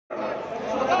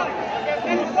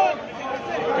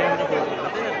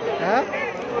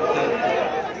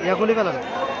গুলি ফেলেন।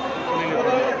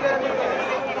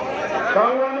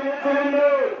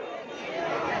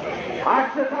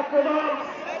 আসছে ছাত্রদল,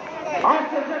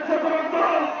 আসছে স্বেচ্ছাসেবক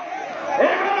দল,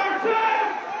 এবার আসছে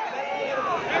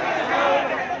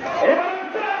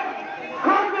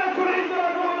খাগড়াছড়ি জেলা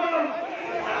যুবদল।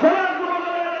 জেলা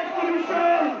যুবদলের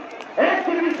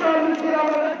একটি বিশাল মিছিল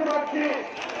আমরা দেখতে পাচ্ছি।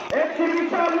 একটি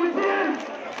বিশাল মিছিল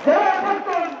জেলা ছাত্র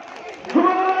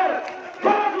যুবদলের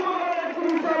একটি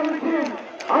বিশাল মিছিল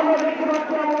আমরা দেখতে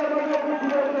পাচ্ছি। আমাদের মাঝে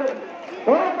উপস্থিত হয়েছেন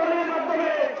গণতনের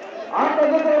মাধ্যমে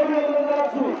আপনাদের অভিনন্দন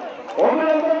জানাচ্ছি।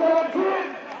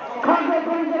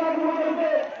 খাগড়াছড়ি জেলা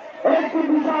যুবদলকে একটি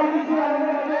বিশাল মিছিল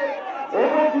আমাদের মাঝে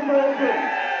উপস্থিত হয়েছে।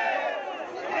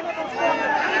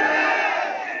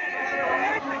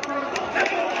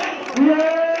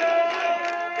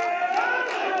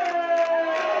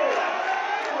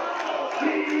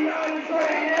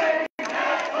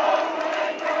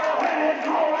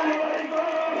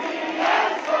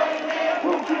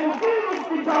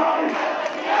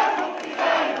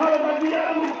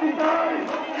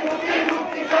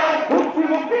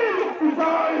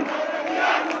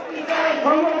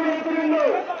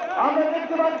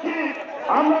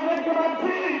 আমরা দেখতে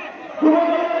পাচ্ছি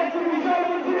যুবদলের একটি বিশাল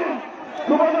মিছিল,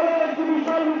 যুবদলের একটি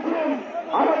বিশাল মিছিল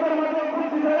আমাদের মাঝে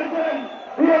উপস্থিত হয়েছেন।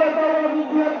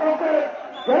 বিএনপির পক্ষে,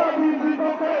 জেলা বিএনপির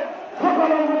পক্ষে সকল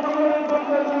অঙ্গ সংগঠনের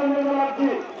পক্ষে ধন্যবাদ জানাচ্ছি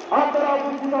আপনারা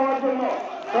উপস্থিত হওয়ার জন্য।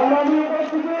 সংগ্রামী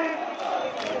উপস্থিতি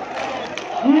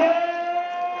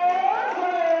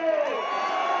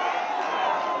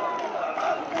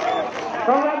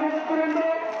সংগ্রামী নেতৃবৃন্দ,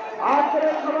 আজকের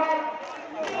সভার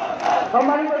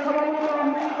সম্মানিত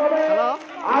সভাপতি করে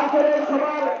আজকের এই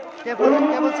সভার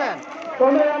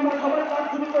আমরা সবাই কাজ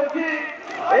শুরু করছি।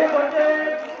 এই পর্যায়ে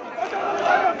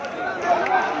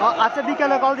আচ্ছা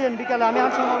বিকালে কল দিন, বিকালে আমি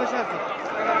আর সমাবেশে আছি।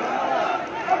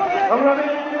 সংগ্রামী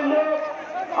নেতৃবৃন্দ,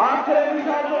 আজকের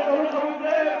বিশাল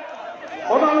জনসমুদ্রে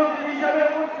প্রধান অতিথি হিসাবে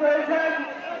উপস্থিত হয়েছেন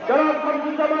জনাব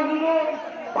শামসুজ্জামান যুবক,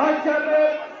 ভাইস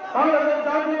চেয়ারম্যান বাংলাদেশ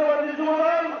জাতীয়তাবাদী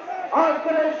যুবদল।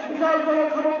 আজকের এই বিশাল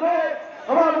জনসমুদ্রে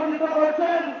সভাপতিত্ব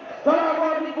করছেন জনাব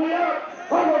ওয়াজিদ ভূঁইয়া,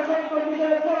 কর্মসংস্থান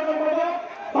বিজয়ের সম্পাদক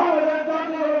বাংলাদেশ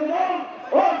জাতীয়তাবাদী দল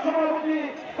ও সভাপতি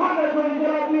খাগড়াছড়ি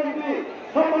জেলা বিএনপি।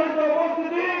 সম্মানিত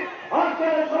উপস্থিতি,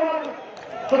 আজকের সভার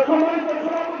সম্মানিত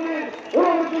সভাপতির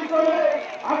অনুমতি করে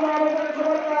আমরা আমাদের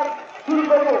সভার কাজ শুরু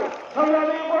করব।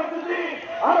 সংগ্রামী উপস্থিতি,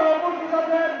 আরো উপস্থিত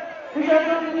আছেন বিশেষ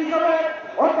অতিথি হিসেবে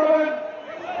বর্তমান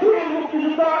বীর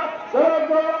মুক্তিযোদ্ধা জনাব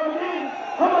জনগণ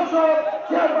সদস্য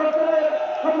চেয়ারপারসনের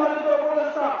সম্মানিত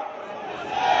উপদেষ্টা।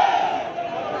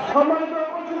 সম্মানিত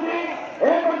উপস্থিতি,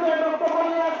 এই পর্যায়ে বক্তব্য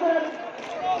নিয়ে আসছেন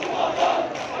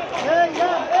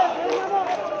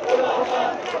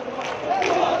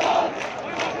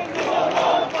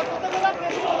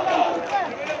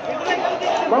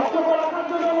বক্তব্য রাখার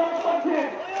জন্য অনুরোধ করছি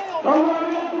সংগ্রামী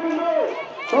নেতৃবৃন্দ,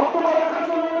 বক্তব্য রাখার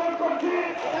জন্য অনুরোধ করছি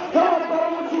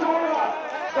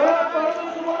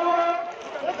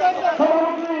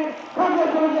সভাপতি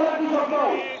খাগড়াছড়ি জেলা কৃষক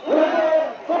দল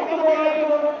বক্তব্য রাখার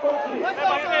জন্য অনুরোধ করছি।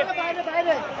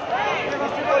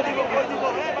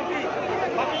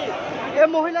 এ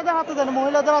মহিলাদের হাতে দেন,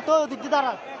 মহিলাদের হাতে ওদিক দিয়ে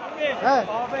দাঁড়ান। হ্যাঁ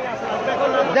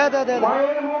দে দে দে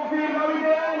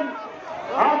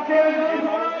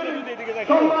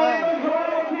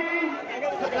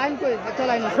লাইন কই, একটা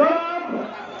লাইন আছে।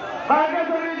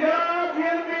 খাগড়াছড়ি জেলা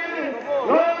বিএনপির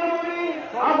নয়নমণি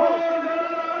আবহাওয়ার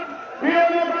জনগণ প্রিয়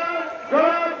নেতা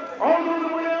জনাব অমরুল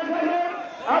ভূঁইয়া সাহেব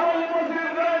এবং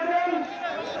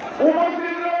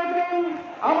উপস্থিত রয়েছেন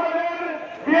আমাদের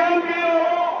বিএনপির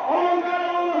অহংকার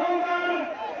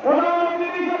প্রধান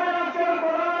অতিথি হিসেবে আজকের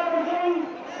প্রধান আকর্ষণ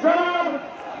জনাব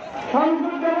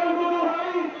শামসুজ্জামান গুরু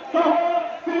ভাই সহ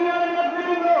সিনিয়র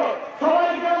নেতৃবৃন্দ।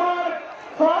 সবাইকে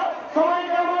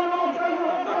আমার নমস্কার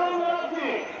জানাচ্ছি।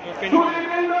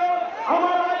 সুধীবৃন্দ,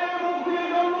 আমার ভাইয়ের মুক্তির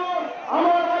জন্য,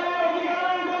 আমার ভাইয়ের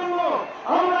অধিকারের জন্য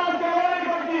আমরা আজকে লড়াই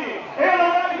করছি। এই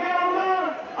লড়াইকে আমরা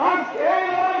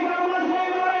সেই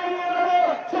লড়াই নিয়ে যাবো।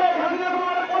 শেখ হাসিনা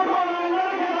তোমার কঠোর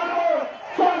লড়াইকে থাকবো।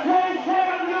 সেই শেখ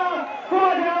হাসিনা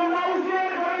তোমাকে আমরা উচিত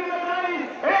করে দিতে চাই।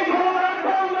 এই ধরনের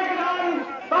ফল দেখে যান,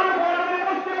 তারপর আপনি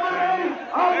বুঝতে পারবেন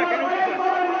আপনার ভাইয়ের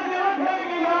পরের মধ্যে আছে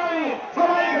কি নাই।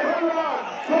 সবাইকে ধন্যবাদ,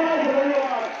 সবাইকে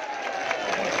ধন্যবাদ।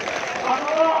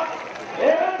 আপনারা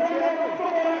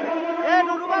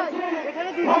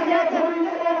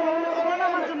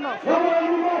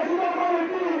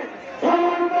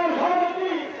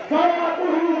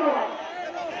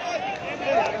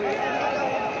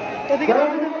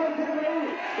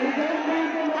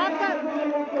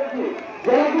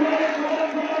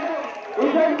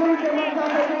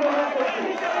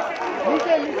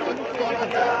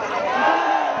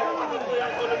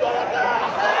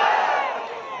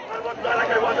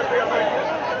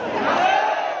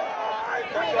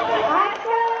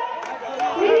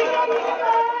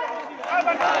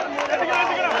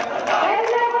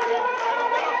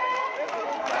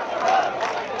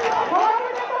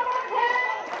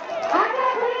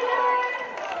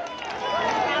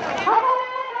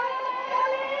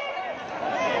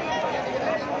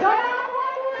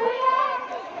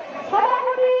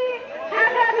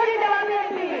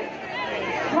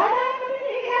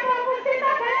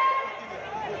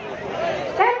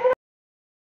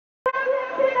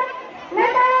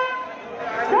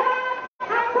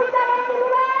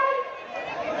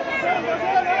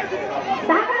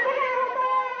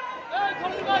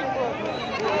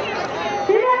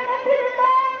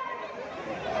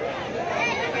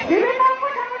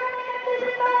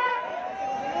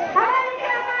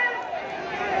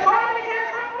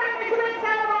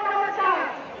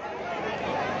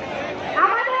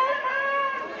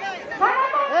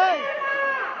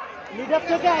লিডার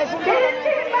থেকে আইফোন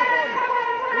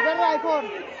লিডারের আইফোন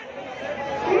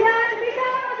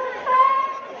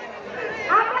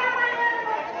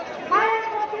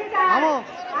আমো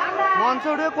মঞ্চ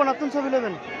উঠে কোনাতুন ছবি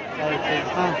নেবেন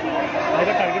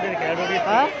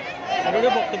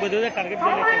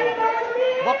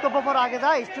বক্তব্য পর আগে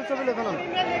যায় স্টুল ছবি নেবেন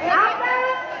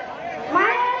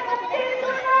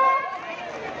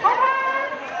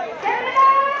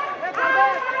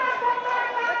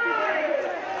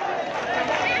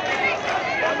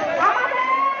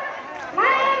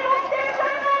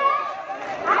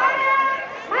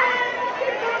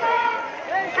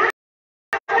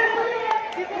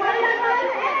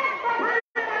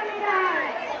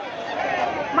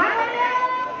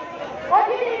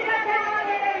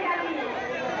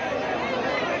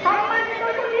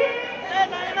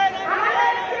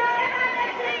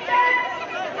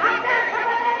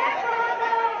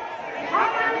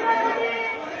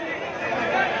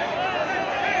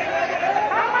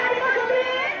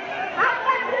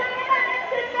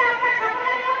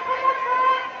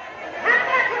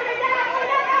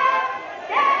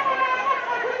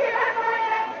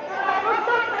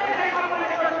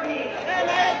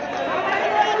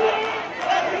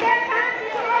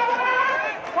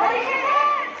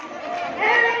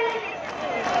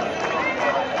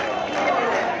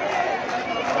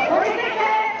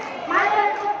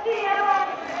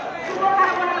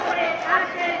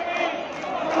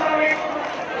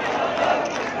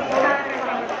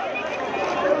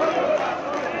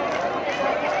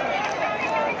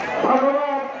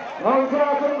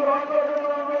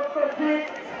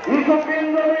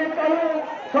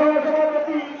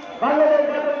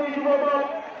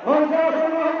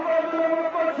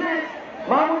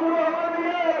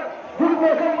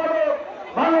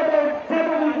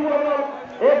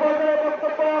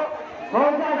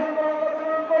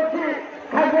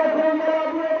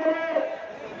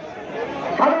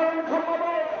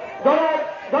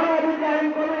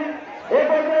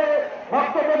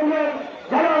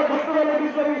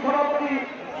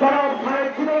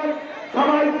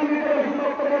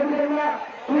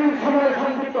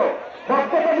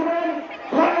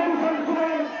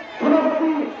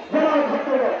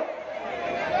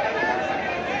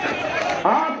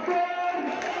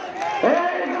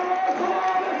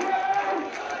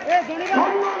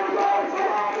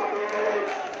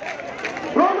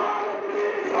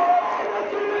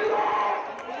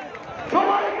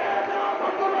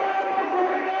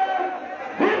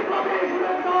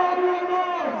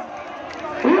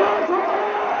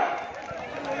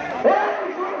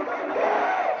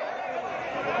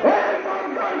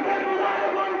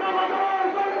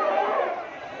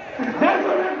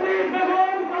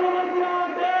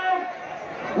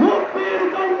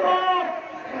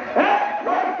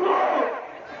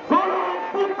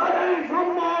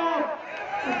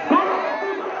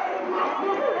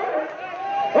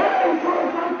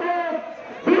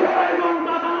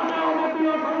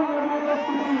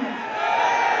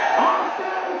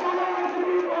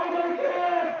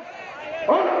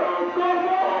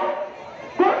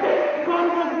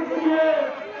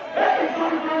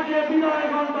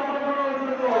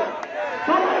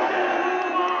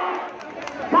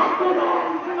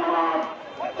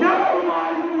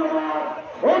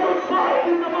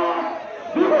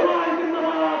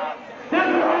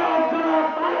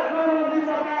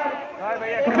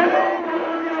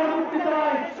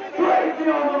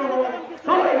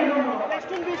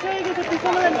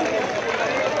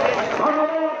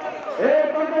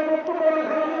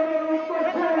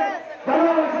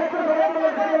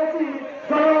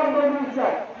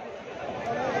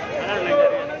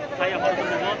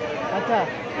আচ্ছা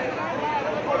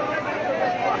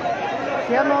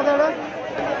শেয়ার না দাদা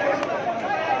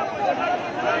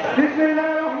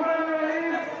বিসমিল্লাহির রহমানির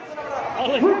রহিম।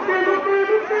 মুক্তি মুক্তি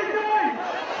মুক্তি চাই,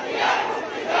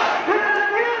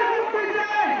 মুক্তি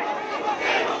চাই।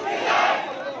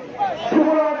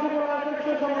 যুবরা যুবরা শ্রেষ্ঠ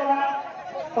যুবরা,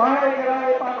 পাহাড়ি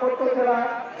জেলায় পার্বত্য জেলা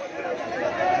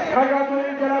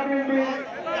খাগড়াছড়ি জেলা বিএনপি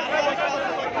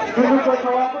সুযোগ্য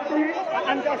সভাপতি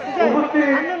উপস্থিত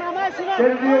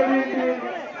কেন্দ্রীয় বিএনপি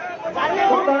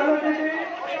প্রধান অতিথি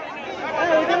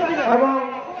এবং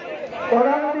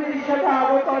প্রধান অতিথি হিসেবে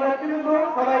আগত নেতৃবৃন্দ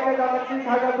সবাইকে জানাচ্ছি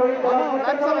খাগড়াছড়ি জেলা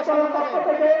প্রশাসনের পক্ষ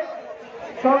থেকে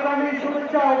সংগ্রামী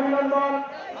শুভেচ্ছা অভিনন্দন।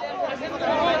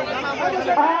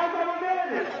 আজ আমাদের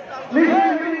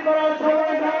মিছিল করার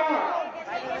সময় না,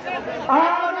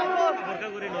 আজ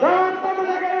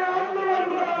আন্দোলন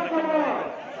করার সময়।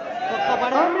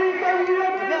 আমি কেন্দ্রীয়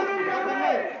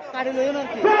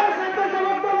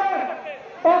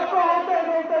পক্ষ হতে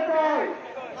বলতে চাই,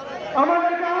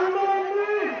 আমাদেরকে আন্দোলন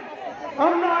দিন,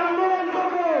 আমরা আন্দোলন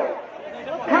করবো।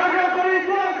 খাগড়াছড়ি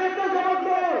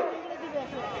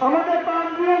আমাদের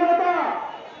প্রান্তীয় নেতা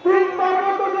তিন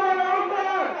পার্বত্য জেলার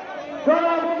আহ্বায়ক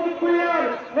জনাব অবুল ভূঁইয়ার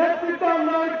নেতৃত্বে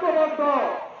আমরা ঐক্যবদ্ধ।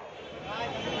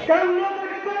 কেন্দ্র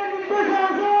থেকে যে নির্দেশে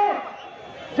আসো,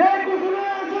 যে ঘোষণা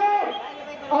আসো,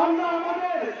 আমরা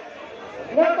আমাদের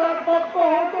নেতার পক্ষ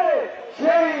হতে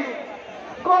সেই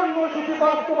কর্মসূচি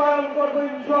বাস্তবায়ন করবো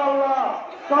ইনশাআল্লাহ।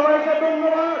 সবাইকে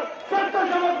ধন্যবাদ।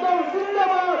 স্বেচ্ছাসেবক দল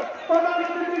জিন্দাবাদ, প্রধান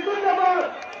অতিথি জিন্দাবাদ,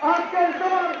 আজকের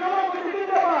সভার সভাপতি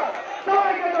জিন্দাবাদ।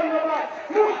 সবাইকে ধন্যবাদ।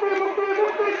 মুক্তি মুক্তি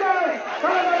মুক্তি চাই,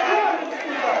 সবাইকে ধন্যবাদ।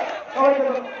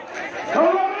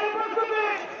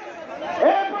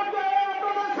 এই পর্যায়ে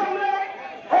আপনাদের সামনে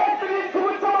একটি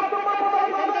শুভেচ্ছা বক্তব্য প্রদান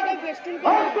করবেন।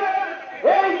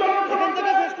 এই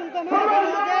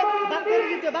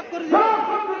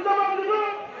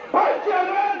ভাইস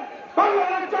চেয়ারম্যান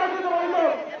বাংলাদেশ জাতীয়তাবাদী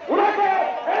দল, ওনাকে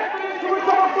একটি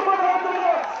শুভেচ্ছা বক্তব্য দেওয়ার জন্য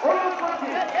অনুরোধ করছি।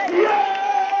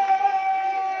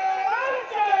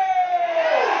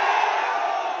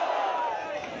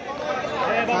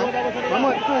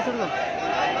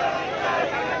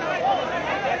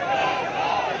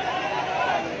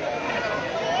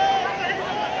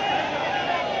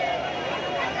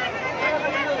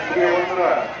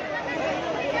 বন্ধুরা,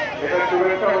 এটা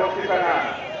শুভেচ্ছা বক্তৃতা না,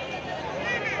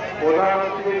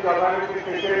 প্রধানমন্ত্রী যথারীতি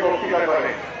শেষে বক্তৃতা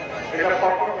করে, এটা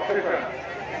কখনো করতে না।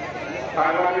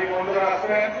 সাংবাদিক বন্ধুরা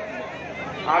আছেন,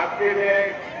 আজকে যে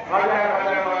হাজার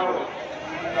হাজার মানুষ,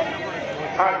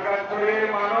 খাগড়াছড়ির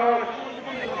মানুষ,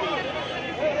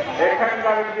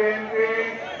 এখানকার বিএনপি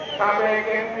সাবেক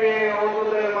এমপি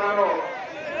ওজুদের মানুষ,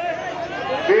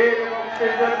 বীর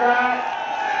মুক্তিযোদ্ধা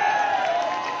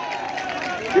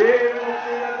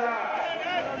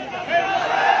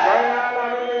জয়নাল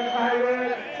আবেদিন সাহেবের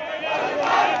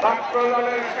ছাত্র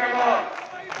দলের সেবক,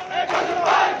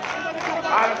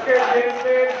 আজকে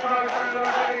বিএনপির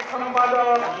সাংগঠনিক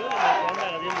সম্পাদক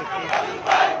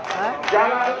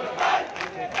জালাল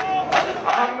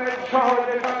আহমেদ সহ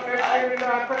যেসব নেতৃবৃন্দ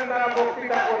আছেন তারা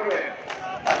বক্তৃতা করবেন।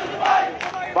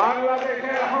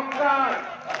 বাংলাদেশের অহংকার,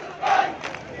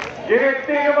 যিনি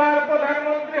তিনবার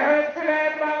প্রধানমন্ত্রী হয়েছিলেন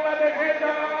বাংলাদেশের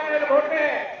জনগণের ভোটে,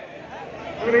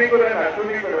 চুরি করে না,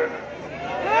 চুরি করে না,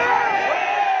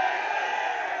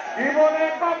 জীবনে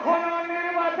কখনো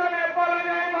নির্বাচনে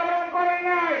পরাজয় বরণ করে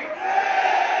নাই।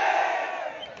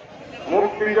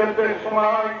 মুক্তিযুদ্ধের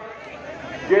সময়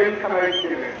জেলখানায়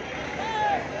ছিলেন,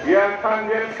 ইয়ার খান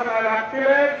জেলখানায়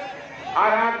রাখছিলেন,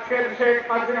 আর আজকের শেখ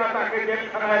হাসিনা তাকে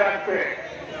জেলখানায় রাখছে।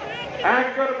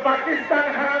 একজন পাকিস্তান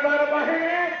হানাদার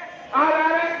বাহিনী আর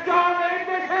আরেকজন এই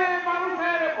দেশের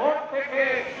মানুষের ভোট থেকে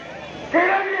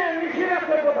কেড়ে নিয়ে মিশে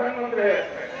আছে প্রধানমন্ত্রী।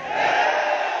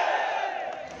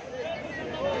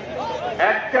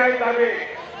 একটাই দাবি,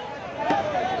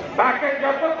 তাকে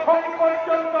যতক্ষণ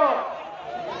পর্যন্ত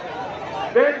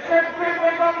দেশনেত্রী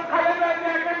বেগম খালেদা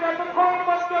জিয়াকে যতক্ষণ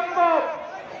পর্যন্ত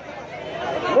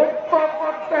মুক্ত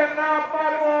করতে না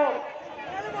পারব,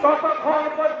 ততক্ষণ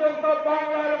পর্যন্ত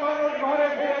বাংলার মানুষ ঘরে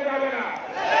ফিরে যাবে না।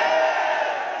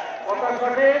 কথা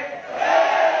সঠিক,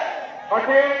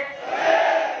 সঠিক,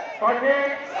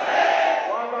 সঠিক,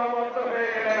 মতামত হয়ে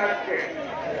গেলেন আজকে।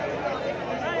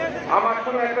 আমার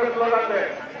সঙ্গে একটা স্লোগান দেন,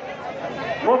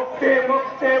 মুক্তি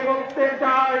মুক্তি মুক্তি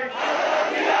চাই,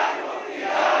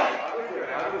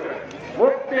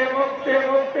 মুক্তি মুক্তি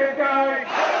মুক্তি চাই,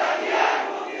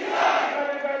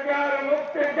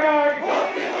 মুক্তি চাই।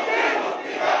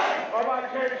 সবার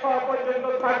শেষ হওয়া পর্যন্ত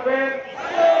থাকবেন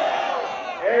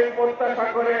এই প্রত্যাশা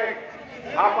করে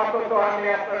আপাতত আমি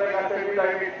আপনাদের কাছে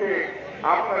বিদায় নিচ্ছি।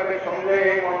 আপনাদের সঙ্গে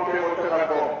এই মঞ্চে বসে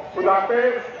থাকবো। খুদা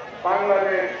হাফেজ।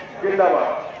 বাংলাদেশ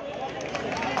জিন্দাবাদ।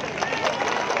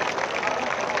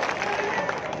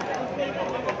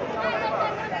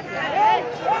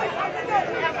 Hey!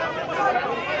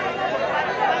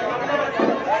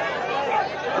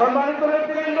 সম্মানিত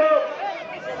নেতৃবৃন্দ,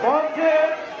 মঞ্চে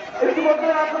ইতিমধ্যে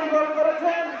আসন গ্রহণ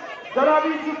করেছেন জনাব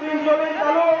সুপ্রিম জমিন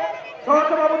কালো,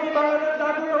 সহসভাপতি বাংলাদেশ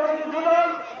জাতীয়তাবাদী যুবদল,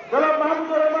 জনাব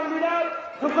মাহমুদুর রহমান মিনার,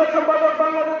 যুগ্ম সম্পাদক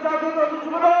বাংলাদেশ জাতীয়তাবাদী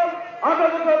যুবদল।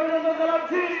 আপনাদেরকে অভিনন্দন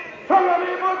জানাচ্ছি। সংগ্রামী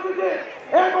উপস্থিতি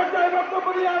এই পর্যায়ে বক্তব্য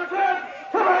নিয়ে আসছেন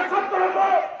সভায় ছাত্রনেতা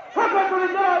সরকারি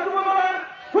জেলা যুবদলের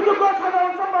সুযোগ্য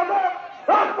সাধারণ সম্পাদক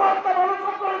রাজপথ ভালো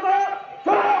ছাত্রনেতা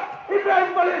জনাব ইব্রাহিম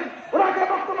কলিম। ওনাকে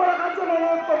বক্তব্য রাখার জন্য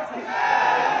অনুরোধ করছি।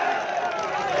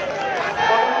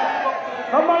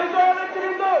 সম্মানিত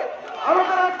নেতৃবৃন্দ,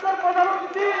 আমাদের আজকের প্রধান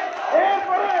অতিথি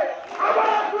এরপরে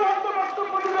আবার চূড়ান্ত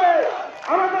বক্তব্য দিবে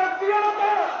আমাদের প্রিয়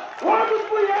নেতা ওয়াদুদ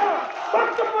ভূঁইয়া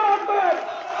বক্তব্য রাখবেন।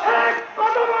 এক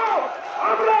কদম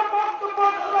আমরা বক্তব্য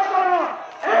শুরু করা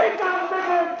এই কাম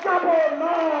থেকে যাব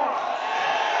না।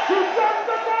 সিদ্ধান্ত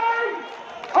চাই,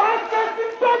 আজকে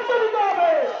সিদ্ধান্ত নিতে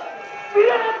হবে।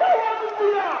 প্রিয় নেতা ওয়াদুদ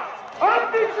ভূঁইয়া,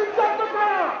 আপনি সিদ্ধান্ত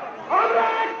ছাড়া আমরা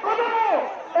এক কদম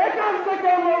এখান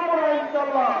থেকে নড়ব না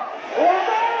ইনশাআল্লাহ।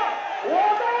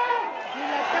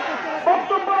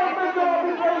 বক্তব্য রাখবেন জনাব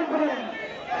ইব্রাহিম কলিম।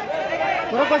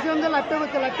 তোরা কইছিলাম যে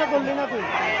লাইভটা করলি না তুই।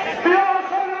 প্রিয়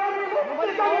সংগ্রামী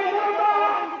মুক্তিকামী জনতা,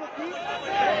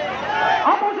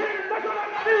 আপসীন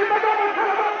দেশনেত্রী বেগম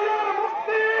খালেদা জিয়ার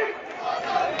মুক্তি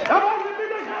এবং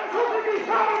বিদেশে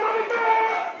সুচিকিৎসার দাবিতে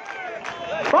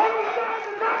বাংলাদেশ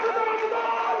জাতীয়তাবাদী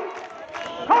দল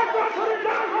খাগড়াছড়ি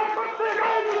জেলা কর্তৃক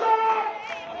আয়োজিত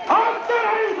আজকের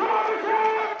এই সমাবেশে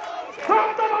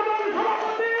শ্রদ্ধাভাজন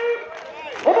সভাপতি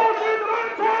উপস্থিত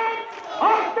রয়েছেন।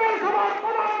 আজকের সভার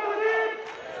প্রধান অতিথি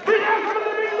বিশেষ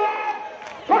অতিথিবৃন্দ,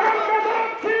 সকলকে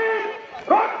জানাচ্ছি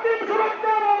রক্তিম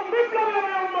সুরক্ষা এবং বিপ্লবী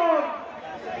অভিনন্দন।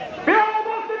 প্রিয়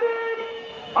উপস্থিতি,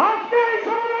 আজকে এই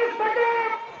সমাবেশ থেকে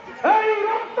এই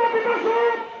রক্ত পিপাসু,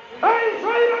 এই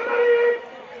স্বৈরাচারী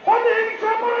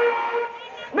প্রতিহিংসাপরায়ণ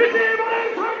নীতিবাদী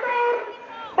সরকার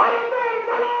ভারতের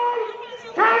দালাল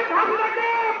শেখ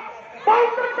হাসিনাকে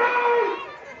বলতে চাই,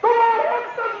 তোমার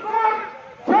অত্যাচার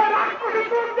সে রাক্ষসী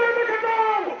চোখে দেখে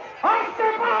যাও। আজকে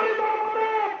পাহাড়ি জনপদে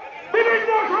বিভিন্ন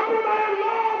সম্প্রদায়ের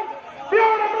লোক প্রিয়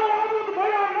নেতা ওয়াদুদ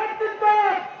ভূঁইয়ার নেতৃত্বে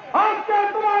আজকে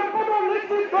তোমার পতন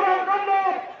নিশ্চিত করার জন্য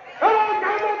এবং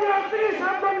খালেদা জিয়ার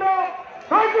চিকিৎসার জন্য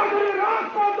খাগড়াছড়ির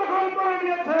রাজপথ দখল করে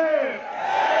নিয়েছে।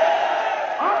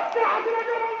 আজকে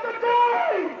হাসিনাকে বলতে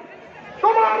চাই,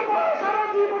 তোমার বয়স আরো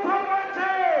 2 বছর রয়েছে।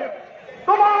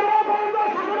 তোমার অবৈধ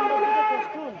শাসনামলে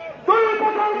 2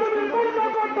 বছর যদি পূর্ণ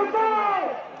করতে চাও,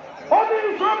 অতি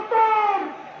সত্তর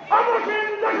আপসীন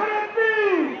দেশনেত্রী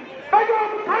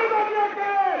বেগম খালেদা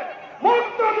জিয়াকে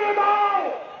মুক্ত দিয়ে দাও।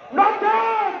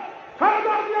 নচেত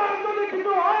খালেদা জিয়ার যদি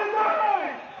কিছু হয়ে যায়,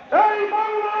 এই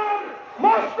বাংলার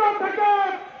মস্তক থেকে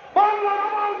বাংলার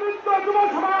আমার মৃত্যু যুব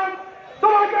সমাজ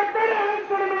তোমাকে টেনে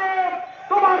হেঁচড়ে নিয়ে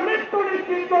তোমার মৃত্যু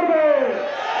নিশ্চিত করবে।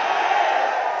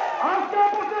 আজকে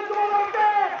উপস্থিত তোমাদেরকে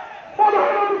প্রধান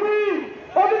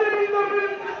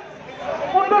অতিথিবৃন্দের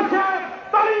উদ্দেশ্যে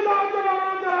তালি দেওয়ার জন্য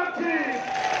অনুরোধ জানাচ্ছি।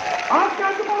 আজকে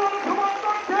তোমাদের সমাজ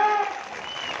করছে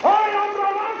ওই আমরা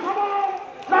মান সভা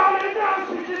তাহলে ইতিহাস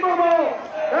সৃষ্টি করবো।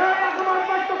 এই আক্রমণ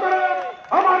ব্যক্ত করে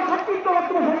আমার সংক্ষিপ্ত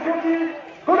বক্তব্য শেষ করছি।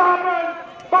 খোদা হাফেজ।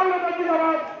 বাংলাদেশ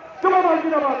জিন্দাবাদ, যুবদল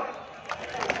জিন্দাবাদ।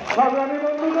 সংগ্রামী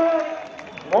বন্ধুদের,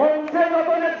 মঞ্চে যত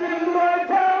নেতৃবৃন্দ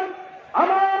রয়েছেন,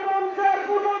 আমার মঞ্চের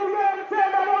পূর্ব দিকে এসে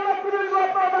ডাবল নেতৃবৃন্দ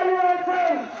আপনারা দাঁড়িয়ে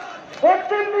রয়েছেন।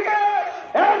 পশ্চিম দিকে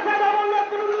এসে ডাবল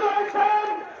নেতৃবৃন্দ রয়েছেন।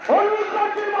 হলুদ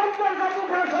রাশির মঞ্চের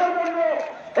সম্মুখে আসার জন্য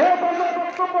এ পর্যায়ে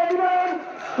বক্তব্য দিবেন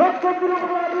লক্ষ্মীপুর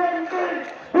উপজেলা বিএনপি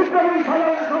বিপ্লবী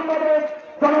সাধারণ সম্পাদক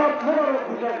জনাব মোবারক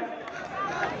হোসেন।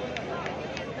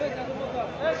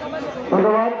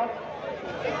 ধন্যবাদ।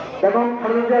 এবং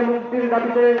খালেদা জিয়ার মুক্তির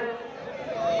দাবিতে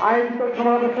আয়োজিত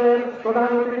সমাবেশের প্রধান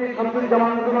অতিথি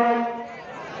শামসুজ্জামান কুমার,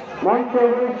 মঞ্চ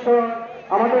উপস্থিত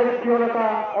আমাদের প্রিয় নেতা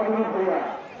ওয়াদুদ ভূঁইয়া,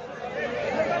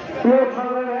 প্রিয়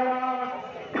সংগ্রামীরা,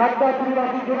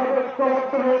 খাগড়াছড়িবাসী যেভাবে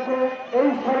ঐক্যবদ্ধ হয়েছে, এই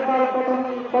সরকার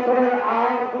পতনের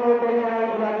আর কোন দেরি নাই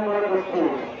বলে আমি মনে করছি।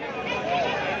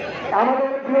 আমাদের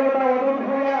প্রিয় নেতা ওয়াদুদ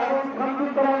ভূঁইয়া এবং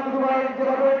শামসুজ্জামান কুমার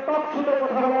যেভাবে টকশোতে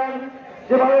কথা বলেন,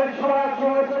 যেভাবে সভা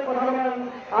সমাবেশে কথা বলেন,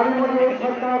 আমি মনে এই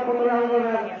সরকার পতনের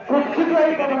আন্দোলন খুব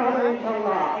শীঘ্রই করা হবে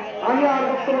ইনশাআল্লাহ। আমি আর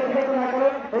বক্তব্য দীর্ঘ না করে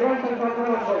এবং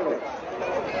সংগ্রাম করব।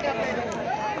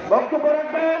 বক্তব্য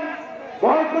রাখবেন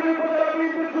মহাসড়ি উপজেলা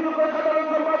বিএনপির সুযোগ্য সাধারণ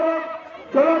সম্পাদক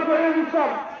জনাব জহিরুল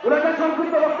ইসলাম। ওনাকে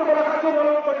সংক্ষিপ্ত বক্তব্য রাখার জন্য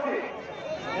অনুরোধ করছি।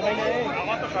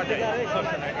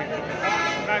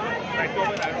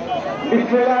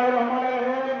 বিসমিল্লাহির রহমানির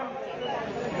রহিম।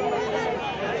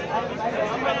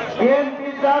 বিএনপি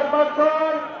 4 বছর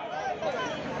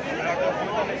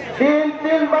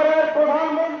তিনবারের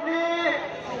প্রধানমন্ত্রী,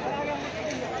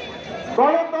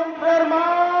 গণতন্ত্রের মা,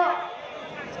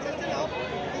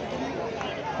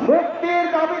 মুক্তির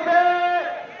দাবিতে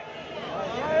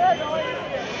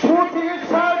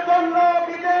সুচিকিৎসার জন্য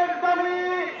বিদেশগামী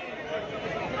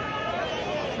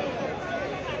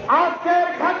আজকের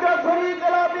খাগড়াছড়ি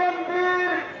জেলা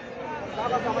বিএনপির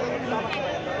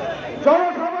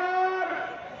জনসভার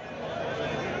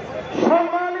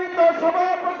সম্মানিত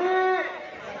সভাপতি,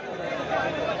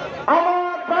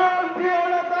 আমার প্রাণ প্রিয়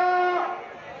নেতা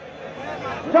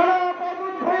জনাব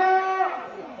অবুল ভাইয়া,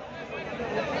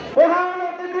 প্রধান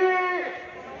অতিথি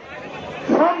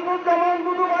শামসুজ্জামান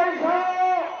দুদু ভাই সহ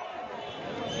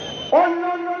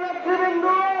অন্যান্য নেতৃবৃন্দ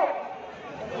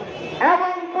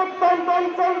এবং প্রত্যন্ত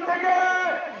অঞ্চল থেকে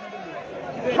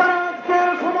যারা আজকের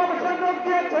সমাবেশে যোগ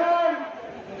দিয়েছেন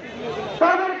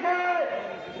তাদেরকে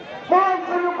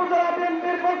মহানগর উপজেলা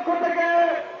বিএনপির পক্ষ থেকে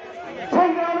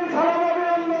সংগ্রামী সালাম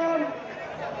অভিনন্দন।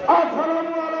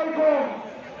 আসসালামু আলাইকুম।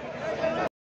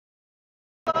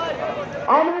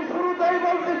 আমি শুরুতেই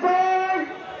বলতে চাই,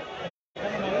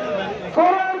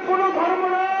 করার কোন ধর্ম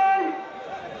নেই।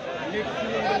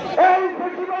 এই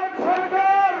বেশিরভাগ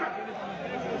সরকার,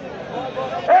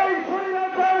 এই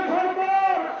স্বৈরাচার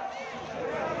সরকার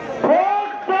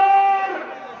ভোটদার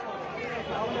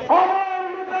আমার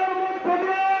নেতার মধ্যে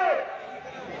দিয়ে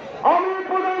আমি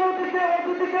প্রধান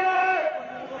অতিথিকে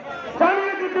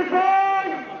জানিয়ে দিতে চাই,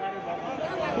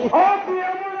 আপনি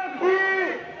এমন একটি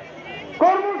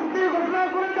কর্মসূচি ঘোষণা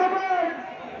করে যাবেন।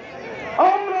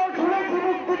 আমরা শুনেছি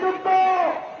মুক্তিযুদ্ধ,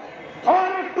 আর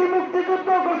একটি মুক্তিযুদ্ধ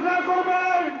ঘোষণা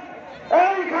করবেন।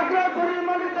 এই খাগড়াছড়ির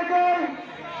মাটি থেকে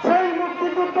সেই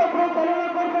মুক্তিযুদ্ধ পরিচালনা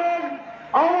করবেন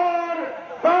আমার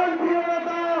প্রাণ প্রিয়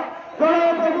নেতা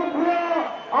জনাব অবুল ভূঁইয়া,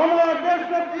 আমার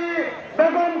দেশনেত্রী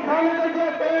বেগম খালেদা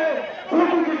জিয়াকে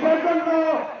সুচিকিৎসার জন্য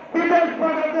বিদেশ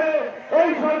পাঠাতে এই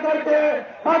সরকারকে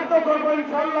বাধ্য করবো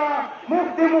ইনশাল্লাহ।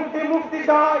 মুক্তি মুক্তি মুক্তি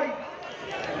চাই।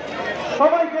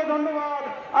 সবাইকে ধন্যবাদ।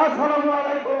 আসসালামু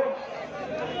আলাইকুম।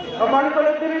 সম্মানিত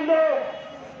নেতৃবৃন্দ,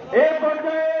 এই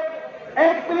পর্যায়ে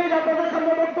 1 মিনিট আপনাদের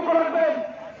সামনে বক্তব্য রাখবেন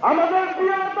আমাদের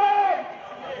প্রিয় নেতা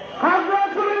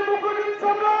খাগড়াছড়ির মুকুলিন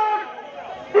সম্রাট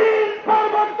 3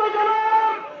 পার্বত্য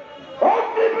জেলার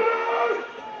অগ্নিপুরুষ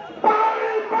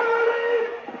বাঙালি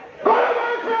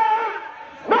গণমানুষের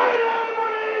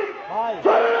নারায়ণমণি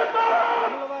জননেতা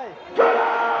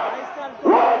জনাব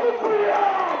অবুল ভূঁইয়া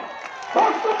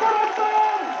বক্তব্য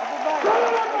রাখবেন।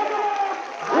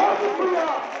 অবুল ভূঁইয়া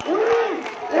উনি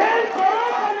এই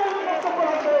বক্তব্য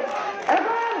রাখবেন।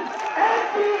 এখন 1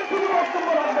 মিনিট তিনি বক্তব্য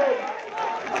রাখবেন।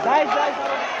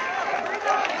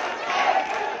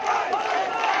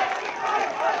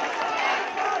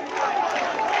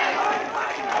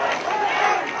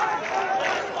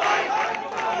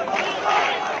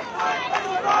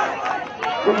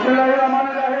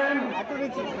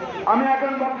 আমি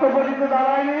এখন বক্তব্য দিতে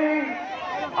দাঁড়াইনি,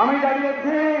 আমি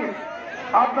দাঁড়িয়েছি।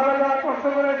 আপনারা যারা কষ্ট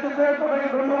করে এসেছে তাদেরকে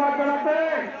ধন্যবাদ জানাতে,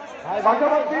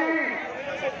 পাশাপাশি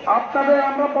আপনাদের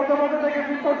আমরা পথপথে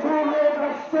দেখেছি প্রচুর লোক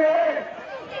আসছে,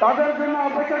 তাদের জন্য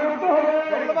অপেক্ষা করতে হবে।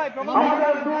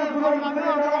 আমাদের দূর দূরান্ত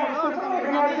থেকে যারা আসছে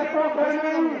এখানে আসতে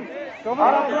পৌঁছায়নি,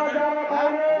 আর আপনারা যারা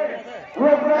বাইরে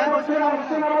ঘুরে বসছেন,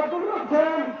 আসছেন, আবার দূর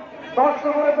হচ্ছেন, কষ্ট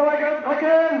করে তারা এখানে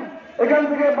থাকেন, এখান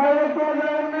থেকে বাইরে চলে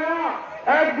যাবেন না।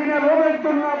 একদিনে রোগের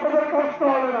জন্য আপনাদের কষ্ট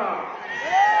হবে না।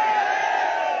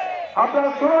 আপনারা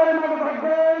সবাই মতো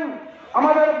থাকবেন।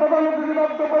 আমাদের প্রধান অতিথি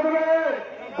বক্তব্য দেবে,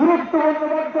 গুরুত্বপূর্ণ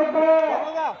বক্তব্য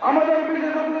আমাদের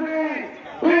বিশেষ অতিথি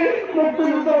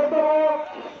মুক্তিযুদ্ধ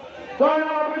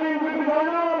জয়নাল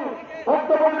জয়নাল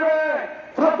বক্তব্য দেবে।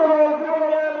 ছাত্রদল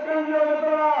যুবদলের কেন্দ্রীয়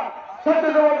নেতারা,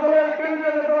 ছাত্রদল দলের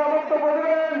কেন্দ্রীয় নেতারা বক্তব্য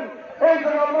দেবেন। এই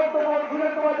সকল বক্তব্য শুনে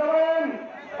তোলা যাবেন।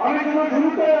 আমি শুধু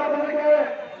শুরুতে আপনাদেরকে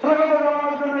স্বাগত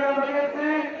জানানোর জন্য দাঁড়িয়েছি।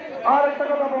 আর একটা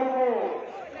কথা বলবো,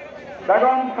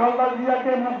 বেগম খালেদা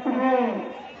জিয়াকে মুক্তি দিন,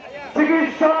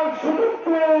 চিকিৎসার সুযোগ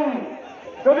দিন।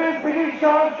 যদি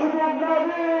চিকিৎসার সুযোগ না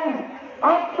দিন,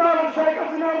 আপনার শেখ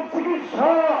হাসিনার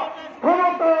চিকিৎসা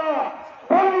ক্ষমতা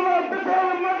বাংলাদেশের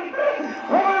মধ্যে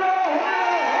হবে না।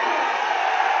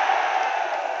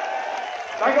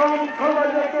 বেগম খালেদা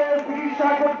জিয়াকে চিকিৎসা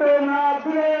করতে না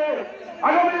দিলে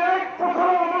আগামী 1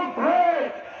 বছরের মধ্যে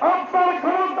আপনার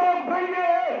ক্ষমতা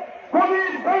ভেঙে,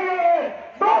 কোভিড ভেঙে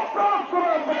 10 লাখ করে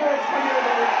আপনাকে ভেঙে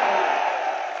দেবে।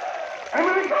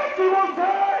 আমেরিকা কি বলছে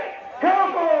খেয়াল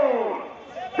করুন,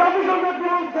 জাতিসংঘ কি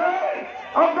বলছে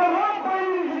আপনার রাত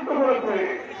বাহিনী নিষিদ্ধ করেছে।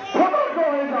 সতর্ক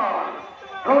হয়ে যান,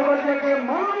 খালেদা জিয়াকে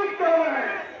মানবিক কারণে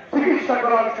চিকিৎসা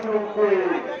করার সুযোগ দিন।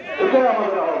 এটাই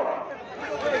আমাদের আহ্বান।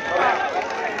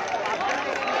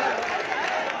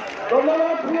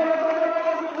 ধন্যবাদ।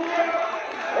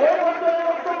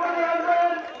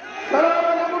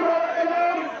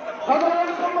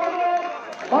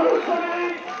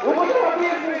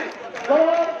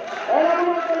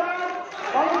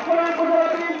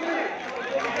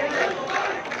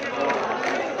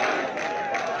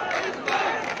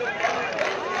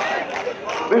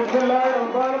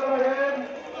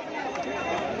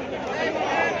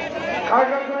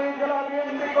 খাগড়াছড়ি জেলা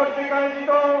বিএনপি কর্তৃক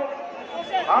আয়োজিত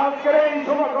আজকের এই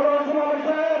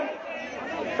সমাবেশের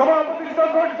সভাপতিত্ব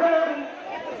করছেন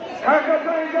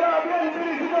খাগড়াছড়ি জেলা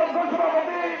বিএনপির সুযোগ্য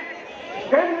সভাপতি,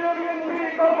 কেন্দ্রীয় বিএনপি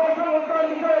কর্মসংস্থান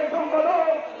বিষয়ক সম্পাদক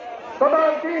তথা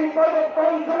 3 পার্বত্য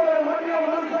অঞ্চলের মাননীয়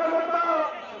মানুষের নেতা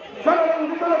জনগণ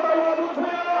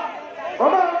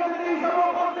প্রধান অতিথি হিসেবে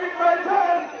উপস্থিত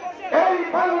রয়েছেন এই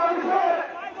বাংলাদেশের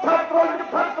ছাত্র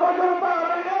জনতা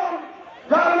আন্দোলন,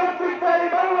 যার নেতৃত্বে এই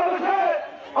বাংলাদেশে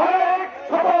অনেক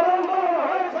সফল আন্দোলন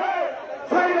হয়েছে,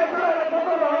 সেই নেতার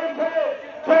পতন হয়েছে,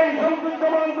 সেই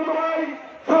সংযুক্তমান দুবাই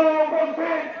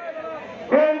সহ-উপস্থিত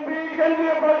বিএনপি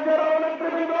কেন্দ্রীয় পর্যায়ের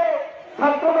নেতৃবৃন্দ,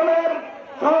 ছাত্রদলের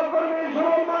সহকর্মী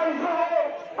সমন্বয় সহ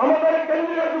আমাদের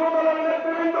কেন্দ্রীয় যুবদলের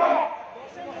নেতৃবৃন্দ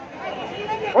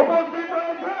উপস্থিত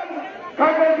রয়েছেন।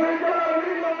 খাগড়াছড়ি জেলার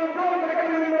বিভিন্ন অঞ্চল থেকে,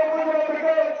 বিভিন্ন উপজেলা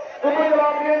থেকে উপজেলা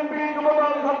বিএনপি,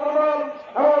 যুবদল, ছাত্রদল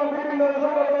এবং বিভিন্ন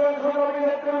সংগঠনের সংগ্রামী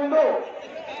নেতৃবৃন্দ।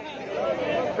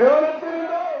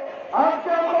 আজকে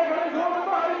আমরা এখানে সমবেত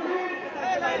হয়েছি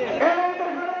এই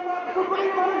দেশের মাতৃভূমি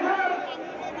মানুষের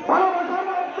ভালোবাসার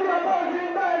মাতৃভাষা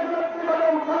চিন্তায় নেত্রী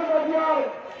বেগম খালেদা জিয়ার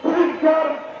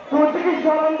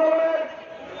সুচিকিৎসার আন্দোলনের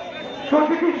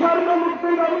সুচিকিৎসার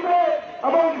মুক্তির দাবিতে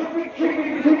এবং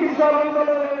চিকিৎসার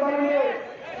আন্দোলনের দাবিতে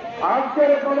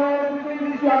আজকের প্রধান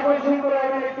দৃষ্টি আকর্ষণ করে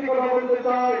আমি একটি কথা বলতে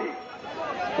চাই।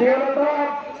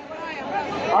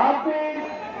 আপনি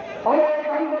অনেক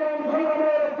আন্দোলন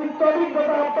সংগ্রামের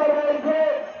চিত্তাভিজ্ঞতা আপনার রয়েছে,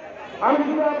 আমি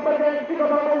শুধু আপনাকে একটি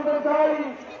কথা বলতে চাই।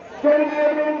 কেন্দ্রীয়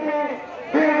বিএনপি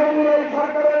দীর্ঘদিন এই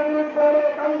সরকারের বিরুদ্ধে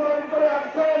অনেক আন্দোলন করে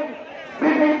আসছেন,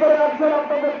 ব্রিফিং করে আসছেন,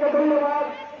 আপনাদেরকে ধন্যবাদ।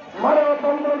 মানব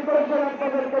বন্ধন করেছেন,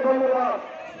 আপনাদেরকে ধন্যবাদ।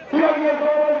 বিভাগীয়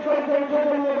সমাবেশ করেছেন,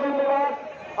 সেজন্য ধন্যবাদ।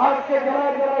 আজকে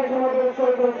জেলায় জেলায় সমাবেশ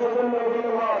করেছেন, সেজন্য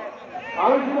ধন্যবাদ।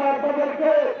 আমি শুধু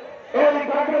আপনাদেরকে এই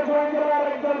খাগড়াছড়ি জেলার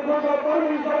একজন সহকর্মী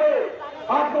হিসাবে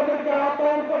আপনাদেরকে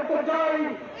আহ্বান করতে চাই,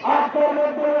 আপনার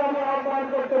মধ্যে আমি আহ্বান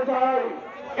করতে চাই,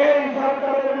 এই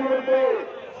সরকারের বিরুদ্ধে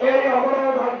এই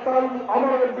অবরোধ হরতাল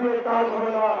অবরোধ দিয়ে কাজ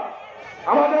হবে না।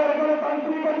 আমাদের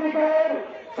গণতান্ত্রিক অধিকার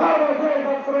সর্বশেষ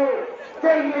অস্ত্র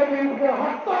কেন্দ্রীয় বিরুদ্ধে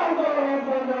হরতাল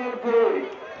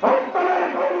হরতালের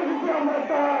কর্মসূচি আমরা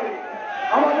চাই।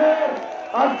 আমাদের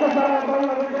আজকে সারা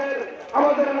বাংলাদেশের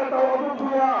আমাদের নেতা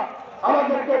অবুয়া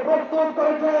আমাদেরকে প্রস্তুত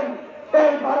করেছেন।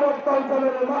 এই পার্বত্য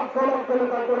অঞ্চলের লক্ষ লক্ষ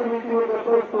নেতা কর্মী ইতিমধ্যে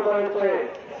প্রস্তুত হয়েছে।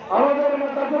 আমাদের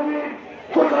নেতা কর্মী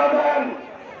ঘোষণা দেন,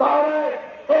 তাহলে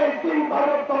এই 3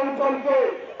 পার্বত্য অঞ্চলকে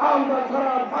আমরা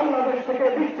সারা বাংলাদেশ থেকে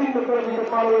বিচ্ছিন্ন করে দিতে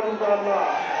পারবো ইনশাআল্লাহ।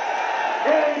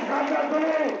 এই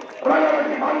খাগড়াছড়ি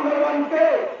রাঙামাটি বান্দরবানকে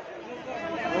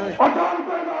অচল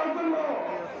করে দেওয়ার জন্য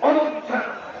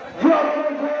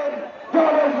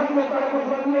জলের সামনে তারা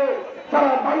ঘোষণা দিয়ে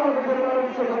সারা বাংলাদেশের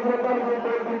মানুষকে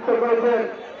যুক্ত করেছেন।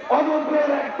 অনূদ্রের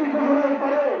একটি ঘোষণার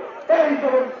পরে এই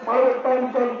সব পার্বত্য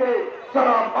অঞ্চলকে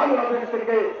সারা বাংলাদেশ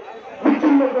থেকে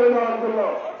বিচ্ছিন্ন করে দেওয়ার জন্য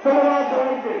ধন্যবাদ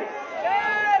সবাইকে।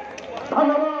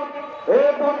 ধন্যবাদ। এই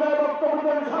পর্যায়ে বক্তব্য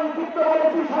সংক্ষিপ্ত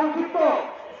বলেছি, সংক্ষিপ্ত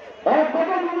এক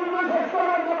থেকে বিভিন্ন শেষ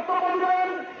করার বক্তব্য দিলেন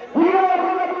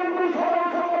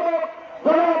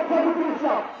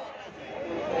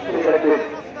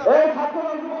এই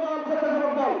ছাত্রদল যুবদল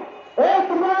স্বেচ্ছাসেবক এই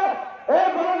তোমরা এই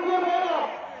ভলান্টিয়ার মেয়েরা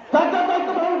চারটা দায়িত্ব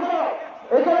পালন করো।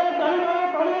 এখানে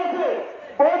পানি আছে,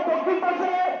 ওই দক্ষিণ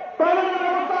পাশে পানির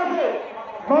ব্যবস্থা আছে,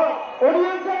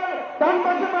 অডিয়েন্সের ডান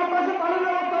পাশে বাম পাশে পানির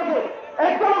ব্যবস্থা আছে,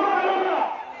 একটা লোক পানি না।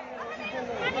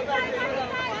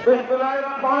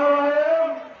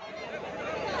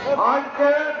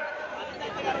 আজকে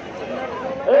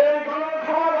এই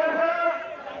গণসমাবেশে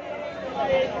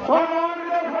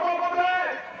সম্মানিত সভাপতি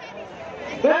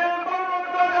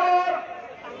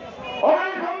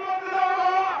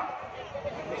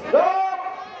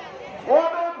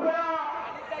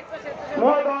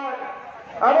মহোদয়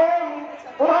এবং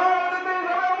প্রধান অতিথি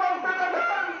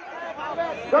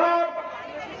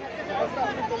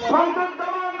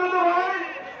সংযুক্তমান দুবাই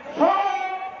সহ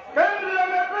কেন্দ্রীয়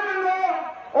নেতৃবৃন্দ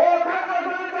ও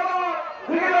খাগড়াছড়ি জেলা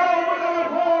বিভিন্ন উপজেলা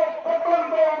সহ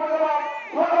অত্যন্ত উপজেলা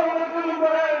সকল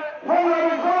নেতৃবৃন্দের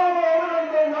সংগ্রামী সহ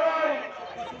অভিনন্দন জানাই।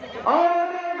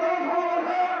 আমাদের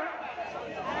গণসমাবেশে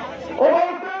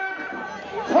উপস্থিত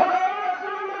সকল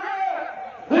নেতৃবৃন্দকে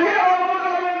বিভিন্ন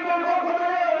উপজেলা পক্ষ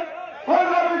থেকে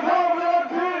সংগ্রামী সহ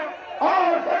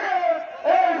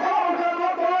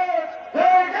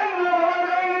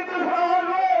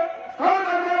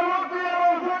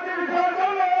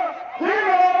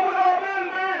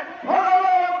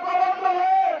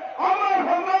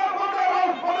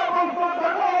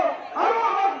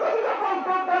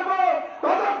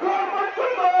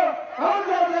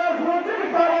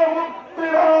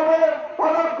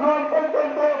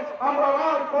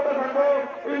পথে থাকবো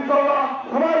ইনশাল্লাহ।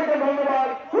 সবাইকে ধন্যবাদ।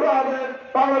 খুদা হাফেজ।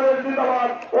 বাংলাদেশ জিন্দাবাদ।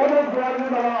 ওদের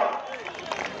জিন্দাবাদ।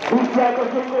 দৃষ্টি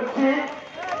আকর্ষণ করছি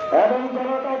এবং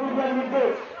জনতা অভিযান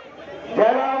নির্দেশ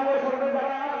জেলা আওয়ামী সরকার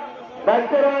যারা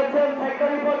দায়িত্বে রয়েছেন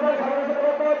সেক্টরি পর্যায়ে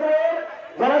সাধারণ পর্যায়ে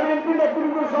যারা বিএনপি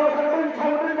নেতৃত্ব সহ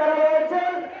সাংগঠনিক যারা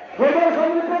রয়েছেন এদের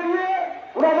সঙ্গে নিয়ে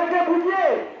ওনাদেরকে বুঝিয়ে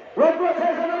রৌদ্র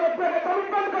শেষের লোকটাকে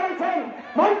কমিটমেন্ট করেছেন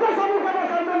মঞ্চ সম্মুখে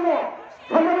বসার জন্য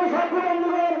সংগ্রামী সাথী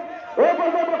বন্ধুগণ এই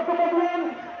পর্যায়ে বক্তব্য দিলেন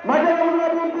মাঝে বাংলা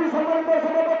বিএনপি সম্মানিত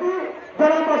সভাপতি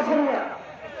যারা দর্শনীয়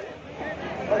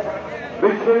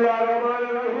বিসমিল্লাহির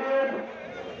রহমানির রহিম।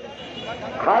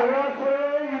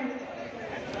 খাগড়াছড়ি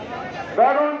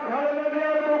বেগম খালেদা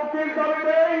জিয়ার মুক্তির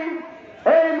দাবিতে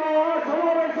এই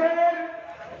মহাসমাবেশের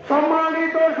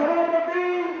সম্মানিত সভাপতি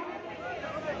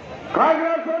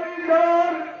খাগড়াছড়ি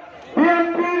জেলার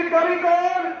বিএনপির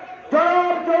কারিগর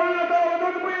জনাব জননেতা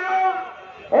অদুল মিয়া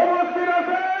উপস্থিত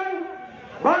আছেন।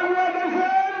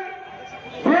 বাংলাদেশের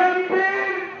বিএনপির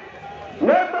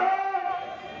নেতা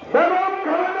বেগম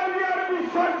খালেদা জিয়ার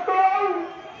বিশ্বস্ত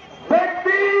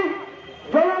ব্যক্তি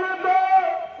জননেতা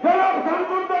জনাব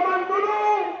শামসুজ্জামান টুলু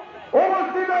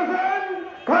উপস্থিত আছেন।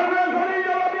 খাগড়াছড়ি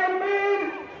জেলা বিএনপির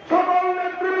সকল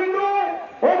নেতৃবৃন্দ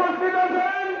উপস্থিত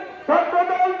আছেন।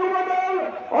 ছাত্রদল, যুবদল,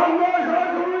 অঙ্গ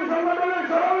সহযোগী সংগঠনের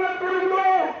সকল নেতৃবৃন্দ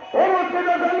উপস্থিত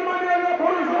আছেন। মানিয়াগঞ্জ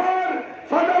পৌরসভার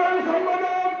সাধারণ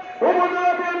সম্পাদক,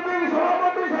 উপজেলা বিএনপির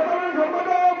সভাপতি, সাধারণ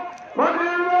সম্পাদক,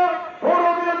 মানিয়াগঞ্জ পৌর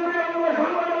বিএনপি অঙ্গ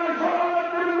সংগঠনের সকল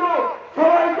নেতৃবৃন্দ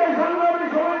সবাইকে সংগ্রামী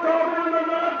শুভেচ্ছা অভিনন্দন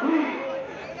জানাচ্ছি।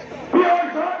 প্রিয়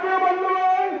সাথী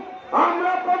বন্ধুগণ,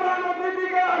 আমরা প্রধান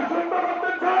অতিথিকে আশ্বস্ত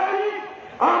করতে চাই,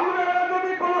 আমরা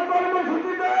যদি কোন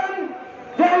কর্মসূচি দেন,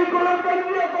 যেই কোন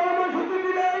কেন্দ্রীয় কর্মসূচি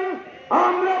দিলেন,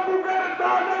 আমরা বুকের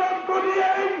দাগ রক্ত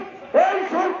দিয়ে এই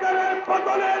সরকারের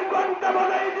পতনের ঘন্টা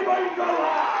বাজাই দিব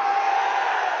ইনশাআল্লাহ।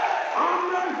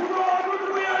 আমরা শুধু অদুল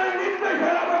মিয়ার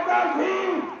নির্দেশের অপেক্ষা আছি।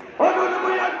 অদুল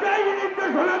মিয়া যেই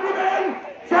নির্দেশনা দিবেন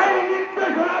সেই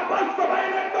নির্দেশনা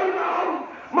বাস্তবায়নের জন্য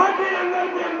মাটিরাঙ্গাল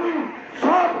বিএনপি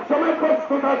সব সময়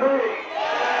প্রস্তুত আছে।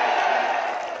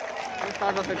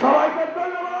 সবাইকে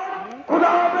ধন্যবাদ।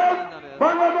 খুদা হাফেজ।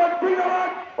 বাংলাদেশ জিন্দাবাদ।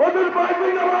 অদুল ভাই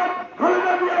জিন্দাবাদ।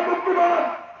 খালেদা জিয়া মুক্তিবাদ।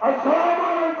 আসসালামু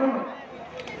আলাইকুম।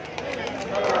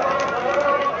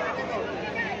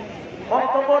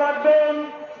 বক্তব্য রাখবেন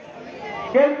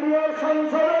কেন্দ্রীয়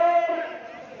সংসদের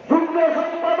যুগ্ম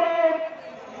সম্পাদক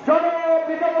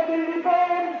জনবিদ্যাপতি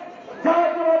লিখন,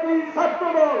 জাতীয়বাদী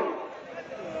ছাত্রদল।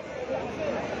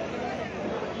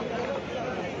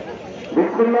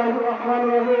 বিসমিল্লাহির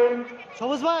রহমানির রহিম।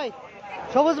 সবুজ ভাই,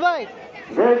 সবুজ ভাই,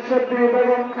 দেশনেত্রী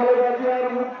বেগম খালেদা জিয়ার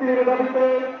মুক্তির দাবিতে,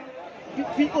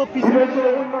 বিদেশে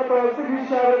উন্নত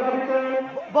চিকিৎসার দাবিতে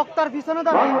বক্তার পিছনে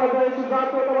দাঁড়ান। বাংলাদেশ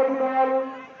জাতীয়তাবাদী দল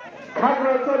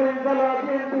খাগড়াছড়ি জেলা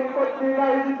বিএনপি কর্তৃক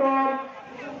আয়োজিত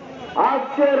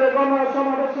আজকের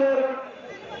গণসমাবেশের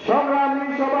সংগ্রামী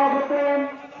সভাপতি,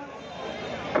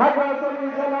 খাগড়াছড়ি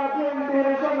জেলা বিএনপির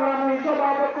সংগ্রামী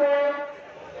সভাপতি,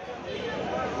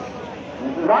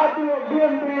 জাতীয়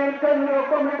বিএনপির কেন্দ্রীয়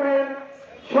কমিটির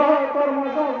সহ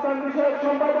কর্মসংস্থান বিষয়ক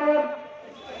সম্পাদক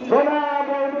জনাব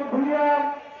অদুল ভূঁইয়া,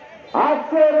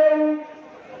 আজকের এই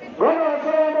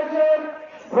গণসমাবেশের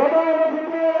প্রধান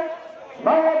অতিথি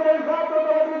বাংলাদেশ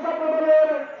জাতীয়তাবাদী ছাত্রদলের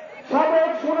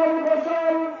সাবেক সোনালী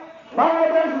ফসল,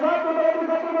 বাংলাদেশ জাতীয়তাবাদী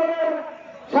ছাত্রদলের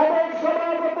সাবেক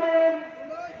সভাপতি,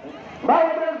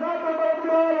 বাংলাদেশ জাতীয়তাবাদী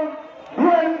দল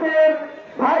বিএনপির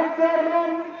ভাইস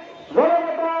চেয়ারম্যান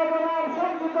জননেতা জনাব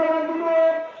শামসুজ্জামান টুলু,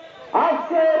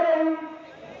 আজকের এই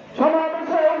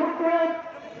সমাবেশে উপস্থিত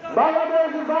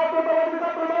বাংলাদেশ জাতীয়তাবাদী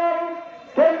ছাত্রদল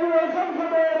কেন্দ্রীয়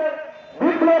সংসদের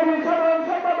বিপ্লবী সাধারণ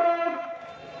সম্পাদক,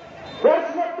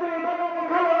 দেশনেত্রী বেগম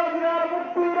খালেদা জিয়ার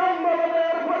মুক্তির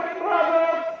আন্দোলনের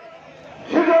পরিচালক,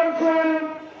 সৃজনশীল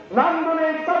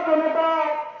নান্দনিক ছাত্র নেতা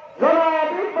জনাব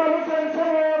ইকবাল হোসেন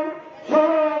সুমন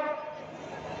সহ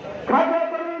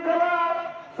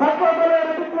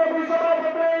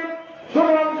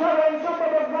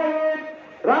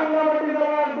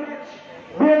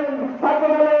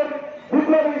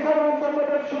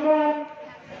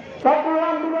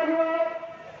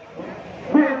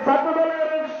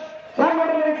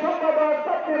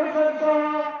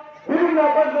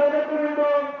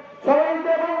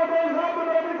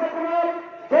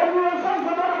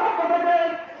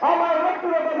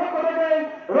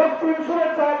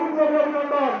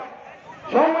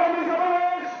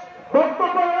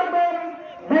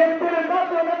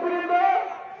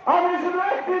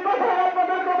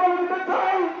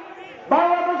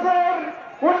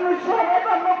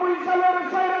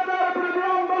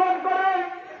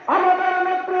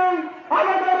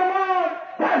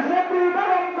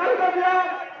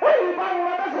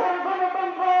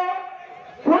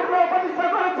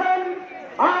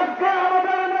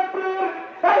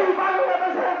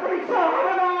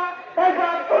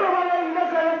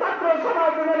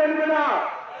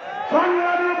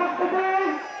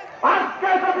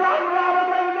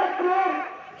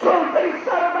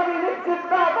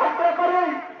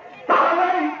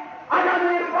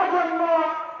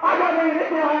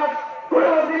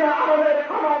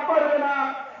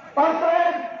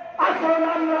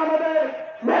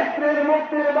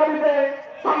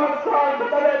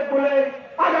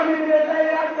আগামী দিনে সেই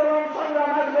আন্দোলন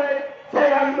সংগ্রাম আসবে, সেই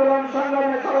আন্দোলন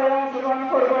সংগ্রামে সবাই অংশগ্রহণ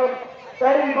করব।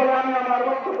 এই বলে আমি আমার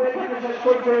বক্তব্য এখানে শেষ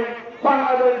করছি।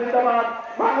 বাংলাদেশ জিন্দাবাদ,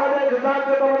 বাংলাদেশ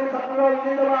জাতীয়তাবাদী ছাত্রদল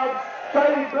জিন্দাবাদ,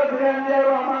 শহীদ প্রেসিডেন্ট জিয়াউর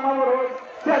রহমান অমর,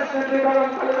 শেষ নেত্রী বেগম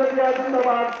খালেদা জিয়া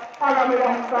জিন্দাবাদ, আগামী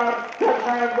অহংকার শেষ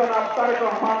নায়ক জনাব তারেক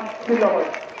রহমান জিন্দাবাদ।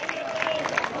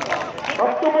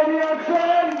 বক্তব্য নিয়ে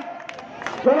আসছেন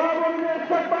জনাব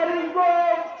শেখ বারিঙ্কো,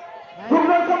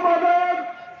 যুগ্ম সম্পাদক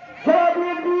জেলা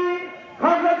বিএনপি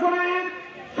খাগড়াছড়ির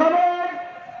সাবেক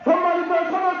সম্মানিত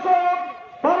সদস্য,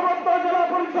 পার্বত্য জেলা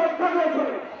পরিষদ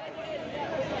খাগড়াছড়ি।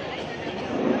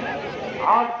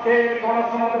 আজকে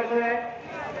গণসমাবেশে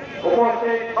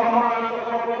উপস্থিত সম্মানিত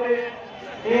সভাপতি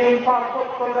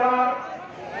পার্বত্য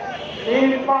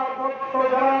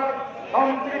জেলার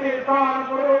সংস্কৃতির প্রাণ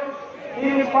পুরুষ,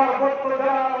 পার্বত্য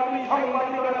জেলার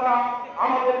সম্মানিত নেতা,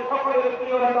 আমাদের সকলের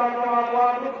প্রিয় নেতা জনাব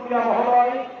ওয়াদুদ্দিয়া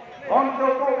মহোদয় মঞ্চে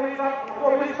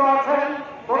উপবিষ্ট আছেন।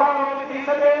 প্রধান অতিথি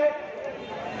হিসেবে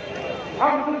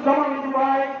শামসুজ্জামান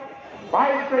দুবাই,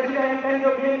 ভাইস প্রেসিডেন্ট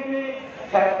কেন্দ্রীয় বিএনপি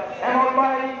এমন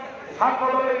ভাই, ছাত্র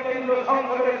দলের কেন্দ্রীয়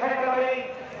সংসদের সেক্রেটারি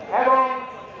এবং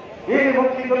বীর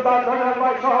মুক্তিযোদ্ধা জয়নাল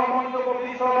ভাই সহ মঞ্চ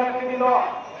উপবিষ্ট নেতৃবৃন্দ,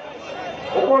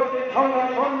 উপস্থিত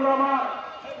সংগ্রামী বন্ধুরা,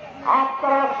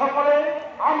 আপনারা সকলে,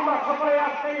 আমরা সকলে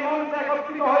আজকে এই মঞ্চে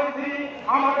একত্রিত হয়েছি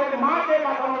আমাদের মাকে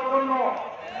বাঁচানোর জন্য।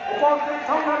 উপস্থিত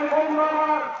সংগ্রামী বন্ধুরা,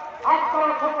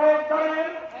 আপনারা সকলে জানেন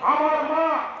আমার মা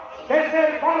দেশের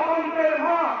গণতন্ত্রের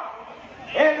মা,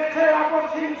 এ দেশের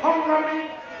আপসহীন সংগ্রামী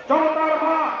জনতার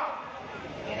মা,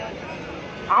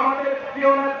 আমাদের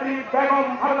প্রিয় নেত্রী বেগম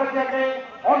খালেদা জিয়াকে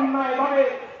অন্যায়ভাবে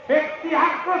ব্যক্তি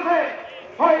আক্রোশে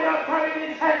স্বৈরাচারী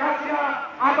শেখ হাসিনা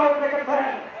আদর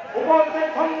রেখেছেন। উপস্থিত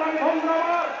সংগ্রামী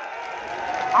বন্ধুরা,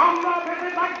 আমরা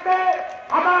বেঁচে থাকতে,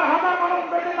 হাজার হাজার মানুষ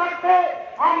বেঁচে থাকতে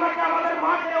আমরা কি আমাদের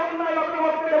মাকে অন্যায়ভাবে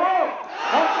মরতে দেব?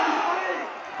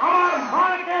 আমার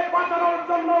মাকে বাঁচানোর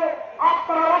জন্য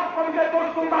আপনারা রক্ত দিতে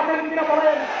প্রস্তুত আছেন কিনা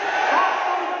বলেন?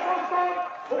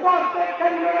 উপস্থিত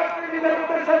কেন্দ্রীয় নেতৃবৃন্দের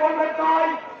উদ্দেশ্যে বলতে চাই,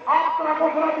 আপনারা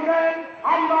ঘোষণা দিবেন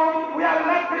আমরা ভূয়ার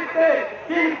নেতৃত্বে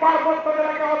পার্বত্য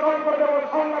জেলাকে অর্জন করে দেব।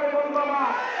 সংগ্রামী বন্ধুরা,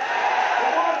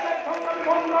 উপস্থিত সংগ্রামী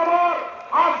বন্ধুরা,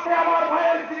 আজকে আমার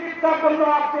ভাইয়ের চিকিৎসার জন্য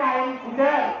আপনি আইন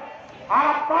খুঁজেন, আর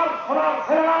আপনার সোনার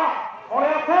ছেলেরা মনে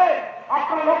আছে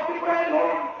আপনার লক্ষ্মীপুরের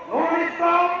নুরুল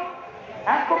ইসলাম,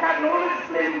 অ্যাডভোকেট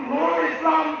নুরুল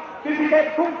ইসলাম বিবিকে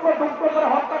টুকরো টুকরো করে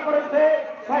হত্যা করেছে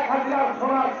শেখ হাসিনার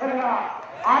সোনার ছেলেরা।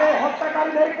 আরে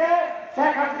হত্যাকারীদেরকে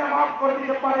শেখ হাসিনা মাফ করে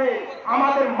দিতে পারে,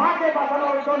 আমাদের মাকে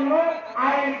বাঁচানোর জন্য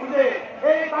আইন খুঁজে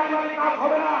এই তাইমানি কাজ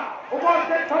হবে না।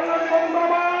 উপস্থিত সংগ্রামী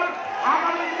বন্ধুরা,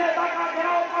 আগামী দিনে ঢাকা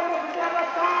ঘেরাও কর্মসূচি আমরা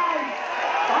চাই।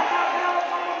 ঢাকা ঘেরাও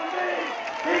কর্মসূচি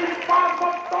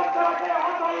পার্বত্য জেলাকে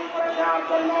অচল করে দেওয়ার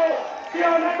জন্য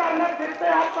প্রিয় নেতার নেতৃত্বে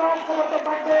আপনারা ঐক্যবদ্ধ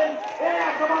থাকবেন। এই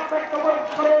আশাবাদ ব্যক্ত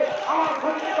করে আমার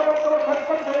সংক্ষিপ্ত বক্তব্য শেষ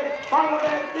করছে।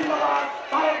 বাংলাদেশ জিন্দাবাদ,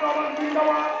 তারেক রহমান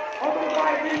জিন্দাবাদ, অতুল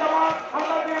ভাই জিন্দাবাদ,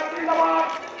 খালেদা জিয়া জিন্দাবাদ,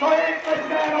 শহীদ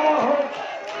প্রেসিডেন্ট অমর হোক।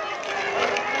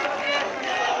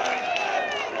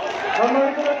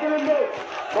 সম্মানিত নেতৃবৃন্দ,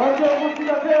 মঞ্চে উপস্থিত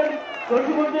আছেন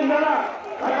জসিমুদ্দিন রানা,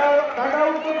 ঢাকা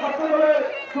উত্তর ছাত্র দলের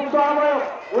যুক্ত আহ্বায়ক,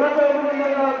 ওনাকে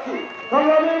অভিনন্দন জানাচ্ছি।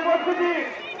 সংগ্রামী উপস্থিতি,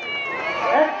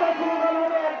 একটা স্লোগান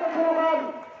হবে,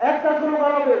 একটা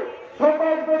স্লোগান হবে।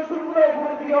 সকল ফেসগুলো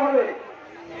উপরের দিকে হবে,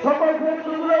 সকল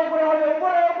ফেসগুলো উপরে হবে,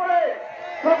 উপরে উপরে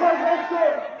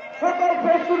সকল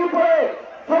ফেসগুলো উপরে,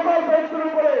 সকল ফেসগুলো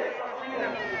উপরে।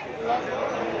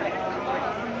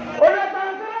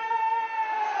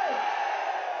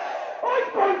 ওই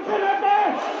কোনছে নেতা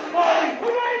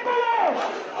তুমি বলো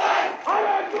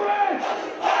আরে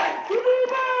তুমি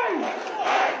ভাই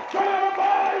চলো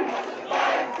ভাই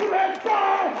তুমি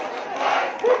চাই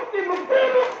মুক্তি মুক্তি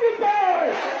মুক্তি চাই,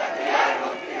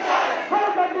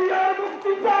 খালেদা জিয়ার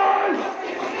মুক্তি চাই,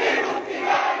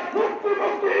 মুক্তি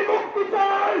মুক্তি মুক্তি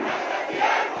চাই,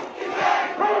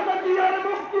 খালেদা জিয়ার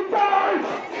মুক্তি চাই,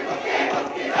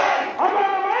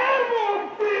 আমার মায়ের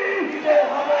মুক্তি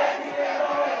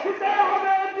দিতে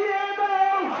হবে দিয়ে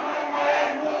দাও।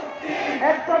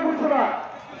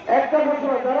 একটা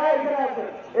ঘোষণা যারা এখানে আছেন,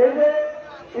 এই যে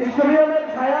স্টেডিয়ামের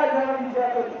ছায়া যারা নিচে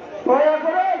আছেন, দয়া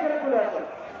করে এখানে চলে আসেন।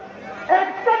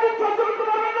 একটা দিন সহ্য করতে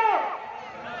পারবেন না,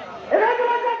 এখানে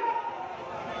চলে আসেন,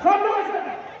 সব লোক আসেন,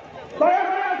 দয়া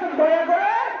করে আসেন, দয়া করে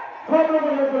সব লোক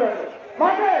চলে আসেন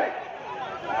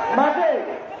মাঠে।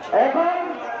 এখন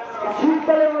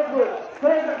শীতকালের মধ্যে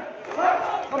চলে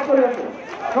আসেন।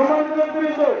 সম্মানিত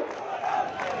নেতৃবৃন্দ,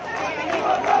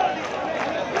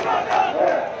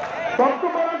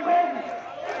 বক্তব্য রাখবেন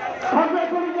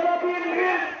খাগড়াছড়ি জেলা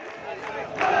বিএনপির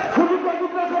সুযোগ্য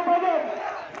যুগ্ম সম্পাদক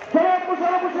জনাব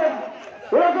মোশাররফ হোসেন।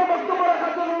 ওনাকে বক্তব্য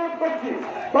রাখার জন্য অনুরোধ করছি।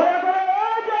 দয়া করে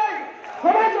ওই যে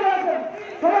সবাই চলে আসেন,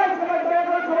 সবাই সবাই দয়া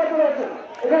করে সবাই চলে আসেন,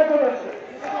 এখানে চলে আসেন।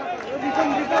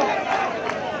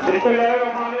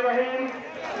 বিসমিল্লাহির-রহমানির-রহিম।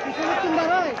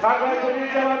 ঢাকা শরীফ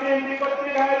জেলা বিএনপি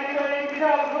কর্তৃক আয়োজিত এই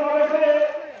বিশাল সমাবেশে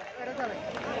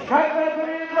ঢাকা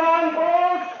শরীফ প্রাণ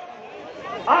পুরুষ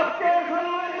আজকের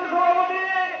সম্মানিত সভাপতি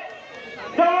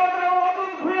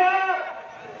জনগণ ভূঁইয়া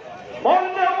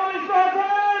মঞ্চে উপবিষ্ট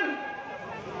আছেন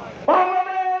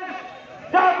বাংলাদেশ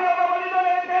জাতীয়তাবাদী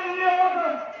দলের কেন্দ্রীয়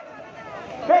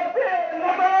ব্যক্তি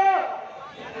নেতা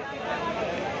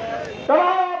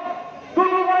জনাব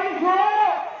টুটু ভাই সহ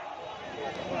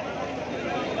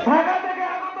ঢাকা থেকে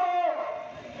আগত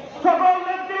সকল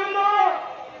নেতৃবৃন্দ,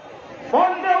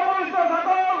 মঞ্চে উপবিষ্ট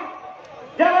সকল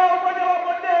জেলা উপজেলা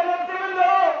পর্যায়ের নেতৃবৃন্দ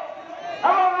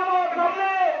এবং আমার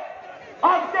সামনে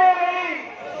আজকের এই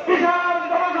বিশাল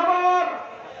জনসভার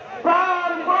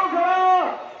প্রাণ পুরুষরা,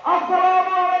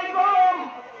 আসসালামু আলাইকুম।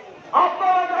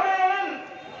 আপনারা জানেন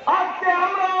আজকে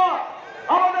আমরা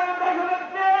আমাদের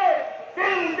দেশের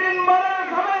তিনবারের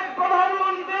সাবেক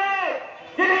প্রধানমন্ত্রী,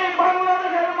 যিনি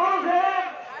বাংলাদেশের মানুষের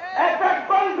একটা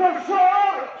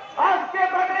কণ্ঠস্বর, আজকে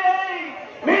তাকে এই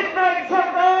মিডনাইট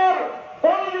সরকার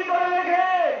বন্দী করে রেখে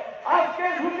আজকে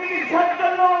সুচিকিৎসার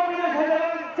জন্য বিদেশে যেতে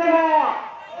দিচ্ছে না।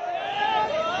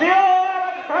 প্রিয়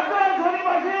ঢাকার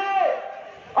শনিবাসী,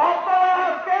 আপনারা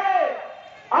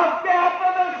আজকে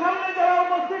আপনাদের সামনে যারা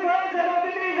উপস্থিত হয়েছেন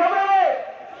অতিথি হিসাবে,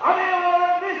 আমি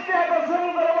আমাদের দৃষ্টি আকর্ষণ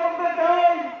করে বলতে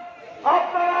চাই,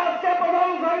 আপনারা আজকে প্রথম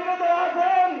সারিতে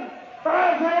আছেন, তারা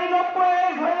সেই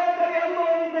 90 সালের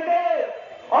আন্দোলন থেকে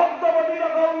অদ্যবধি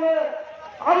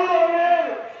আন্দোলনের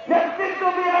নেতৃত্ব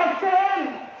দিয়ে আসছেন।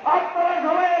 আপনারা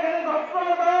সবাই এখানে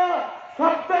ছাত্রনেতা,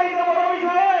 সবচাইতে বড়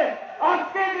বিষয়ে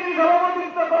আজকে যিনি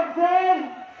সভাপতিত্ব করছেন,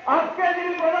 আজকে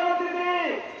যিনি প্রধান অতিথি,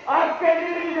 আজকে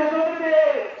যিনি বিশেষ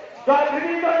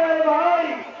অতিথি জয় ভাই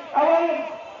এবং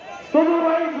টুটু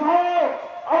ভাই সহ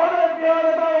আমাদের প্রিয়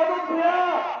নেতা অনুপ ভূঁইয়া,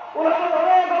 ওনাদের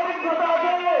অনেক অভিজ্ঞতা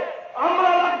আছে। আমরা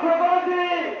লক্ষ্য করেছি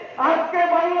আজকে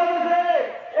বাংলাদেশে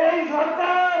এই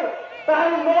সরকার তার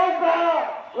নৌকা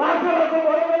লাখে লাখে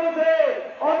ভরে ফেলেছে।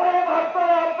 অতএব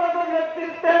আপনারা আপনাদের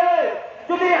নেতৃত্বে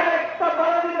যদি একটা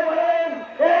বাধা দিতে পারেন,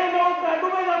 এই নৌকা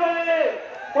ডুবে যাবে।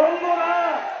 বন্ধুরা,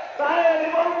 তাই আমি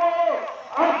বলবো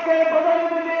আজকে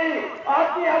প্রধানমন্ত্রী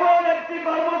আপনি এমন একটি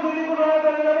কর্মসূচি ঘোষণা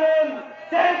করে যাবেন,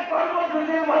 সেই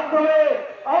কর্মসূচির মাধ্যমে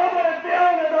আমাদের প্রিয়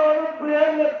নেতা অনুপ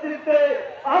ভূঁইয়ার নেতৃত্বে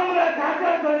আমরা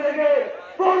ঢাকা থেকে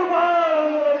পুনর্বার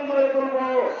আন্দোলন করে তুলব।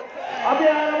 আমি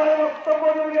আর আমার বক্তব্য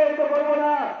দীর্ঘায়িত করবো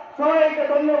না, সবাইকে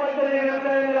ধন্যবাদ জানিয়ে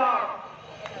দিলাম।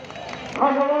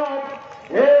 ধন্যবাদ।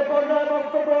 এ পর্যায়ে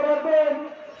বক্তব্য রাখবেন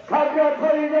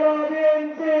খাগড়াছড়ি জেলা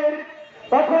বিএনপির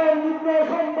তখন যুগ্ম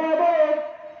সম্পাদক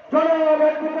জনাব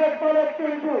অ্যাডভোকেট তারেক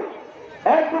পিন্টু।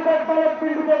 অ্যাডভোকেট তারেক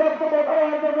পিন্টুকে বক্তব্য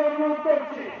দেওয়ার জন্য অনুরোধ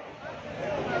করছি।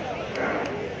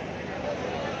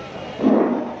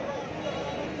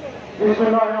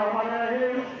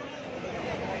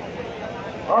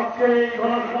 আজকে এই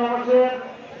গণসমাবেশের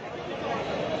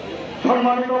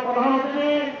সম্মানিত প্রধান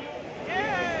অতিথি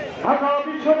ঢাকা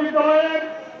বিশ্ববিদ্যালয়ের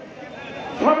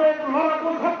সাবেক লড়াকু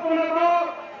ছাত্র নেতা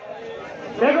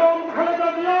বেগম খালেদা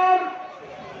জিয়ার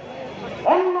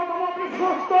অন্যতম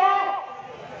বিশ্বস্ত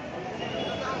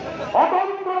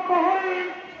অতন্ত্র প্রহরী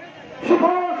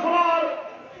সুফলসভার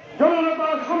জননেতা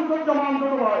শামসুজ্জামান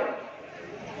টুটু ভাই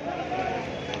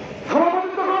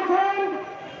সভাপতিত্ব করছেন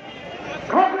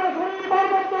খাগড়াছড়ি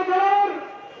পার্বত্য জেলার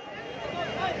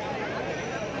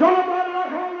জনতার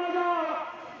রাখাল রাজা,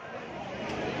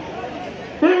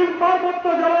 3 পার্বত্য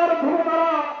জেলার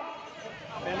ধ্রুবতারা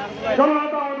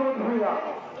জননেতা অনুপ ভূঁইয়া।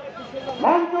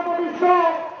 মঞ্চ উপবিষ্ট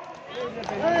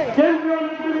কেন্দ্রীয়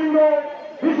নেতৃবৃন্দ,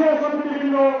 বিশেষ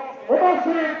অতিথিবৃন্দ,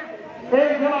 উপস্থিত এই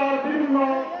জেলার বিভিন্ন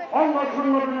অঙ্গ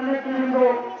সংগঠনের নেতৃবৃন্দ,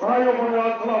 ভাই ও বোনেরা,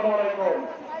 আসসালামু আলাইকুম।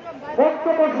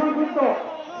 বক্তব্য সংক্ষিপ্ত।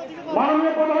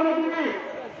 মাননীয় প্রধান অতিথি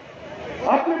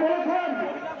আপনি বলেছেন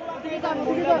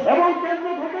এবং কেন্দ্র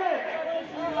থেকে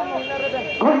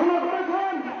ঘোষণা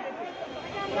করেছেন,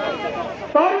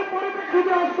 তারই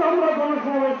পরিপ্রেক্ষিতে আজকে আমরা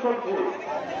গণসমাবেশ করছি।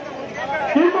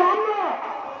 কিন্তু আমরা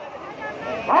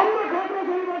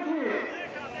খাগড়াছড়িবাসী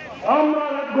আমরা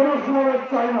এক গণসমাবেশ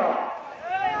চাই না,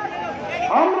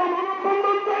 আমরা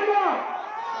মানববন্ধন চাই না,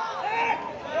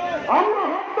 আমরা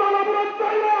হরতাল অবরোধ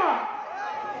চাই না,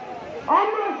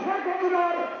 আমরা শেখ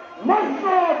হাসিনার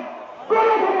মসনদ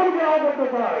গণভবনকে আবদ্ধ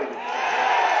চাই।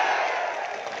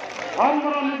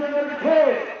 আমরা নিজেদের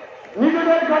খেয়ে,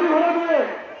 নিজেদের গাড়ি ভাড়া দিয়ে,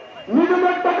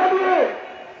 নিজেদের টাকা দিয়ে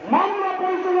মামলা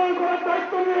পরিচালনা করার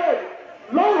দায়িত্ব নিয়ে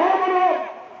লৌহ মানব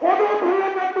অনুপ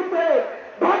ভূঁইয়ার নেতৃত্বে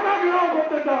ঢাকা ঘেরাও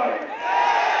করতে চাই।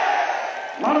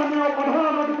 মাননীয় প্রধান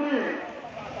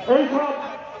এইসব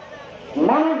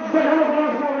মানুষ দেখানো কোনো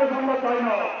সমাবেশ আমরা চাই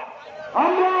না।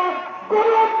 আমরা কোন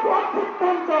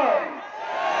অভ্যুত্থান চাই।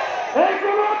 এই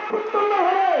কোন অভ্যুত্থান না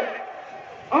হলে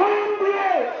আইন দিয়ে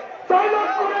তৈরি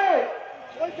করে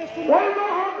বৈধ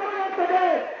সরকারের থেকে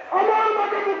আমার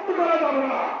মাকে মুক্তি করা যাবে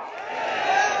না।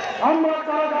 আমরা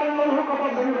কারাগারের লৌহ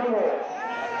কপাল ভেঙে দেবো।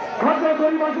 খাদ্য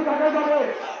পরিবাসী দেখা যাবে,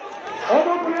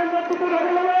 অবপ্রিয়ের নেতৃত্বে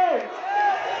দেখা যাবে,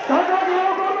 টাকা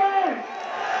ঘেরাও করবে,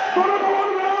 জনগণ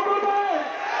ঘেরাও করবে,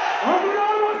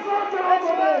 হাজিরার বছর ঘেরাও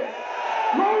করবে,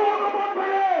 লৌহ কপাল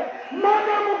ভেঙে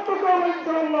মাকে মুক্ত করবে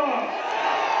ইনশাআল্লাহ।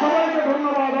 সবাইকে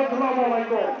ধন্যবাদ। আসসালামু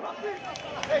আলাইকুম।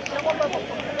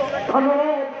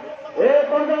 ধন্যবাদ। এ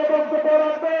পর্যায়ে বক্তব্য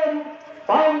রাখবেন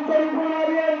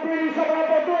বিএনপির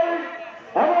সভাপতি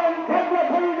এবং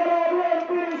খাগড়াছড়ি জেলা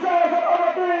বিএনপির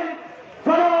সহসভাপতি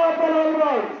জনাব বেলাল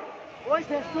রায়। ওই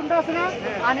শেষটা আছে না,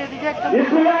 আনে দিকে একটা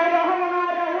বিসমিল্লাহির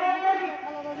রহমানির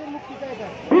রহিম।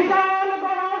 বিশাল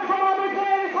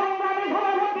গণসমাবেশের সংগ্রামী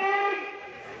সভাপতি,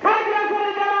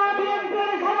 খাগড়াছড়ি জেলা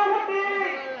বিএনপির সভাপতি,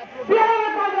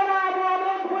 বিহারকা জনাব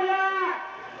আলম ভূঁইয়া,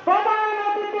 প্রধান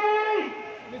অতিথি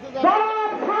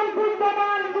জনাব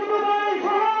শামসুজ্জামান দুদুভাই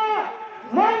সহ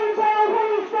মঞ্চ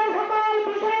উপবিষ্ট সকল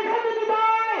বিশেষ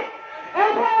অতিথিদ্বয়,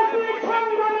 উপস্থিত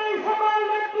সংগ্রামী সকল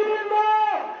নেতৃবৃন্দ,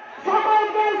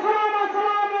 সকলকে সালাম,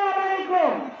 আসসালামু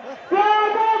আলাইকুম। প্রিয়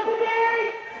উপস্থিতি,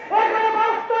 এখানে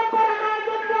বক্তব্য রাখার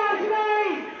জন্য আসি নাই,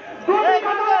 দুটি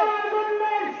কথা বলার জন্য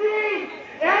এসেছি।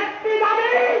 একটি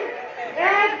দাবি,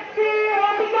 একটি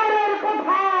অধিকারের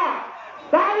কথা।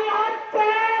 দাবি হচ্ছে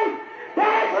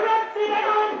দেশনেত্রী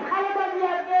বেগম খালেদা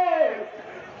জিয়াকে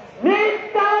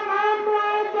মিথ্যা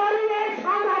মামলায় জড়িয়ে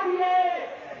সাজা দিয়ে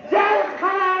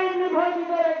জেলখানায়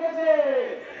নিবন্ধিত রেখেছে,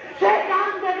 সেখান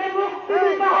থেকে মুক্তি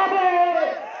দিতে হবে।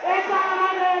 এটা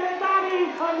আমাদের দাবি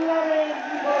সংগ্রামের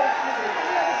বিষয়।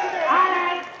 আর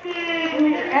একটি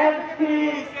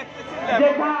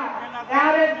যেটা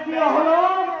আরেকটি হলো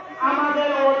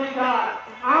আমাদের অধিকার,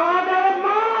 আমাদের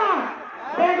মা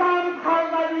বেগম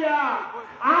খালেদা জিয়া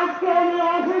আজকে উনি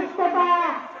অসুস্থতা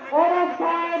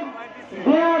অবস্থায়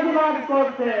বিরাজমান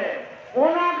করছে।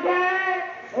 ওনাকে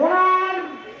ওনার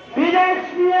বিদেশে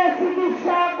গিয়ে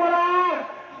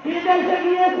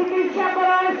চিকিৎসা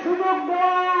করার সুযোগ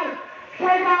দেওয়ার,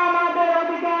 সেটা আমাদের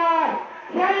অধিকার।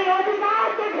 সেই অধিকার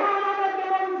থেকে আমাদেরকে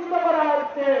বঞ্চিত করা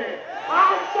হচ্ছে।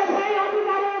 আজকে সেই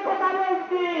অধিকারের কথা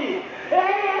বলছি।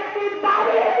 এই একটি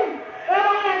দাবি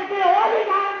এবং একটি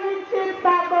অধিকার নিশ্চিত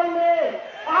না করলে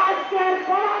আজকের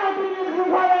কর্মসূচির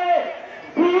সুফলে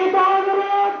বিহিত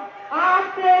অনুরোধ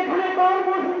আজকে এখানে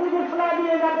কর্মসূচি ঘোষণা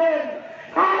দিয়ে যাবেন।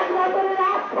 খাগড়াছড়ির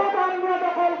রাজপথ আমরা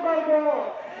দখল করবো।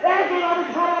 একইভাবে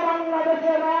সারা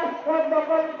বাংলাদেশের রাজপথ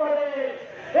দখল করে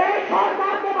এই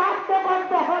সরকারকে বাধ্য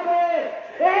করতে হবে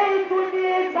এই দুটি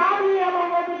দাবি এবং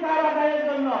অধিকার আদায়ের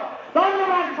জন্য।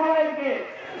 ধন্যবাদ সবাইকে।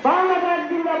 বাংলাদেশ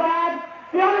জিন্দাবাদ,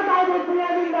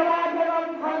 জিন্দাবাদ, বেগম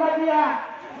খালেদা জিয়া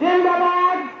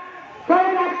জিন্দাবাদ,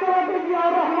 শহীদ রাষ্ট্রপতি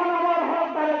জিয়াউর রহমান আমার হক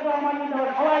তারেক রহমান জিন্দাবাদ।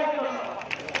 সবাইকে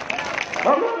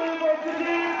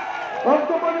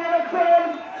বক্তব্য নিয়ে রাখছেন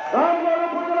রামগড়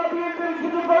উপজেলা বিএনপির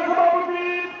সুযোগ্য সভাপতি,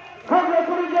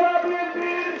 খাগড়াছড়ি জেলা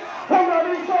বিএনপির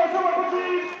সংগ্রামী সহসভাপতি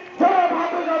জনাব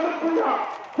হাফেজ আহমেদ ভূঁইয়া।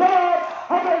 জনাব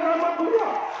হাফেজ আহমেদ ভূঁইয়া।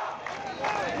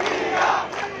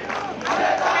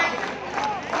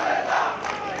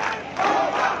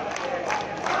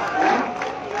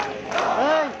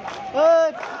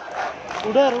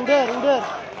 উডের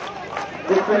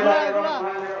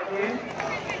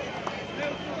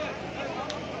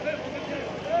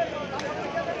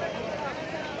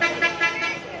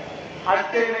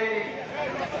আজকের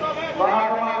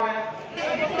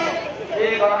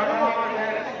এই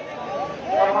গণসমাবেশের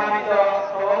সম্মানিত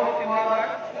সভাপতি মহোদয়,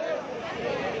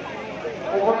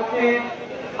 উপস্থিত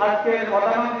আজকের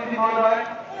প্রধানমন্ত্রী মহোদয়,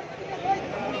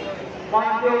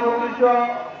 মঞ্চে উপবিষ্ট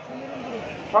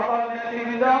সকল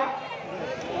নেতৃবৃন্দ,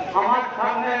 আমার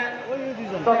সামনে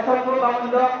দর্শক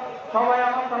বৃন্দ, সবাই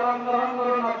আমার সালাম গ্রহণ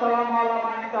করুন। আসসালামু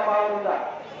আলাইকুম।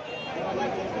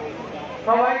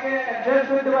 সবাইকে অ্যাড্রেস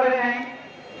করতে পারি নাই,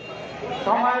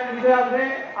 সময়ের বিষয় আছে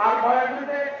আর বয়স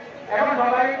হতে এখন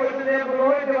সবাইকে করতে দিয়ে ভুল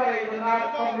হইতে পারে, এই জন্য আর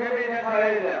সংক্ষেপে দেখা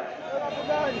হয়ে যায়।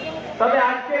 তবে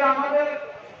আজকে আমাদের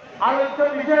আলোচ্য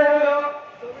বিষয় হল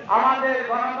আমাদের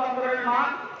গণতন্ত্রের মান,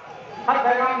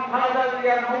 বেগম খালেদা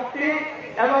জিয়ার মুক্তি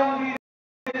এবং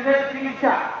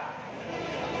চিকিৎসা।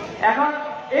 এখন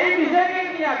এই বিষয়কে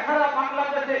নিয়ে সারা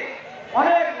বাংলাদেশে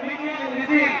অনেক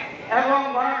মিছিল এবং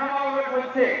গণসমাবেশ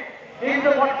হচ্ছে, কিন্তু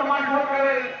বর্তমান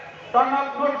সরকারের টনক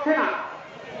ঘটছে না।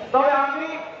 তবে আমি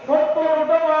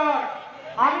 70 বয়স,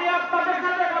 আমি আপনাদের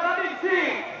সাথে কথা দিচ্ছি,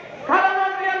 খালেদা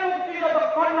জিয়ার মুক্তি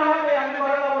যতক্ষণ না হবে আমি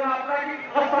বলে দেবো না। আপনারা কি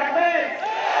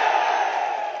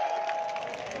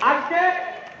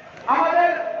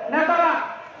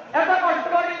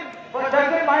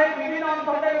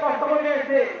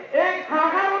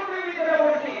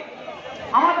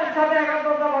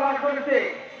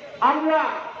আমরা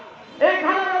এই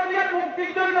খালেদা জিয়ার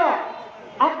মুক্তির জন্য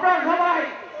আপনারা সবাই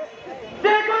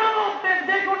যে কোনো মুহূর্তে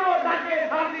যে কোনো ডাকে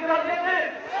সাড়া দিতে রাজি আছেন?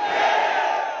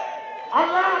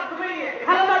 আল্লাহ তুমি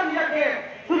খালেদা জিয়াকে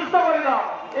সুস্থ করে দাও,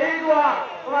 এই দোয়া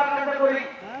তোমার কাছে করি।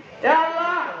 হে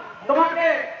আল্লাহ, তোমাকে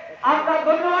আমরা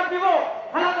ধন্যবাদ দিব,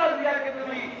 খালেদা জিয়াকে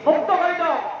তুমি মুক্ত করে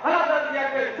দাও, খালেদা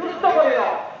জিয়াকে সুস্থ করে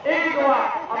দাও, এই দোয়া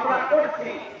আমরা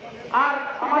করছি। আর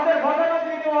আমাদের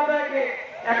ভদ্রমন্ত্রী মহোদয়কে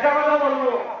একটা কথা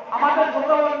বলবো, আমাদের ছোট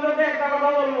বন্ধুকে একটা কথা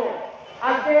বলবো,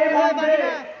 আজকে এই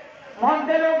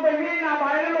মঞ্চে লোক বেশি না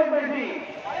বাইরের লোক বেশি?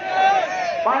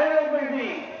 বাইরের লোক বেশি।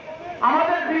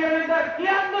 আমাদের প্রিয় নেতার কি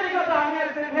আন্তরিকতা, আমি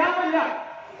আজকে খেয়াল করলাম।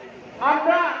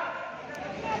 আমরা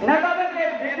নেতাদেরকে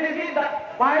বিদেশি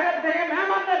বাইরের থেকে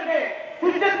মেহমানদেরকে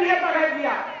সূর্যের দিকে তাকাই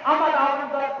দিয়া আমার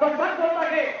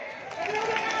দর্শককে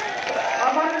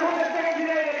আমাদের মধ্যে থেকে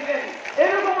ফিরে রেখেছেন।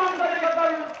 এরকম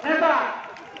আন্তরিকতার নেতা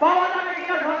পাওয়া যাবে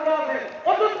কিনা সন্দেহ আছে।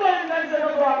 অত্যন্ত জন্য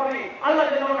দোয়া করি, আল্লাহ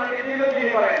যেন ওনাকে দীর্ঘজীবী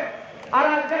করেন। আর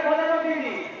আজকে কথা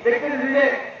দিদি দেখতেছি যে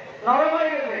নরম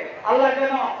হয়ে গেছে, আল্লাহ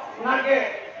যেন ওনাকে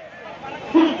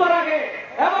সুস্থ রাখে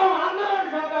এবং আন্দোলন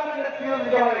সংগ্রামের প্রিয়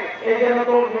দিতে পারে, এই জন্য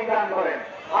তৌফিক দান করেন।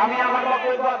 আমি আমার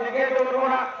বক্তব্য থেকে বলবো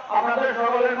না, আপনাদের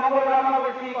সকলের মঙ্গল কামনা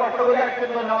করছি, কষ্ট করে আসতে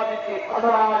ধন্যবাদ দিচ্ছি।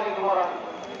 আসসালামু আলাইকুম ওয়া রাহমাতুল্লাহ।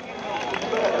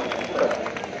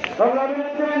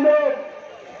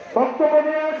 বক্তব্য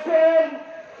নিয়ে আসছেন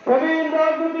প্রবীণ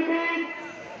রাজনীতিবিদ,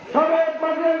 সাবেক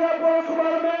মাঝেরঘাট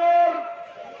পৌরসভার মেয়র,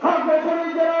 খাগড়া শরীফ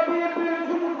জেলা বিএনপির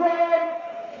যুবদল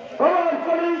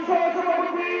প্রভাবশালী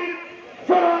সহসভাপতি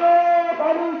জনাব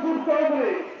আবুল সুর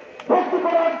চৌধুরী। বক্তব্য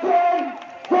রাখছেন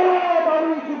জনাব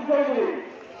আবুল সুর চৌধুরী।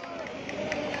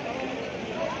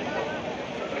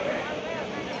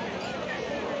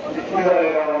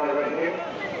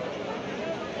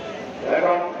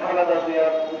 এবং খালেদা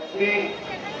জিয়ার মুক্তি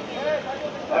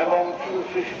এবং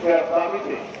সুশিষ্টের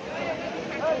দাবিতে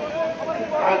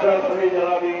খাগড়াছড়ি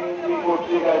জেলা বিএনপি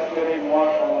কর্তৃক আজকের এই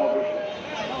মহাসমাবেশে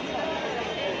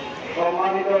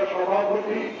সম্মানিত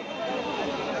সভাপতি,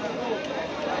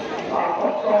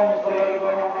 পার্বত্য অঞ্চলের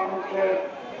গণমানুষের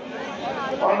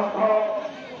কণ্ঠ,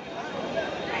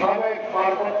 সাবেক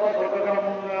পার্বত্য চট্টগ্রাম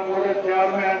উন্নয়ন বোর্ডের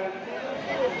চেয়ারম্যান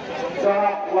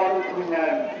জনাব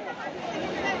ওয়ারুদ্দিন,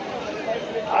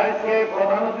 আজকে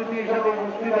প্রধান অতিথি হিসেবে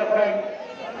উপস্থিত আছেন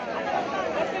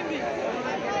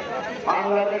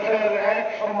বাংলাদেশের এক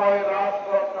সময়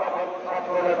রাজপথ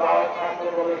ছাত্র নেতা, ছাত্র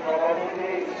দলের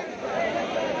সভাপতি,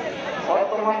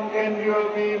 বর্তমান কেন্দ্রীয়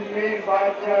বিএনপির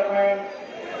ভাইস চেয়ারম্যান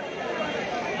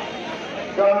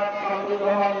জনাব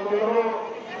শামসুজ্জামান গুরু,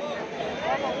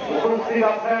 উপস্থিত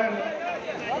আছেন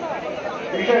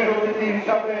বিশেষ অতিথি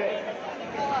হিসাবে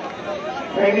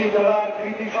ফেনী জেলার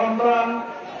কৃতি সন্তান,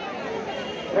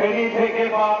 ফেনী থেকে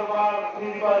বারবার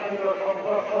নির্বাচিত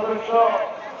সংসদ সদস্য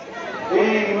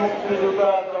বীর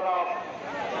মুক্তিযোদ্ধা জনাব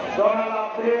জয়নাল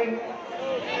আবদিন,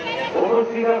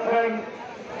 উপস্থিত আছেন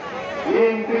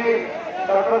বিএনপি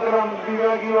চট্টগ্রাম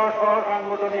বিভাগীয় সহ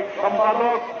সাংগঠনিক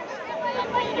সম্পাদক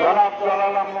জনাব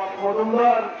জালাল আহমদ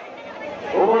মজুমদার,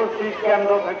 উপস্থিত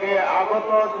কেন্দ্র থেকে আগত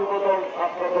যুবদল,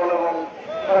 ছাত্রদল এবং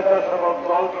স্বেচ্ছাসেবক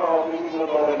দল সহ বিভিন্ন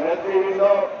দলের নেতৃবৃন্দ,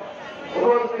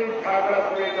 উপস্থিত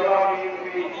খাগড়াছড়ি জেলা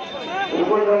বিএনপি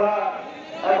উপজেলা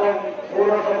এবং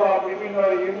পৌরসভা বিভিন্ন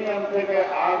ইউনিয়ন থেকে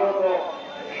আগত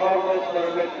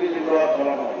সর্বস্তরের নেতৃবৃন্দ,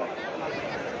 আসসালামু আলাইকুম।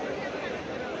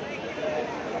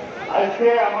 আজকে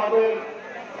আমাদের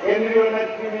কেন্দ্রীয়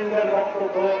নেতৃবৃন্দের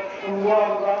বক্তব্য শুনব।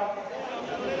 আমরা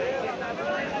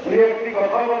দু একটি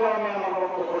কথা বলে আমি আমার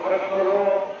বক্তব্য শেষ করব।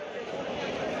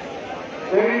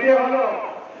 সেটি হল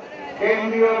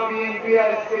কেন্দ্রীয় বিএনপি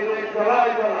আজকে যে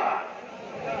জেলায় জেলা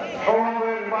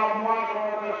সমাবেশ বা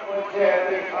মহাসমাবেশ করছে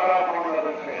এদের সারা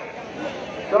বাংলাদেশে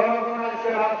জনগণ আজকে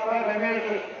রাস্তায় নেমে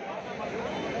এসেছে।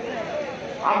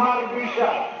 আমার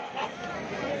বিশ্বাস,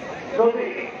 যদি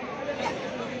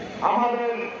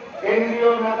আমাদের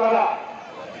কেন্দ্রীয় নেতারা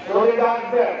যদি ডাক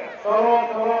দেন চলো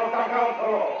চলো টাকা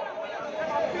চলো,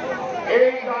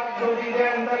 এই ডাক যদি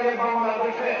দেন তাহলে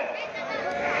বাংলাদেশে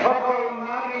সকল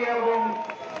নারী এবং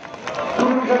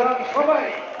পুরুষেরা সবাই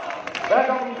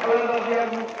বেগম খালেদা জিয়ার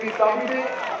মুক্তির দাবিতে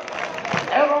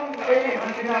এবং এই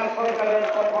হাসিনার সরকারের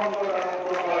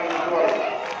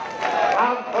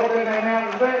রাজপথে নেমে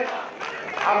আসবে।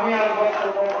 আমি আর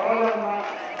বক্তব্য ভাবলাম না।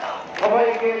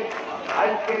 সবাইকে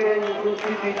আজকের এই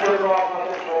উপস্থিতির জন্য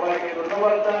আপনাদের সবাইকে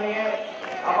ধন্যবাদ জানিয়ে,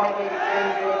 আমাদের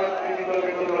কেন্দ্রীয়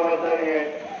নেতৃবৃন্দকে ধন্যবাদ জানিয়ে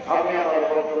আমি আমার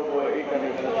বক্তব্য এইখানে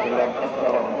শেষ করলাম।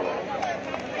 আসসালামু আলাইকুম।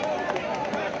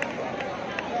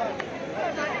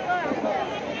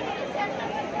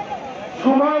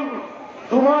 সুমন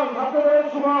সুমন ছাত্রদলের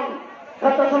সুমন,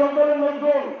 স্বেচ্ছাসেবক দলের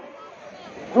নজরুল,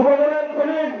 যুবদলের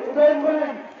কলিম উদয়ন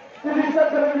কলিম, 30টা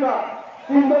ছেলে দিবা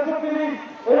 330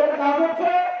 এর কাজ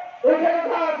হচ্ছে এখানে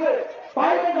যা আছে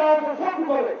বাইরে যা আছে সব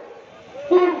করে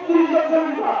 30টা ছেলে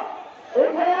দিবা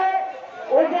এখানে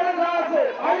ওইখানে যা আছে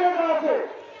বাইরে যা আছে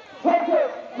সব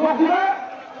লোক দিবা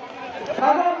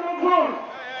সাধারণ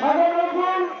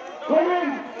নজরুল খলিল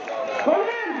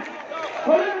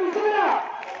মুসলিয়া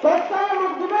 10টা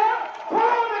লোক দিবা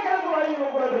সব এখানে বাড়ি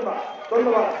করে দেবা।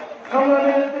 ধন্যবাদ।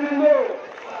 সংগ্রামী নেতৃবৃন্দ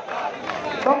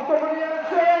বক্তব্য নিয়ে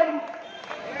আসছেন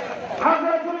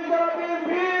খাগড়াছড়ি জেলা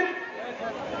বিএনপির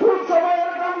খুব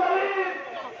সময়ের কান্ডারি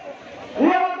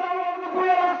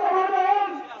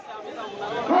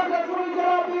খাগড়াছড়ি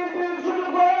জেলা বিএনপির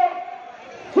সুযোগ্য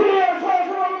সিনিয়র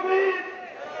সহসভাপতি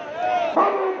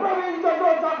বাবু প্রবীণ চন্দ্র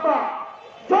চাকমা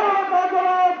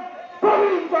জনগণ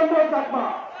প্রবীণ চন্দ্র চাকমা।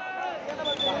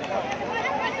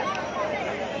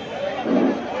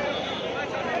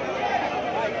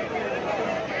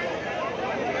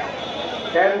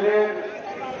 কেন্দ্রের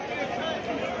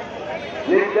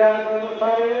নির্দেশ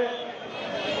অনুসারে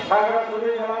খাগড়াছড়ি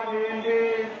জেলা বিএনপি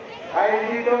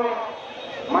আয়োজিত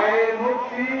মায়ের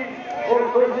মুক্তি ও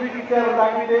চিকিৎসার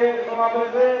দাবিতে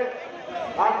সমাবেশে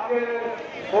আজকে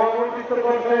সভাপতিত্ব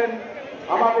করছেন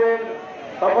আমাদের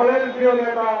সকলের প্রিয়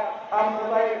নেতা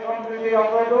সাম্প্রদায়িক সম্প্রীতি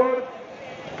অগ্রদূত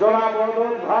জনাব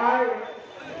বরদুল ভাই।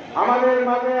 আমাদের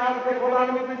মাঝে আজকে প্রধান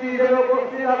অতিথি হিসেবে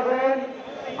উপস্থিত আছেন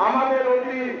আমাদের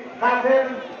অতি কাছের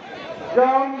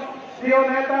জন প্রিয়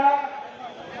নেতা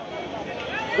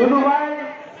দুদু ভাই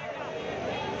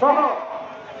সহ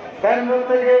কেন্দ্র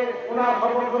থেকে ওনার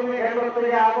সফরসঙ্গী কেন্দ্র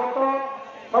থেকে আগত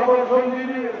সফরসঙ্গী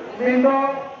বৃন্দ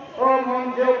ও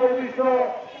মঞ্চে উপবিষ্ট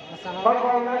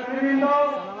সকল নেতৃবৃন্দ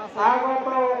আগত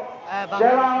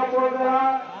জেলা উপজেলা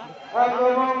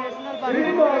এবং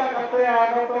বিভিন্ন এলাকাতে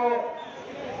আগত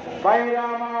বাইরা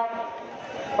আমার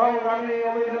সংগ্রামী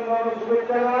অভিনন্দন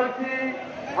শুভেচ্ছা জানাচ্ছি।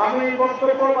 আমি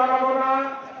বক্তব্য বাড়াবো না।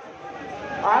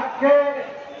 আজকে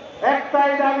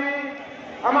একটাই দাবি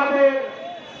আমাদের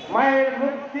মায়ের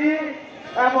মুক্তি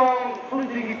এবং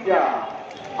সুচিকিৎসা।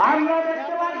 আমরা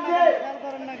দেখতে পাচ্ছি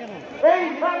এই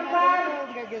সরকার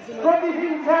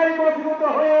প্রতিহিংসায় বশীভূত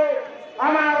হয়ে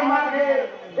আমার মাকে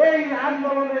এই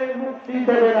আন্দোলনে মুক্তি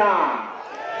দেবে না।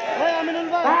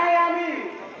 তাই আমি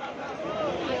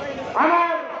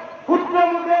আমার পুত্র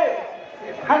মুখে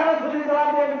খাগড়াছড়ি জেলা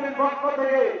বিএনপির পক্ষ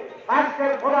থেকে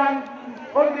আজকের প্রধান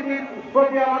অতিথির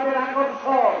প্রতি আমাদের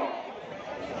আকর্ষণ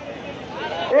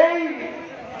এই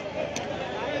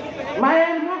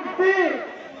মায়ের মুক্তি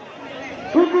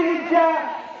সুচিকিৎসা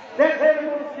দেশের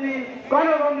মুক্তি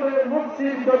গণতন্ত্রের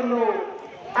মুক্তির জন্য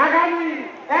আগামী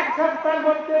এক সপ্তাহের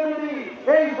মধ্যে যদি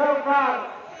এই সরকার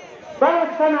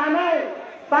ব্যবস্থা না নেয়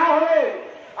তাহলে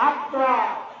আপনারা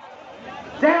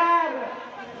জেলার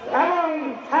এবং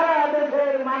সারা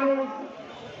দেশের মানুষ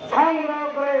সংগ্রহ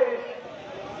করে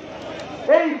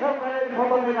এই সরকারের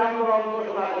পতনের আন্দোলন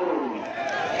ঘোষণা করুন।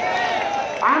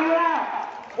 আমরা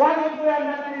ওয়ানপুরের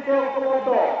নেতৃত্বে ঐক্যবদ্ধ।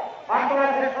 আপনারা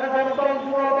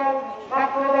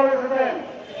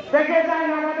দেখে যান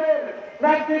আমাদের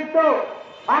নেতৃত্ব।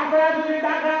 আপনারা যদি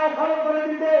টাকা খরচ করে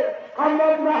দিতে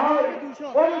সম্ভব না হয়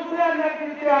ওয়ানপুরের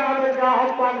নেতৃত্বে আমাদেরকে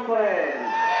আহ্বান করেন।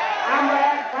 আমরা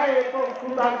একটাই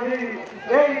প্রস্তুত আছি।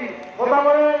 এই কথা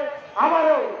বলে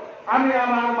আবারও আমি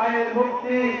আমার মায়ের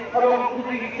মুক্তি এবং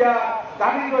সুচিকিৎসা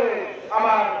দাবি করে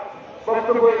আমার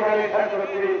বক্তব্য এখানে শেষ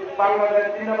করেছি। বাংলাদেশ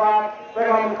জিন্দাবাদ,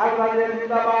 বেগম খালেদা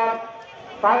জিন্দাবাদ,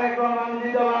 তারেক রহমান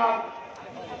জিন্দাবাদ,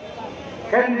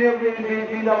 কেন্দ্রীয় বিএনপি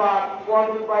জিন্দাবাদ,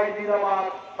 ওয়াদুদ ভাই জিন্দাবাদ।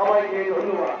 সবাইকে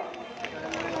ধন্যবাদ।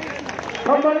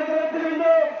 সম্মানিত নেতৃবৃন্দ,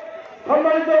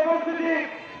 সম্মানিত উপস্থিতি,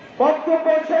 বক্তব্য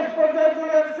শেষ পর্যায়ে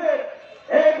চলে এসেছে।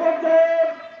 এই পর্যায়ে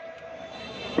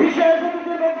বিশেষ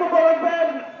অতিথি বক্তব্য রাখবেন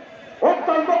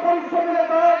অত্যন্ত পরিশ্রমী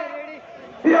নেতা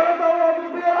প্রিয়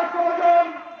রাষ্ট্রপ্রধান,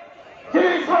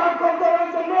 যিনি সারাক্ষণ করার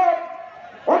জন্য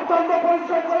অত্যন্ত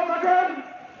পরিশ্রম করে থাকেন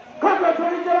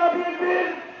খাগড়াছড়ি জেলা বিএনপির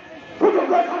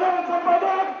সুযোগ্য সাধারণ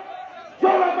সম্পাদক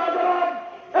জনতা জনাব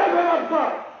এম এ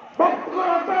আফসার। বক্তব্য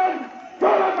রাখবেন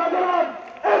জনতা জনাব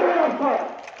এম এ আফসার।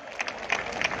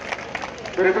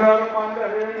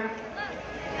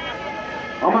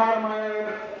 আমার মায়ের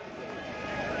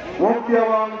মুক্তি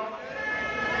এবং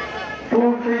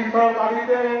সুচিকিৎসার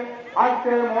দাবিতে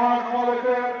আজকে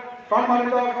মহাসমাবেশের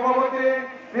সম্মানিত সভাপতি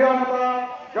প্রিয় নেতা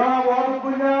জনাব ওয়াদুদ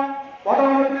ভুঁইয়া,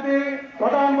 প্রধান অতিথি,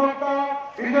 প্রধান বক্তা,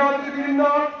 বিশেষ অতিথিবৃন্দ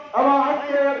এবং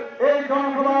আজকের এই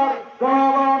জনসভার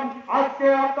জনগণ, আজকে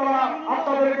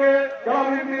আপনাদেরকে জেলা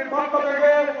বিএনপির পক্ষ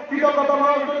থেকে কৃতজ্ঞতা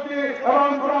প্রকাশ করছি এবং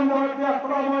প্রধান জানাচ্ছি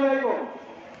আসসালামু আলাইকুম।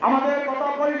 আমাদের কথা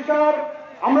পরিষ্কার,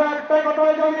 আমরা একটাই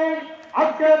কথাই জানি।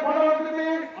 আজকে প্রধান অতিথি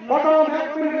প্রথম 1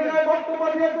 মিনিটে বক্তব্য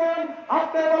দিয়েছেন।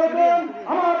 আপনি বলেছেন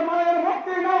আমার মায়ের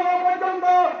মুক্তি না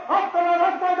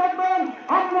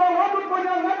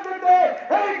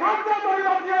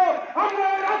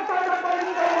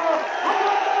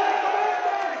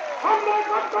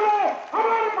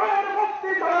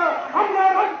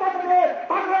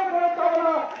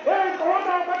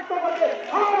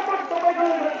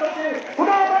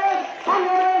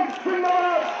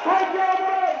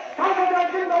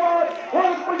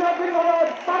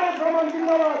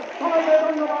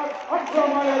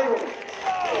আসসালামু আলাইকুম।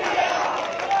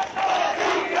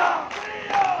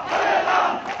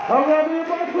 সংগ্রামী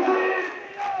উপস্থিতি,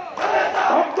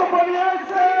 বক্তব্য নিয়ে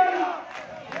আসছেন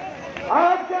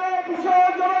আজকে বিশাল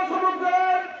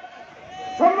জনসমুদ্রের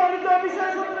সম্মানিত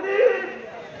বিশেষ অতিথি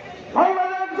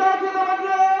বাংলাদেশ জাতীয়তাবাদী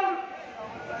দল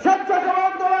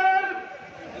স্বেচ্ছাসেবক দলের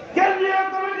কেন্দ্রীয়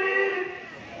কমিটির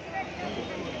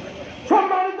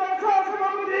সম্মানিত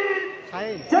সহসভাপতি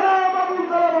জনাব আবুল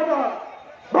কালাম আজাদ।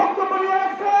 বক্তব্য নিয়ে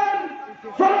আসছেন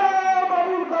জনাব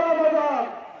আবুল কালাম আজাদ।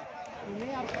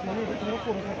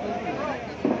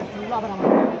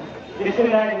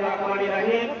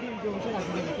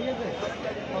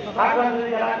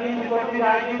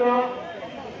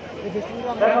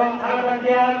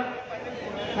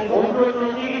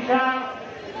 চিকিৎসা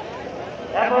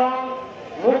এবং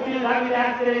মুক্তির দাবিতে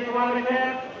আজকের এই সমাবেশের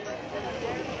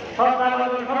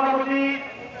সভাপতি,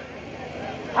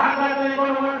 ঢাকার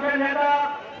গণমানুষের নেতা,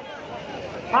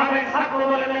 সাবেক ছাত্র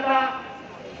দলের নেতা,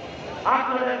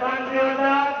 আপনাদের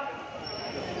প্রাণপ্রিয়তা,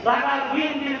 ঢাকার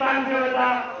বিএনপির প্রাণপ্রিয়তা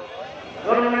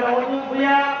জননেতা অতুল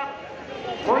ভূঁইয়া,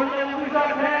 মঞ্চে উপস্থিত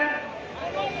আছেন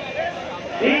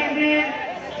বিএনপির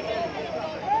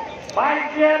ভাইস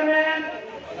চেয়ারম্যান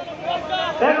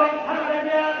বেগম খালেদা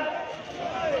জিয়ার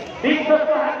বিশ্বস্ত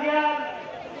হাতিয়ার,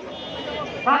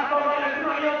 ছাত্র দলের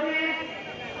সভাপতি,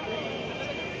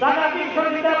 ঢাকা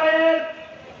বিশ্ববিদ্যালয়ের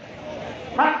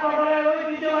ছাত্র দলের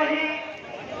ঐতিহ্যবাহী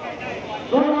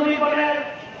দুর্নীতিপদের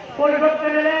পরিষদ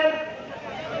প্যানেলের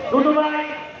দুদুভাই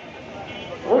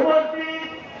উপস্থিত,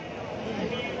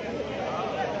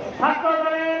 ছাত্র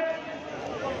দলের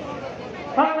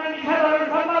সংগ্রামী সাধারণ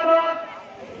সম্পাদক,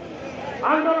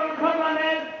 আন্দোলন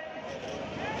সংগ্রামের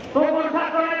তরুণ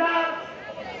ছাত্র নেতা,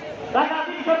 ঢাকা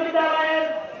বিশ্ববিদ্যালয়ের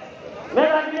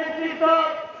মেধাবী নেতৃত্ব,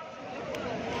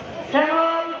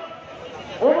 শ্যামল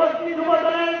উপস্থিত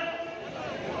উপদলের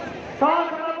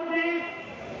সহসভাপতি,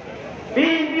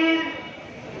 বিএনপির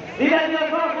বিভাগীয়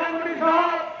সহসাংগঠনিক সহ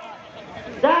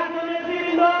জাতীয়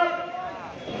নেতৃবৃন্দ,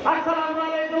 আসসালামু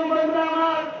আলাইকুম বন্ধুরা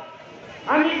আমার।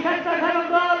 আমি স্বেচ্ছাসেবক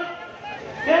দল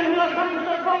কেন্দ্রীয়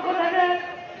সংসদের পক্ষ থেকে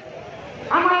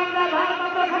আমার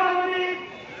ভারপ্রাপ্ত সভাপতি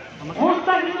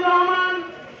মুস্তাফিজুর রহমান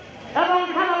এবং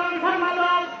সাধারণ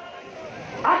সম্পাদক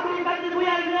আব্দুল কাদির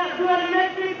ভূঁইয়ার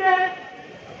নেতৃত্বে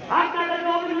আপনাদেরকে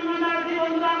অভিনন্দন জানাচ্ছি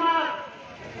বন্ধুরা আমার।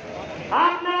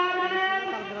 আপনারা জানেন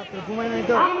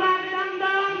আমরা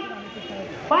জানতাম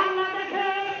বাংলাদেশে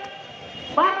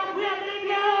 12 ভূঁইয়াদের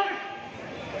ইতিহাস,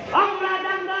 আমরা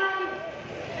জানতাম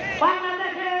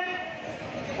বাংলাদেশে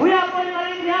ভূঁইয়া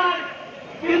পরিবারের ইতিহাস,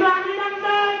 কিন্তু আমি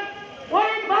জানতাম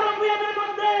ওই 12 ভূঁইয়াদের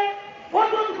মধ্যে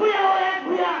প্রথম ভূঁইয়া ও এক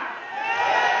ভূঁইয়া।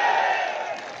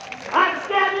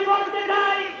 আজকে আমি বলতে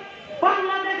চাই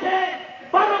বাংলাদেশে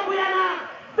 12 ভূঁইয়া না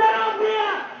 13 ভূঁইয়া,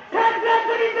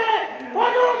 খাগড়াছড়িতে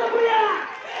 15 ভূঁইয়া।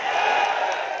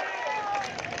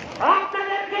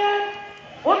 আপনাদেরকে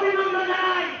অভিনন্দন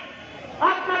জানাই,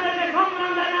 আপনাদেরকে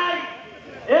সম্মান জানাই।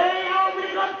 এই আওয়ামী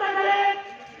লীগ অত্যাচারে,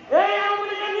 এই আওয়ামী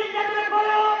লীগের নির্যাতনের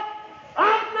পরেও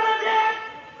আপনারা যে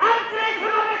আজকে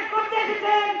সমাবেশ করতে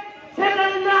এসেছেন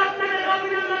সেজন্য আপনাদের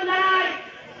অভিনন্দন জানাই।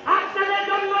 আপনাদের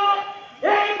জন্য,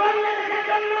 এই বাংলাদেশের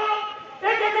জন্য,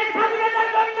 এই দেশের স্বাধীনতার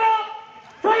জন্য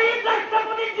শহীদ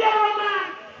রাষ্ট্রপতি জিয়া রহমান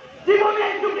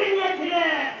জীবনের ঝুঁকি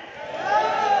নিয়েছিলেন।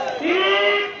 তিনি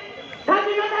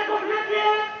স্বাধীনতা ঘোষণা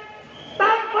দিয়ে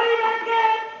তার পরিবারকে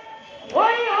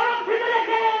ওই অরক্ষিত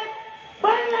রেখে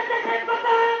বাংলাদেশের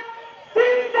কথা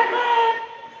চিন্তা করে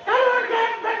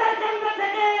কেন্দ্র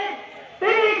থেকে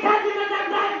তিনি স্বাধীনতার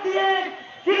ডাক দিয়ে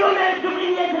জীবনের ঝুঁকি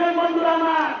নিয়েছিলেন বন্ধুরা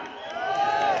আমার।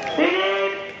 তিনি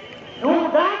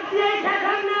ডাক দিয়ে শেষ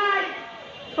নাই,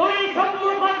 তুই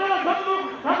সম্মুখ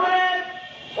খবরের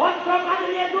অস্ত্র কাজে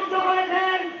নিয়ে যুদ্ধ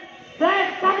করেছেন, দেশ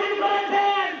স্বাধীন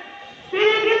করেছেন।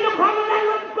 তিনি কিন্তু ক্ষমতা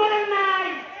লুট করেন নাই,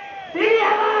 তিনি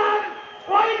আবার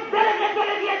ওই জেলে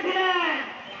চলে গিয়েছিলেন।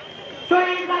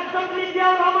 শহীদ রাষ্ট্রপতি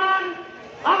জিয়াউর রহমান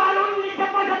আবার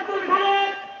 1975 সালে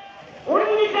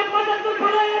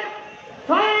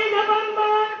 6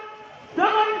 নভেম্বর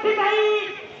যখন সিপাহী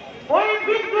ওই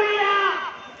বিদ্রোহীরা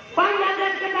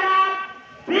বাংলাদেশকে তারা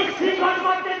বিশৃঙ্খল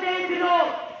করতে চেয়েছিল,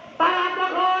 তারা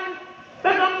তখন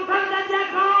বেগম খালেদা জিয়া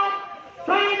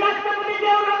শহীদ রাষ্ট্রপতি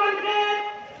জিয়াউর রহমানকে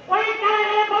ওই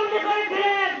কারাগারে বন্দী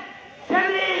করেছিলেন।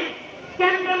 সেদিন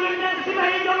ক্যান্টনমেন্টের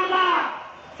সিপাহী জনতা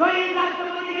শহীদ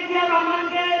রাষ্ট্রপতি জিয়াউর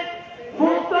রহমানকে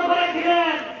মুক্ত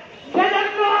করেছিলেন।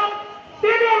 সেজন্য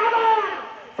তিনি আবার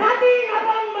স্বাধীন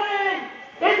অবলম্বনে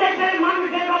এদেশের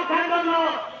মানুষের রক্ষার জন্য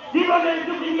জীবনের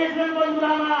ঝুঁকি নিয়েছিলেন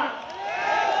বন্ধুরা আমার।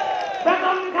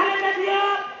 বেগম খালেদা জিয়া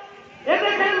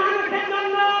এদেশের মানুষের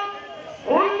জন্য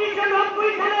 1990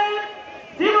 সালে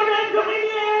জীবনের ঝুঁকি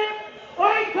নিয়ে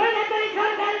ওই 6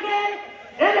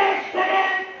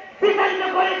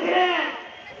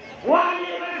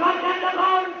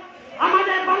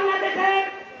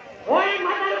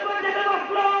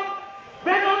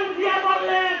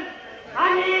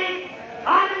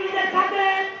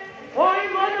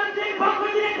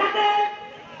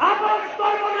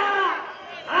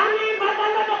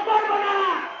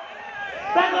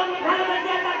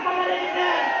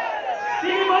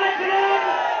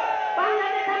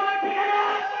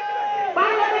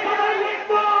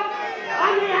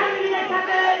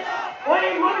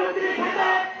 প্রধানমন্ত্রীর সাথে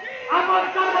আপস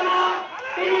করব না।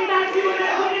 তিনি তার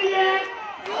জীবনের ঝুঁকি নিয়ে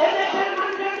এদেশের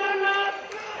মানুষের জন্য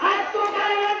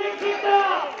আত্মকায়ন নিশ্চিত।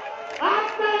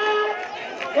 আপনারা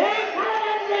এই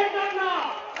খালেদার জন্য,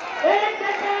 এই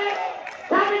দেশে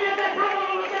স্বাধীনতা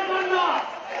সার্বভৌমত্বের জন্য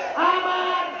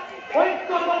আমার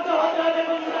ঐক্যবদ্ধ হতে হবে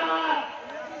বন্ধুরা।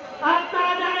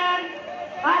 আপনারা জানেন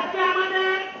আজকে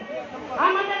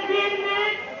আমাদের দিন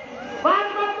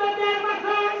ভারপ্রাপ্ত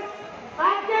চেয়ারপারসন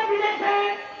আজকে বিদেশে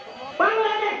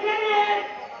বাংলাদেশকে নিয়ে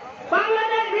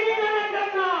বাংলাদেশ বিনিয়োগের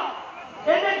জন্য,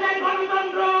 এদেশের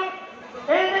গণতন্ত্র,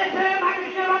 এদেশে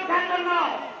মানুষের রক্ষার জন্য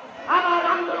আবার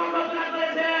আন্দোলন রচনা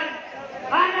করেছেন।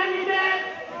 আগামীতে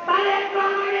তারেক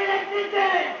রহমানের নেতৃত্বে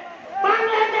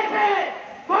বাংলাদেশে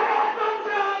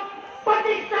গণতন্ত্র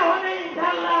প্রতিষ্ঠা হবে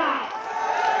ইনশাআল্লাহ।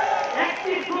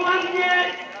 একটি প্রমাণ দিয়ে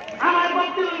আমার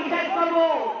বক্তব্য শেষ করব।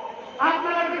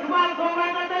 আপনারা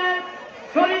প্রমাণটাতে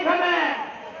শরীর হবেন।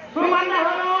 প্রমাণটা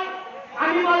হল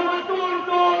আমি বলবো চোর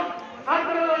চোর,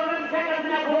 আপনারা বলবেন শেখ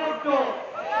হাসিনা ভোট চোর।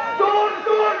 চোর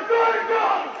চোর চোর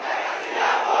চোর,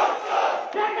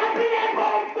 শেখ হাসিনা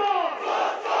ভোট চোর।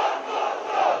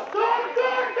 চোর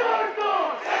চোর চোর চোর,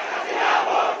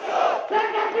 শেখ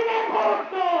হাসিনা ভোট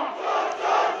চোর।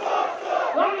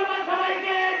 ধন্যবাদ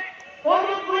সবাইকে।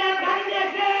 অনুপ্রিয়া গাড়ি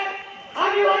দিয়েছে,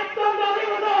 আমি অত্যন্ত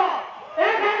অভিভূত।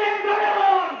 এখানে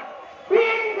জনগণ,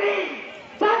 বিএনপি,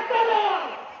 ছাত্রদল,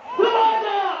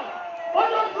 যুবদল,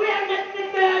 অনুপ্রিয়ার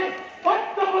নেতৃত্বে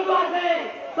ঐক্যবদ্ধ আছে।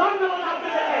 ধন্যবাদ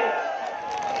আপনাদের।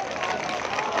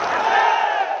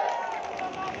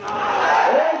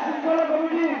 এই শৃঙ্খলা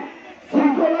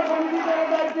কমিটি যারা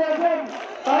দায়িত্বে আছেন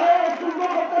তারা শৃঙ্খলা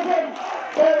করতেছেন।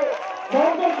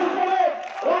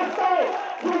 রাস্তায়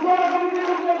শৃঙ্খলা কমিটির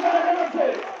লোকজন দেখা যাচ্ছে।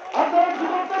 আপনারা কি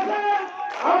করতেছেন?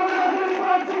 আমাদের কাছে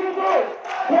রিপোর্ট আসছে, কিন্তু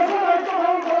দেশের দায়িত্ব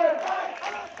পালন করেন।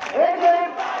 এই যে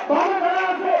ভালো যারা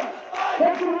আছেন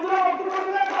একটু রুদ্র বক্তব্য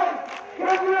দিলেন,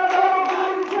 কেন্দ্রীয় যারা বক্তব্য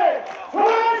দিচ্ছে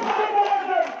সবাই সাথে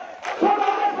বলেছেন,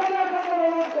 সকলকে সাথে আসার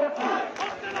অনুরোধ করছি।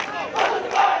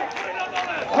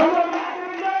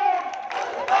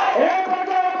 এই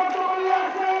পর্যায়ে বক্তব্য নিয়ে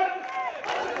আসেন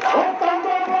অত্যন্ত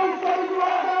পরিষ্কারী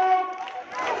যুবদল,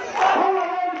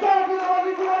 বাংলাদেশ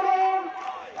জাতীয়তাবাদী যুবদল,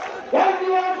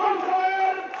 কেন্দ্রীয়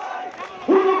সংসদের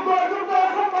সুযোগ্য যুগ্ম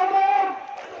সম্পাদক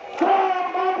জনাব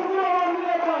মাহবুবুর রহমান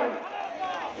মিয়াবাই।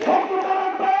 বক্তব্য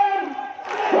রাখবেন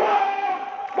জনাব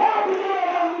মাহবুবুর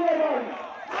রহমান মিয়াবাই।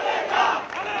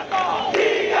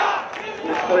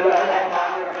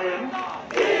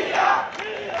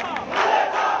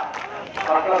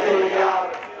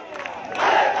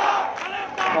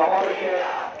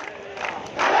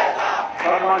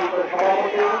 সম্মানিত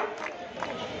সভাপতি,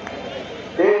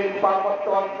 তিন পার্বত্য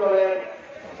অঞ্চলের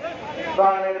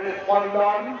প্রাণের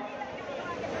স্পন্দন,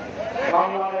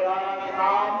 সংগ্রামের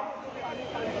নাম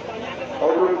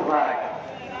অরুণ ভাই,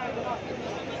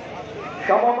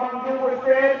 সভাপতি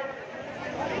উপস্থিত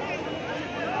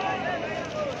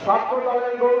ছাত্র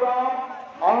দলের গৌরব,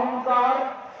 অহংকার,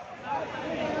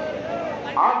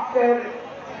 আজকের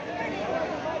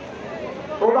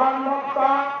প্রধান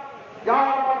বক্তা,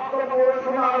 যার বক্তব্য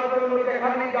শোনার জন্য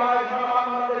যেখানে যায় সারা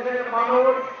বাংলাদেশের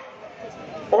মানুষ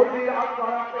অতি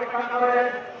আগ্রহ অপেক্ষা করেন,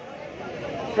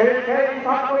 সেই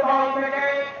ছাত্র দল থেকে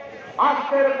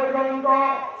আজকের পর্যন্ত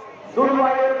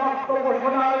দুর্বাইয়ের বক্তব্য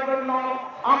শোনার জন্য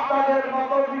আপনাদের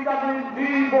মতো ভিটামিন ডি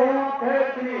বহু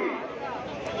খেয়েছি।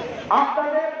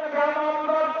 আপনাদের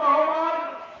গ্রামান্তর আহ্বান,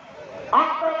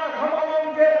 আপনারা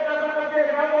সমাজের কাছাকাছি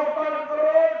ব্যবস্থান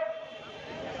করুন।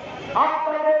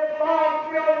 আপনাদের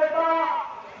প্রিয় নেতা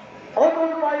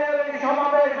অতুল ভাইয়ের এই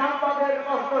সমাবেশ আপনাদের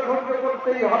কষ্ট সহ্য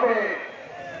করতেই হবে।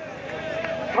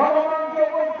 সমাবেশ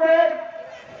করতে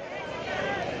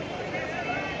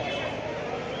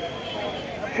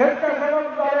স্বেচ্ছাসেবক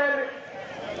দলের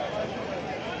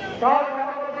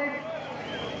সভাপতি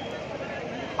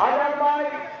আজাদ ভাই,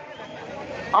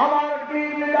 আমার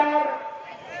টিম লিডার,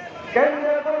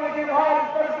 কেন্দ্রীয় কমিটির ভাইস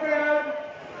প্রেসিডেন্ট,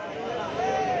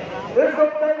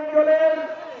 দীর্ঘদিনের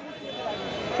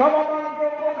সমাবেশ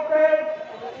করতে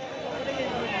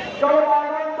চলমান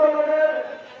আন্দোলনের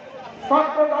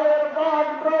ছাত্র দলের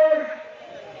মহানপুরুষ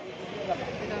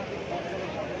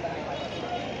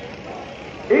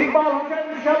ইকবাল হোসেন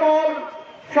শ্যামল,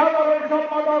 সাধারণ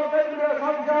সম্পাদক, কেন্দ্রীয়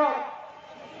সংসদ।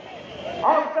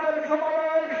 আজকের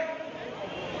সমাবেশ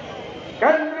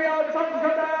কেন্দ্রীয়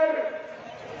সংসদের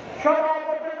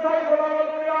সভাপতি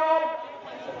সরকার,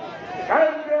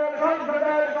 কেন্দ্রীয়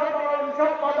সংসদের সাধারণ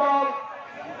সম্পাদক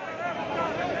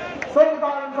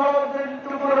সুলতান সালাউদ্দিন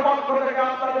টুকুর পক্ষ থেকে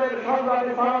আপনাদের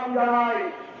সংগ্রামী সালাম জানাই।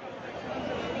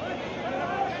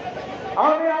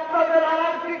 আমি আপনাদের আর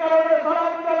একটি কারণে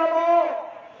সালাম জানাবো।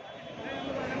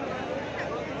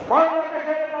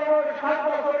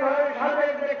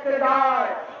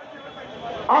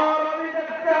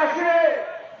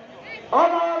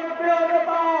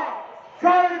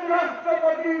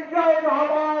 রাষ্ট্রপতি জিয়াউর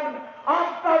রহমান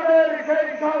আপনাদের সেই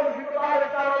সাহসিকতার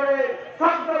কারণে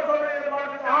ছাত্রদলের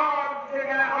মানুষের হাত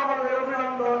থেকে আমাদের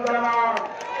অভিনন্দন জানান।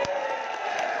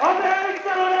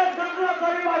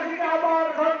 পরিবাসীকে আমার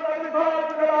সরকারি সালাম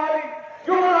জানাই,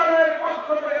 যুবদলের পক্ষ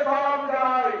থেকে সালাম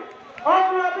জানাই।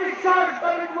 আমরা বিশ্বাস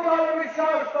করি, যুবদল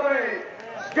বিশ্বাস করে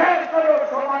যে কোনো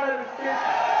সময়ের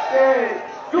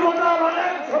যুবদল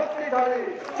অনেক শক্তিশালী,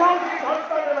 সাহসী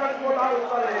সরকারের যুবদল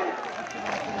করে।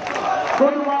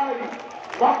 শুধু ভাই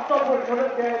বক্তব্য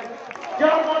শুনেছেন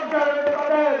জেলা পর্যায়ের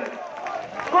নেতাদের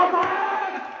কথা,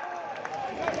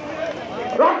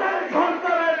 রাজ্যের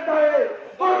সরকারের দায়ে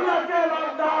করুণাকে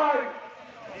লড়াই,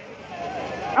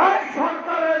 এই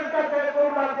সরকারের কাছে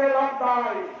করুণাকে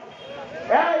লড়াই।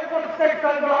 এই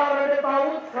প্রত্যেকটা দলের নেতা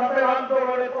উৎসবের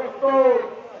আন্দোলনে প্রস্তুত।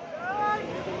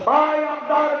 তাই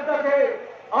আপনার কাছে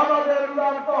আমাদের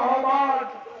উদারত আহ্বান,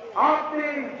 আপনি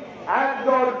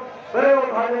একজন বেড়ে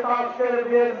ওঠা নেতা আজকের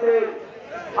বিএনপি,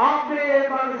 আপনি এই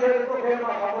মানুষের চোখের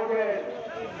মাথা বোঝেন,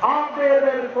 আপনি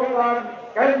এদের স্লোগান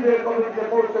কেন্দ্রীয় কমিটিতে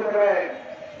পৌঁছে দেবেন।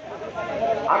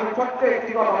 আমি ছোট্ট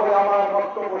একটি কথা বলে আমার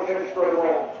বক্তব্য শেষ করব।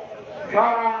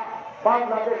 সারা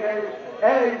বাংলাদেশে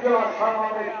এই জেলা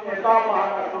সমাবেশ নেতা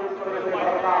মহানা শুরু করেছে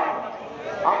সরকার।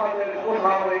 আমাদের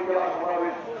কোথাও এই জেলা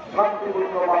সমাবেশ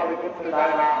শান্তিপূর্ণভাবে করতে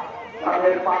দেয় না,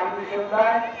 তাদের পারমিশন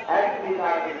দেয় একদিন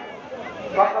আগে,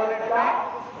 সকালেটা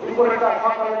দুপুরেটা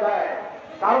সকালে দেয়।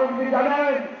 কারণ কি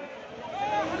জানেন,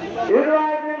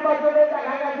 ইউনিয়ন নির্বাচনে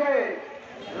দেখা গেছে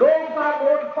লোকটা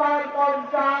ভোট পায়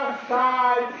 50,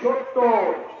 60,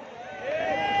 70,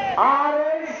 আর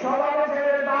এই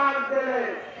সমাবেশের ডাক দিলে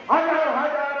হাজার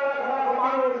হাজার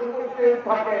মানুষ উপস্থিত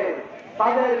থাকে,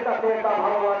 তাদের কাছে এটা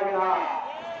ভালো লাগে না।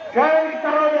 সেই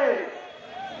কারণে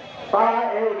তারা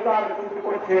এই কাজ শুরু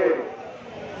করছে।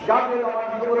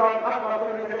 জাতীয়তাবাদী যুবদল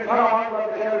সারা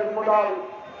বাংলাদেশের যুবদল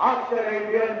আজকের এই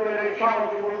বিএনপির এই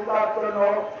সাহসী ভূমিকার জন্য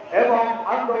এবং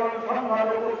আন্দোলন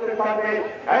সংগ্রামে উপস্থিত থাকবে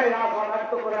এই আশা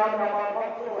ব্যক্ত করে আমি আমার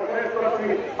বক্তব্য শেষ করছি।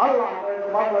 আল্লাহ হাফেজ।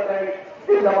 বাংলাদেশ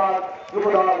জিন্দাবাদ,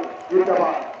 যুবদল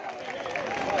জিন্দাবাদ।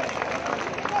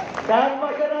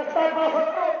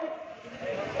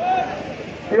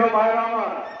 প্রিয় ভাইরা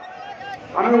আমার,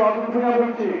 আমি অবুঝা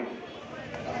বলছি,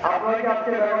 আপনারা কি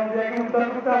আজকে বেগম জিয়াকে উদ্ধার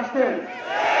করতে আসছেন?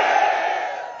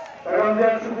 বেগম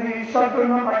জিয়ার শুধু ঈশ্বর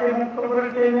জন্য তাকে মুক্ত করে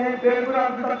টেনে বের করে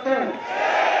আনতে চাচ্ছেন?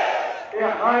 এই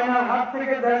আয়নার হাত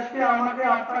থেকে দেশকে, আমাকে,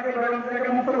 আপনাকে বেগম জিয়াকে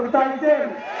মুক্ত করতে আসছেন?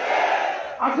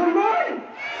 আসুন ভাই,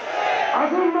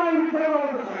 আসুন ভাই, মিথ্যে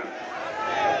বলতেছেন।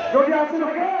 যদি আসে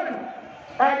থাকেন,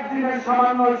 একদিনের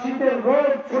সামান্য শীতের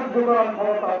রোদ সহ্য করার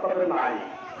ক্ষমতা আপনাদের নাই।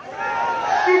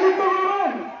 কি যুদ্ধ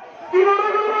করবেন, কি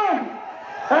লড়াই করবেন?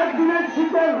 একদিনের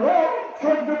শীতের রোদ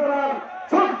সহ্য করার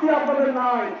শক্তি আপনাদের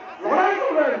নাই। লড়াই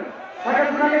করবেন, শেখ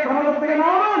হাসিনাকে ক্ষমতা থেকে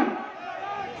নামান।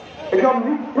 এসব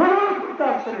মিথ্যা করতে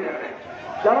আসছেন।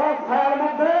 যারা ছায়ার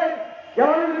মধ্যে,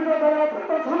 যারা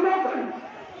আপনার সামনে আছেন,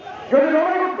 যদি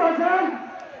লড়াই করতে আসেন,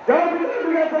 যারা বিরোধী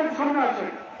দিকে আছেন সামনে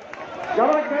আসেন,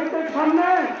 যারা গেটের সামনে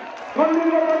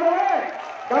সন্নির্ভর বাজারে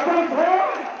গাছের ভয়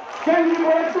কেন্দ্রীয়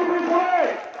পরিস্থিতি করে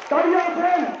দাঁড়িয়ে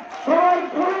আছেন, সবাই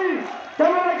ছবি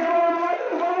ক্যামেরা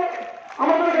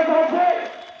আমাদের কাছে আছে,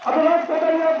 আপনার রাস্তায়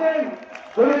দাঁড়িয়ে আছেন।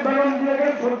 যদি বেগম জিয়াকে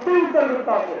সত্যি উত্তর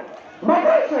করতে আসেন,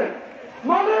 মাঠে আসেন,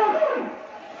 মানে আসেন,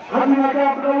 হাসিনাকে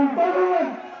আপনারা উত্তর দেবেন,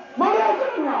 মানে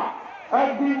আসেন না।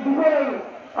 একদিন দুপুরের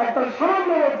একটা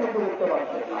সামান্য বক্তব্য করতে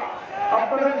পারছেন না।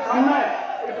 আপনাদের সামনে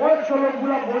বয়স্ক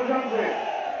লোকগুলা বসে আছে,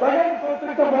 তাদের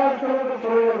প্রত্যেকটা বয়স্ক লোকের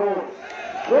শরীরে রোগ,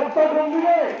 রোগটা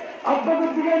গম্ভীরে আপনাদের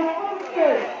দিকে নজরকে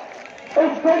এই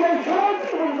শরীরের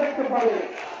সবাই দেখতে পারে।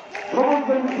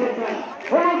 সমাজজন্মী করছেন,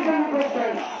 সমাজজন্মী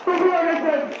করছেন, টুকুরা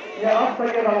গেছেন, যে হাত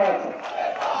থেকে দাঁড়া আছে।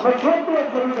 আমরা সবগুলো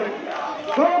ছবি দেখি,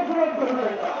 সবগুলো ছবি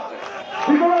দেখি,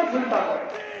 বিগত চিন্তা করে।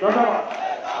 ধন্যবাদ।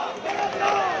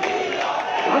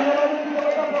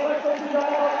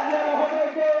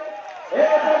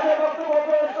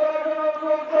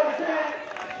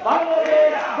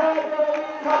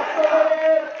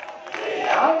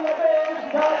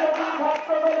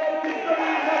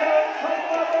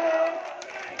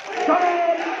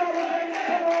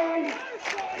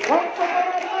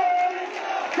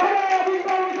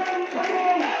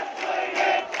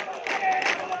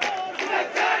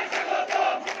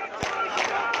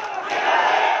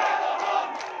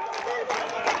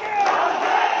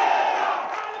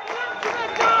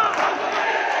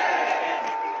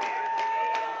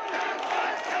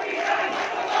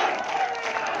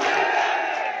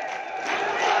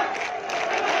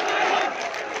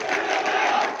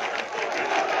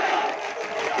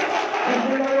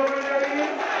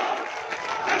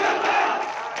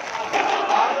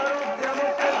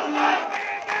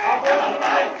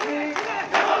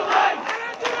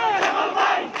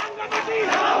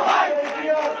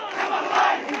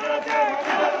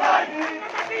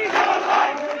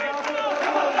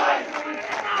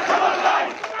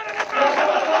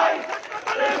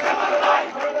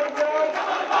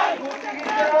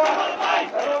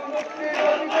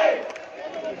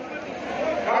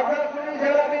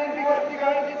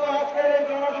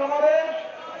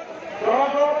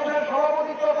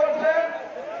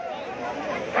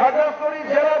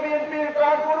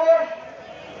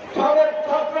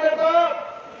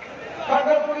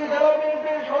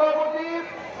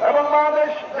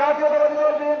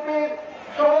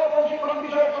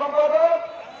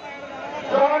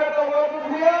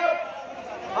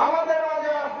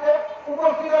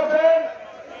 উপস্থিত আছেন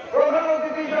প্রধান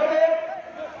অতিথি হিসাবে,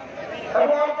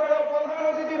 এবং আপনারা প্রধান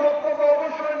অতিথি বক্তব্য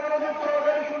অবশ্যই মনোযোগ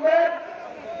সহকারে শুনবেন।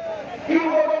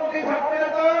 কিংবদন্তি ছাত্র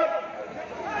নেতা,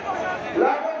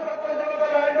 লাখো ছাত্র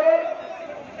জনতার আইডল,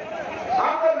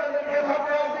 আমরা যাদেরকে ছাত্র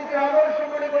রাজনীতির আদর্শ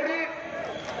মনে করি,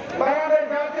 বাংলাদেশ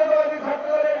জাতীয়তাবাদী ছাত্র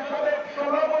দলের সাবেক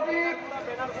সভাপতি,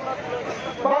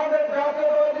 বাংলাদেশ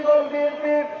জাতীয়তাবাদী দল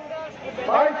বিএনপির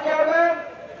ভাইস চেয়ারম্যান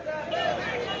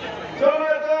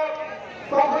জননেতা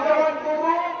সাফুজ্জামান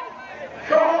টুডু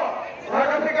সহ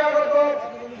ঢাকা থেকে আগত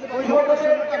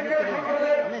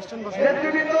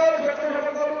নেতৃবৃন্দ,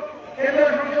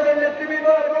 কেন্দ্রীয় সংসদের নেতৃবৃন্দ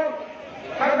এবং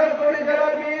খাগড়াছড়ি জেলা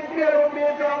বিএনপি এবং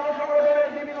বিএনপি অঙ্গ সংগঠনের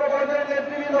বিভিন্ন পর্যায়ের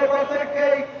নেতৃবৃন্দ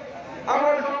প্রত্যেককেই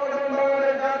আমার সংগঠন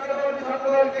বাংলাদেশ জাতীয়তাবাদী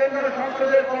ছাত্রদল কেন্দ্রীয়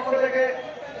সংসদের পক্ষ থেকে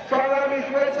সংগ্রামী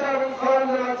শুভেচ্ছা এবং সালাম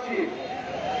জানাচ্ছি।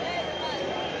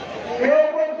 এই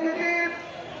উপস্থিতি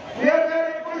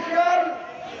 2021 সাল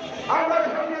আমরা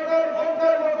স্বাধীনতার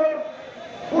 50 বছর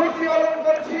পূর্তি পালন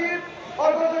করছি,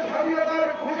 অথচ স্বাধীনতার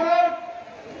ঘোষক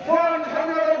মহান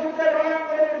স্বাধীনতা যুদ্ধের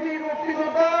রণাঙ্গনের বীর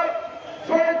মুক্তিযোদ্ধা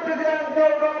শহীদ প্রেসিডেন্ট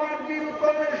জিয়াউর রহমান বীর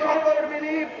উত্তমের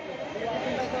সহকর্মিনী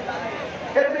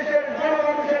এদেশের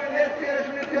জনমানুষের নেত্রী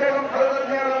সুনেত্রী বেগম খালেদা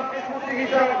জিয়ার রাষ্ট্রীয় স্মৃতি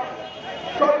হিসাব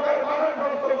সরকার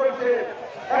বাধাগ্রস্ত করছে।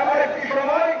 এমন একটি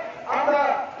সময় আমরা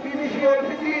বিদেশি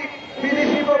অতিথি,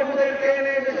 বিদেশি কর্মীদেরকে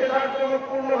এনে দেশে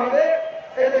জাঁকজমকপূর্ণভাবে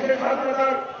এদেশের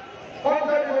স্বাধীনতার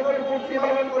 50 বছর পূর্তি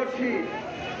পালন করছি।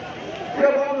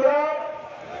 প্রিয় বন্ধুরা,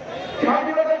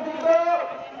 স্বাধীনতা যুদ্ধ,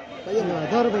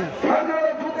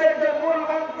 স্বাধীনতা যুদ্ধের যে মূল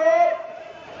মন্ত্র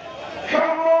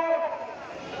সাম্য,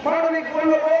 মানবিক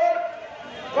মূল্যবোধ,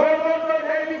 গণতন্ত্র,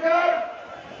 ন্যায় বিচার,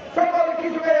 সকল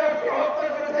কিছুকে আজকে হত্যা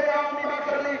করেছে আওয়ামী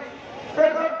বাকশালী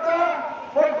প্রেতাত্মা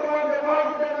বর্তমানে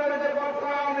মহাজোটের ম্যানেজের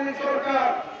বর্তমান আওয়ামী লীগ সরকার।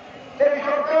 এই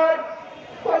সরকার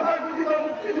তথাকথিত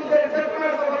মুক্তিযুদ্ধের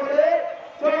চেতনার কথা বলে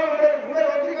জনগণের ভোটের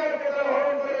অধিকারকে তারা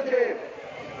হরণ করেছে।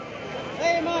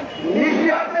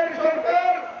 নিশিহাতের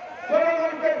সরকার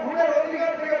জনগণকে ভোটের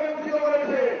অধিকার থেকে বঞ্চিত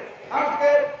করেছে।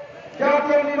 আজকে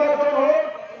জাতীয় নির্বাচন হোক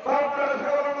বা আপনারা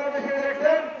সারা বাংলাদেশে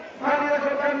দেখছেন স্থানীয়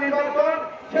সরকার নির্বাচন,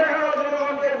 সেখানে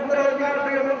জনগণকে ভোটের অধিকার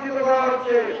থেকে বঞ্চিত করা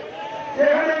হচ্ছে।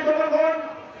 যেখানে জনগণ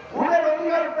ভোটের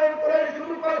অধিকার প্রয়োগ করার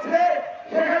সুযোগ পাচ্ছে,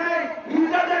 সেখানে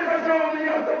হিন্দুদের কাছে আওয়ামী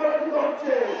লীগ পরাজিত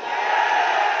হচ্ছে।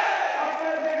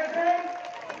 আপনারা দেখেছেন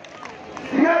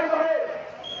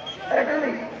এখানে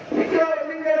তৃতীয়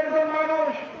লিঙ্গের একজন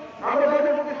মানুষ, আমরা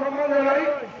তাদের প্রতি সম্মান জানাই,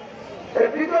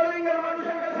 তৃতীয় লিঙ্গের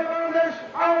মানুষের কাছে বাংলাদেশ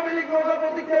আওয়ামী লীগ নৌকা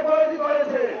প্রতীককে পরাজিত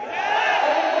হয়েছে।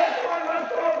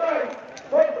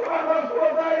 বর্তমান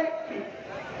বাস্তবতায়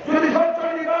যদি স্বচ্ছ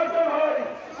নির্বাচন হয়,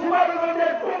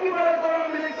 কুমারগঞ্জের প্রতিবারে তো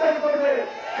আওয়ামী লীগ তৈরি করবে,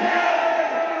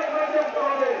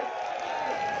 হবে।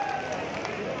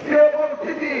 প্রিয়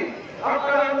উপস্থিতি,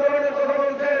 আপনারা আন্দোলনের কথা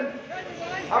বলছেন,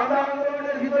 আমরা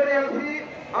আন্দোলনের ভিতরে আছি,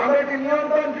 আমরা একটি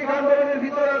নিয়ন্ত্রণিক আন্দোলনের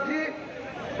ভিতরে আছি।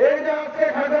 এই যে আজকে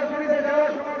খাগড়াছড়িতে জেলা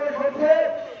সমাবেশ হচ্ছে,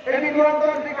 এটি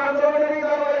নিয়ন্ত্রণিক আন্দোলনেরই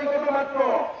ধারাবাহিকতা মাত্র।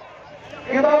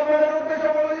 কিন্তু আপনাদের উদ্দেশ্যে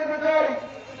বলে যেতে চাই,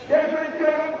 দেশনেত্রী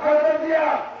বেগম খালেদা জিয়া,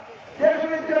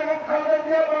 দেশনেত্রী বেগম খালেদা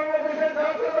জিয়া বাংলাদেশের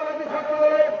জাতীয়তাবাদী ছাত্র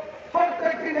দলের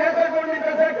প্রত্যেকটি নেতা কর্মীর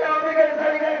কাছে একটি আবেগের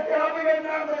জায়গা, একটি আবেগের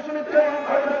নাম দেশনেত্রী বেগম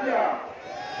খালেদা জিয়া।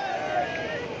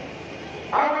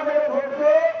 আমাদের ধৈর্য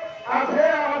আছে,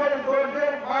 আমাদের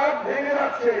ধৈর্যের বাঁধ ভেঙে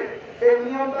যাচ্ছে। এই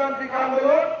নিয়মতান্ত্রিক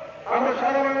আন্দোলন আমরা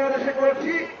সারা বাংলাদেশে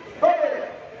করছি, তবে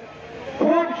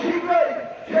খুব শীঘ্রই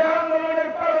সে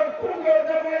আন্দোলনের কারণ তুঙ্গ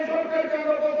যাবে। এই সরকারকে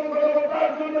আমরা পছন্দ করবো,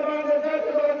 তার জন্য বাংলাদেশ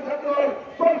জাতীয়তাবাদী ছাত্র দল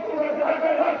প্রস্তুত আছে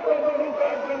ঢাকায় রাষ্ট্র গঠন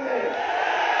করার জন্য।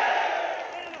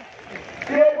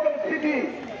 এই পরিস্থিতি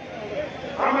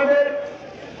আমাদের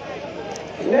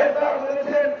নেতা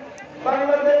বলেছেন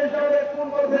বাংলাদেশ যাদের কোন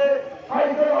পথে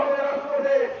আইসে হবে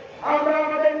রাষ্ট্রপতি, আমরা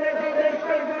আমাদের নেতাদের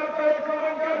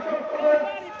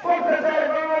করতে চাই।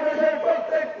 বাংলাদেশের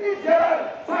প্রত্যেকটি জেলার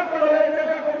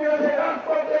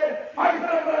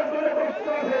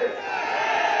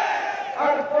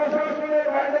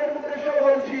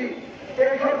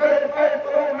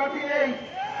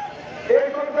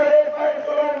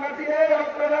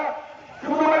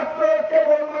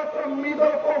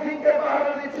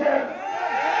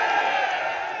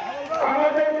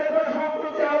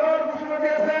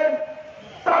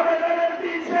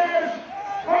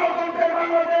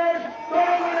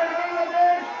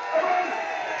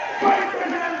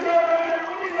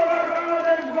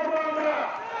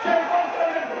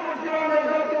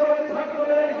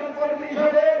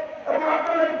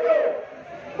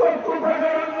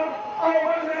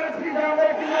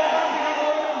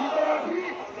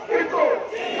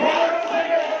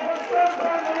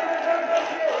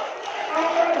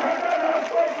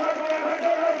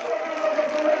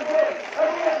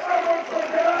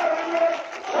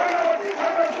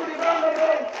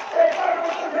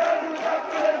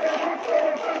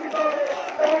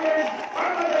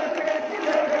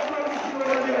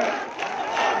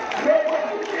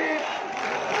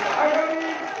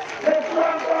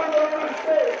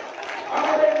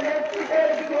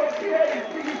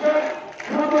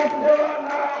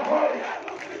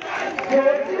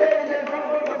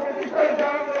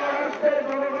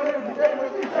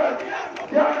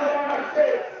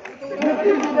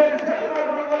মুক্তিযুদ্ধের চেতনা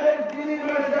বাংলাদেশ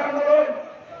বিনিময়ের আন্দোলন,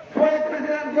 শহীদ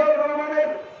প্রেসিডেন্ট জিয়াউর রহমানের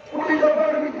 20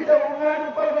 দফার ভিত্তিতে উন্নয়ন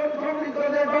উৎপাদন সমৃদ্ধ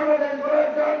যে বাংলাদেশ গড়ার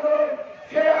যে আন্দোলন,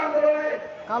 সেই আন্দোলনে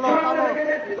সামনে থেকে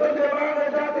নেতৃত্ব দিয়ে বাংলাদেশ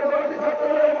জাতীয়তাবাদী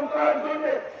ছাত্রদল এবং তার জন্য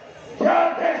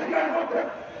দেশ স্বীকার করতে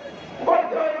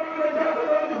বাংলাদেশ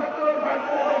জাতীয়তাবাদী ছাত্রদল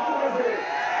আছে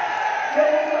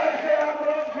সেই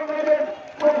আন্দোলন সংগ্রামের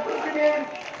প্রস্তুতি নিন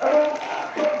এবং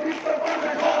সংক্ষিপ্ত কর্মে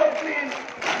সভাপতি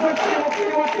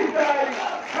মুক্তি চাই,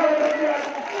 খালেদা জিয়ার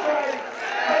মুক্তি চাই,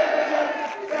 খালেদা জিয়ার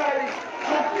মুক্তি চাই,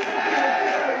 মুক্তি চাই।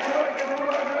 সবাইকে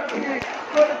ধন্যবাদ জানাচ্ছি।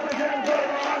 শহীদ প্রেসিডেন্ট জিয়াউর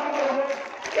রহমান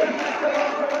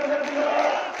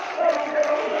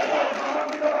এবং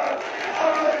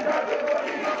বাংলাদেশ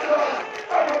জাতীয়তাবাদী ছাত্রদল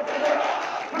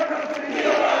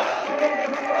সকলকে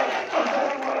ধন্যবাদ।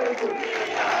 আসসালামু আলাইকুম।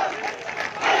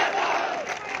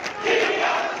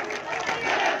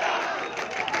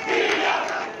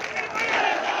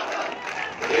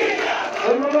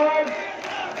 ধন্যবাদ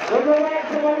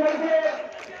সবাইকে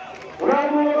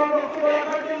মূল্যবান বক্তব্য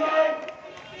রাখার জন্য।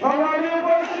 সংগ্রামী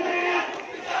উপস্থিতি,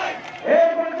 এই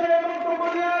পর্যায়ে বক্তব্য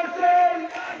নিয়ে আসছেন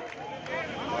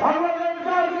বাংলাদেশ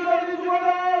জাতীয়তাবাদী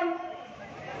যুবদল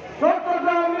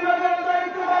চট্টগ্রাম বিভাগের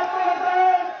দায়িত্বপ্রাপ্ত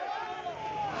আছেন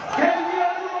কেন্দ্রীয়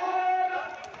যুবদল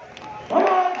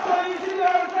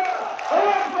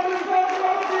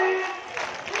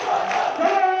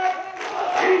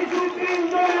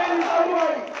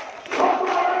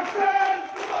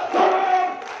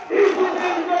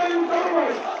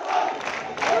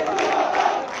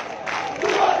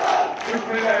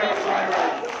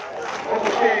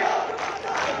সভাপতি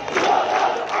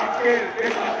আজকের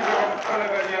দেশ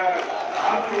খালেদা জিয়ার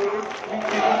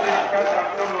মুক্তিযুদ্ধের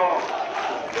জন্য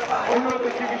উন্নত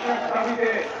চিকিৎসার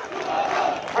দাবিতে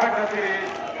খাগড়াছড়ি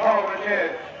সমাবেশের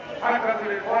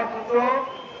খাগড়াছড়ির পরপুত্র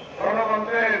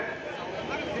গণতন্ত্রের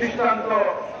দৃষ্টান্ত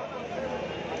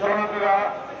জনতা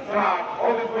জনাব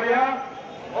অজিত ভূঁইয়া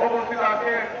উপস্থিত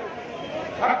আছেন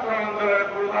ছাত্র আন্দোলনের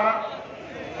প্রধান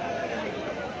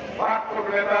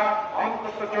নেতা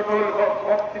অন্তত চটুর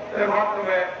বক্তৃত্বের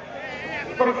মাধ্যমে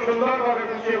খুব সুন্দরভাবে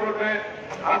বুঝিয়ে বলবেন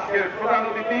আজকের প্রধান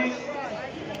অতিথি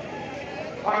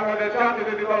বাংলাদেশ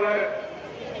জাতীয়তাবাদী দলের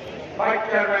ভাইস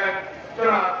চেয়ারম্যান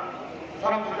জনাব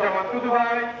শামসুজ্জামান টুটু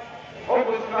ভাই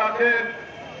উপস্থিত আছেন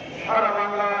সারা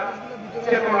বাংলার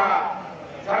চেতনা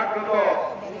জাগ্রত,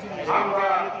 আমরা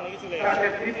তাকে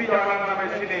দিদি জয়নাল নামে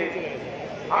চিনি।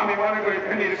 আমি মনে করি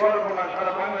ফেনীর গর্ব না,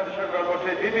 সারা বাংলাদেশের গর্ব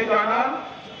সেই দিদি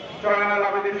জয়নাল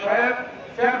আবেদিন সাহেব,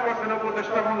 চেয়ারপারসন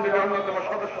উপদেষ্টা মন্ডলীর অন্যতম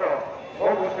সদস্য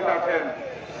উপস্থিত আছেন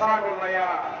সাগর নাইয়া,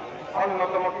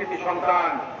 অন্যতম কৃতি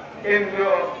সন্তান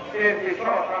কেন্দ্রীয় বিএনপি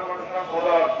সহ সাংগঠনিক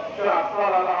সম্পাদক জনাব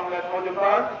সালাল আহমেদ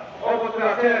মজুমদার উপস্থিত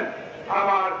আছেন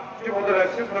আমার যুবদলের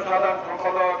শীর্ষ সাধারণ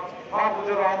সম্পাদক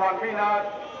মাহফুজুর রহমান মিনার,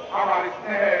 আমার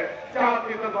স্নেহের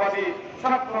জাতীয়তাবাদী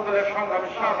ছাত্র দলের সংগ্রামী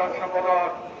সাধারণ সম্পাদক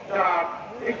জনাব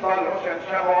ইকবাল হোসেন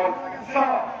শ্যামল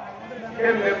সহ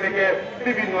কেন্দ্রের থেকে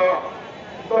বিভিন্ন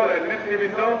দলের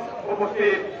নেতৃবৃন্দ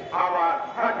উপস্থিত আমার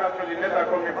খাগড়াছড়ি নেতা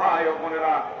কর্মী ভাই ও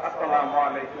বোনেরা, আসসালামু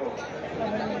আলাইকুম।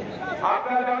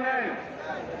 আপনারা জানেন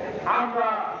আমরা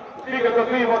বিগত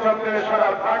 2 বছর ধরে সারা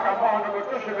ঢাকা মহানগর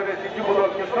চষে বেড়েছি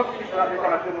যুবদলকে শক্তিশালী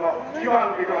করার জন্য জীবন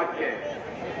বিজয়কে।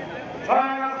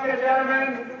 আজকে চেয়ারম্যান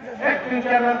একদিন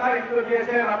চেয়ারম্যান দায়িত্ব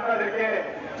দিয়েছেন আপনাদেরকে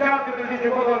জাতীয়তাবাদী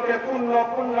যুবদলকে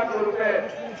পূর্ণাঙ্গ রূপে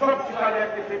শক্তিশালী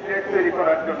একটি ক্রিকেট তৈরি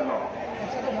করার জন্য।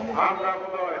 আমরা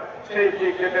বোধহয় সেই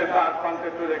ক্রিকেটের দ্বার প্রান্তে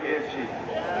চলে গিয়েছি।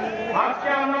 আজকে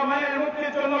আমরা মায়ের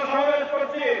মুক্তির জন্য সমাবেশ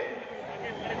করছি।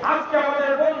 আজকে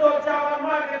আমাদের বন্ধু হচ্ছে আমার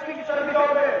মায়ের চিকিৎসা দিতে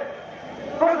হবে।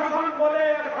 প্রশাসন বলে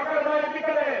সকাল 9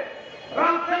 বিকেলে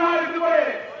রাত্রে 9 দুপুরে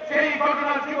সেই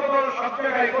ঘটনা যুবদল সব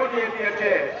জায়গায় ঘটিয়ে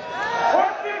দিয়েছে।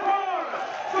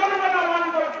 চলবে না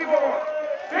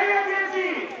ভেঙে দিয়েছি,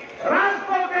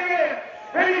 রাজপথ থেকে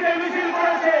ফেনীতে মিছিল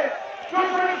করেছে,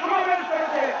 সংসদে সমাবেশ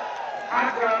করেছে।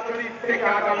 খাগড়াছড়ি থেকে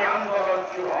আগামী আন্দোলন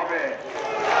শুরু হবে।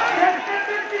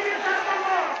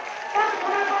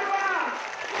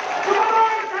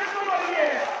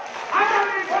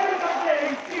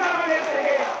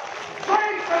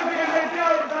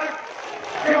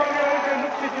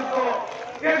 মুক্তিযুদ্ধ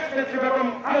দেশ নেত্রী বেগম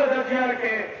খালেদা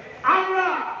জিয়াকে আমরা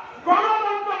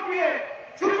গণতন্ত্র দিয়ে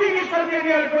সুচিকিৎসা দিয়ে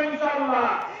নিয়ে আসবো ইনশাআল্লাহ।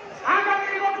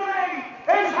 আগামী বছরেই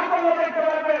এই সাফল্য দেখতে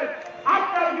পারবেন।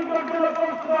 আপনার যুদ্ধের জন্য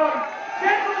প্রস্তুত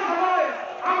যে কোনো সময়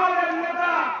আমাদের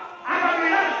নেতা আগামী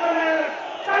রাষ্ট্রের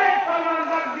তারেক রহমান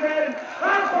ডাক দিবেন,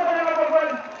 রাজপথে বলবেন,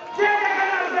 যে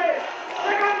যেখানে আছে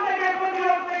সেখান থেকে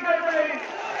প্রতিরোধ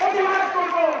প্রতিবাদ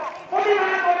করবো,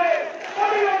 প্রতিবাদ করে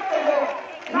প্রতিরোধ করবো,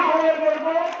 না হলে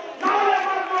বলবো, না হলে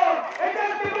বলবো, এটা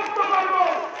বিভক্ত করবো,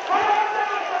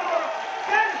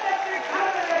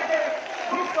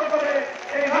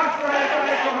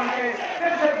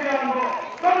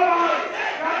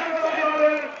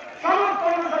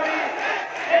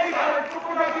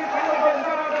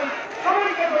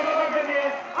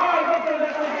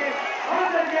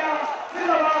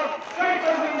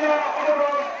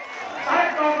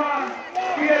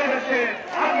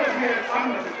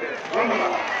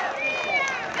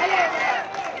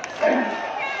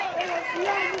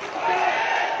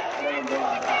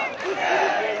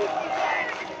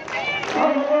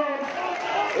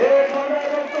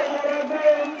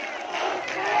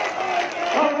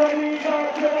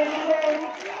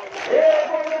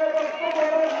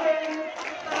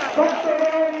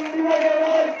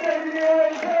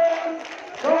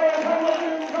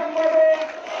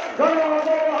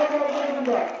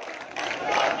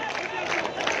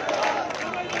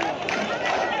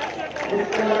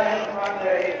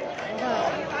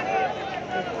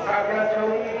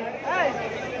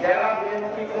 জেলা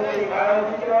বিএনপি কর্তৃক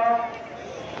আয়োজিত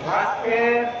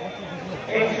আজকের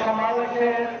এই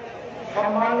সমাবেশের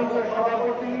সম্মানিত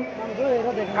সভাপতি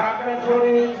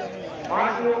খাগড়াছড়ি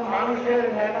মানুষের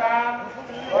নেতা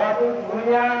অতুল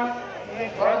ভূঁইয়া,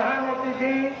 প্রধান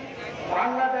অতিথি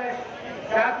বাংলাদেশ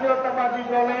জাতীয়তাবাদী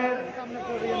দলের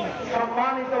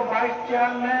সম্মানিত ভাইস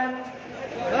চেয়ারম্যান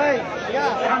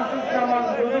শামসুজ্জামান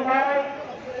দুদু ভাই,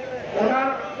 ওনার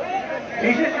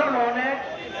বিশেষণ অনেক।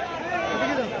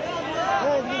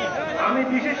 আমি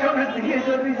বিশেষণের দিকে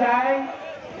যদি যাই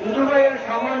দুদু ভাইয়ের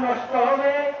সময় নষ্ট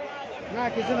হবে না,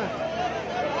 কিছু না।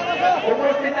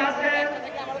 উপস্থিত আছেন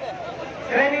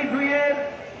শ্রেণী 2-এর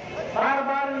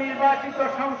বারবার নির্বাচিত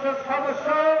সংসদ সদস্য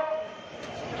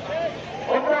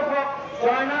অধ্যাপক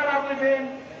জয়নাল আবেদিন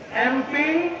এমপি,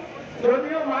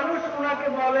 যদিও মানুষ ওনাকে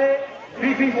বলে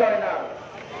বিপি জয়নাল।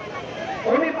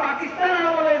 উনি পাকিস্তান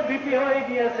আমলে বিপি হয়ে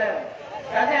গিয়েছেন,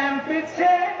 কাজে এমপির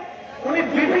চেয়ে উনি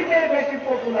বিপিতে বেশি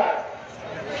পপুলার।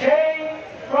 সেই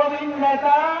প্রবীণ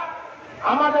নেতা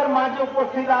আমাদের মাঝে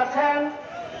উপস্থিত আছেন।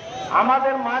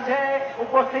 আমাদের মাঝে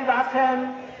উপস্থিত আছেন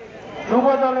যুব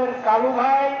দলের কালু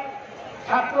ভাই,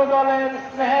 ছাত্র দলের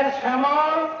স্নেহের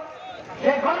শ্যামল,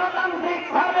 যে গণতান্ত্রিক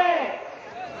ভাবে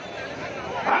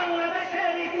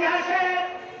বাংলাদেশের ইতিহাসে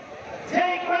যে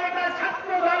কয়েকটা ছাত্র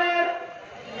দলের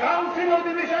কাউন্সিল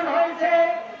অধিবেশন হয়েছে,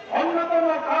 অন্যতম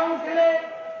কাউন্সিলে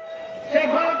সেই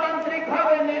গণতান্ত্রিক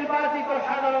ভাবে নির্বাচিত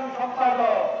সাধারণ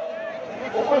সম্পাদক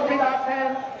উপস্থিত আছেন।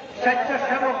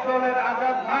 স্বেচ্ছাসেবক দলের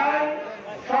আজাদ ভাই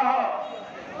সহ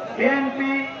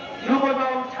বিএনপি,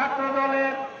 যুবদল, ছাত্র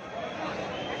দলের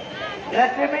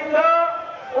নেতৃবৃন্দ,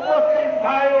 উপস্থিত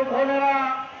ভাই ও বোনেরা,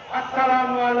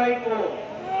 আসসালামু আলাইকুম।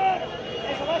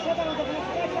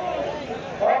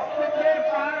 বক্তব্যের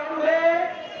প্রারম্ভে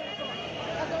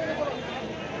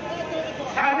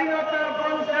স্বাধীনতার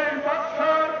 50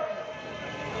 বছর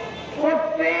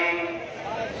পূর্তি,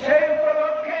 সেই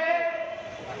উপলক্ষে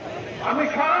আমি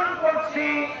স্মরণ করছি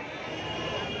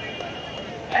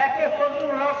একে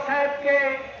ফজলুল হক সাহেবকে,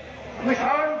 আমি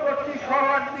স্মরণ করছি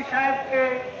সোহরাওয়ার্দী সাহেবকে,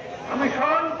 আমি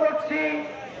স্মরণ করছি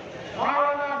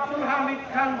মাওলানা আব্দুল হামিদ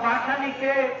খান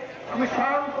ভাসানীকে, আমি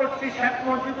স্মরণ করছি শেখ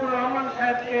মুজিবুর রহমান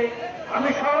সাহেবকে, আমি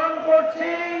স্মরণ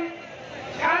করছি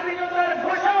স্বাধীনতার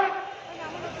ঘোষক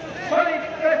শহীদ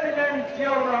প্রেসিডেন্ট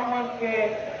জিয়াউর রহমানকে,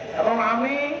 এবং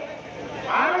আমি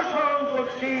আরো স্মরণ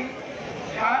করছি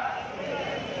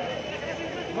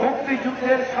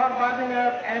মুক্তিযুদ্ধের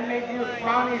সর্বাধিনায়ক এমএজি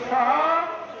উসমানী সহ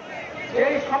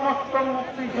এই সমস্ত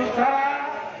মুক্তিযোদ্ধারা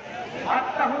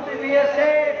আত্মাহুতি দিয়েছে,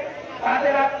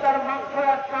 তাদের আত্মার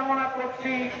মাগফিরাত কামনা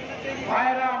করছি।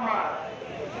 ভাইরা আমার,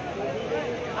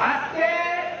 আজকে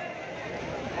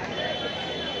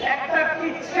একটা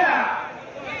কিচ্ছা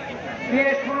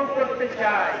দিয়ে শুরু করতে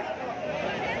চাই।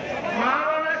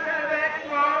 মাওলানা সাহেব, এক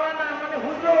মাওলানা মানে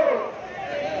হুজুর,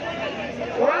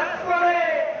 ওয়াজ করে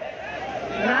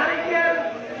নারিকেল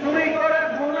চুরি করার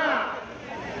গুনাহ,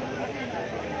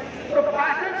 তো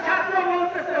পাশের ছাত্র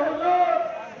বলতেছে, হুজুর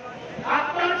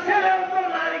আপনার ছেলেও তো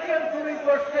নারিকেল চুরি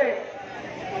করছে।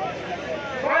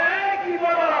 কি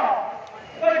বলো?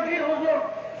 কি হুজুর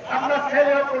আপনার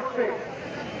ছেলেও করছে?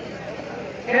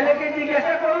 ছেলেকে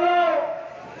জিজ্ঞাসা করলো,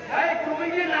 এই তুমি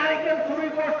যে নারিকেল চুরি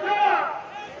করছো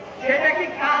সেটা কি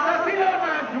কাঁচা ছিল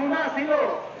না জুনা ছিল?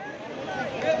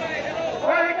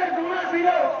 এটা জুনা ছিল।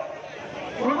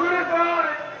 হুজুরে কয়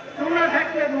জুনা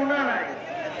থাকলে জুনা নাই।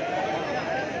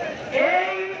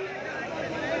 এই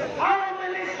আওয়ামী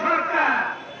লীগ সরকার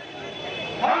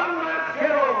হলমার্ক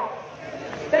খেলো,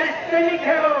 দেশপ্রেমী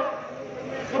খেলো,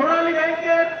 সোনালী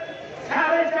ব্যাংকের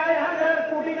 4,500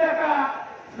 কোটি টাকা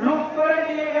লুট করে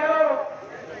নিয়ে গেল,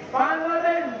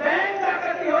 বাংলাদেশ ব্যাংক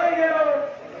ডাকাতি হয়ে গেল,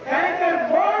 ব্যাংকের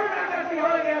বোর্ড ডাকাতি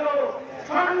হয়ে গেল,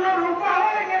 স্বর্ণ রূপা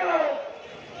হয়ে গেল,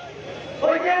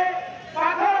 ওই যে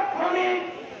পাথর খনি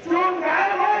চুন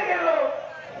গায়েব হয়ে গেল।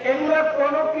 এগুলো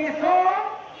কোনো কিছু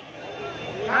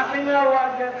হাসিনা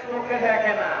ওয়াজের চোখে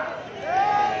দেখে না।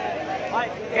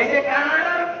 এই যে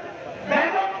কানাডার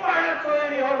বেগম পাড়া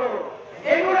তৈরি হলো,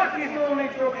 এগুলো কিছু উনি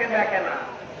চোখে দেখে না।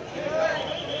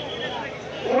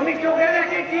 উনি চোখে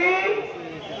দেখে কি?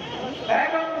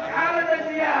 বেগম খালেদা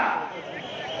জিয়া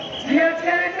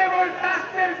চ্যারিটেবল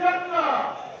ট্রাস্টের জন্য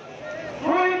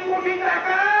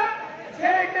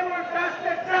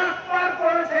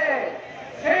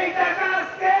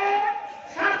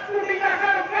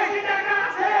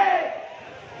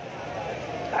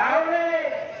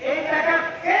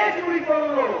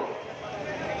করল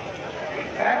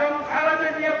এবং খালেদা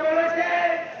জিয়া বলেছে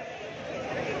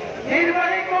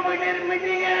নির্বাহী কমিটির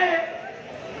মিটিং এ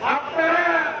আপনারা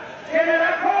জেনে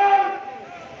রাখুন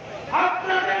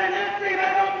আপনাদের নেত্রী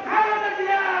বেগম খালেদা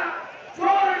জিয়া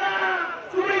চোর না,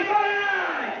 চুরি করে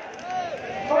নাই।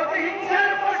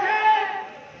 প্রতিহিংসার বসে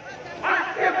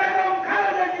আজকে বেগম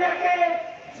খালেদা জিয়াকে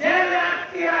জেলে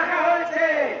আটকে রাখা হয়েছে।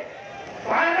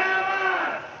 ভাইরা আমার,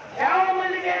 আওয়ামী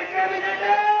লীগের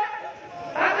ক্যাবিনেটে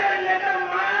তাদের নেতা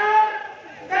মায়ের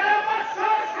 13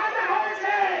 বছর সাজা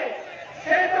হয়েছে,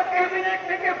 সে তো ক্যাবিনেট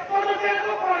থেকে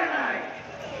পদত্যাগও করে নাই।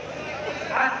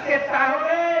 আজকে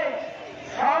তাহলে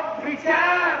সব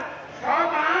বিচার, সব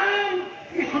আইন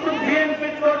কি শুধু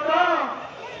বিএনপির জন্য?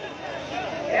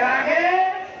 এর আগে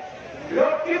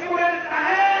লক্ষ্মীপুরের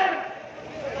তাহের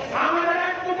আমাদের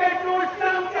অ্যাডভোকেট নুর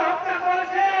ইসলামকে হত্যা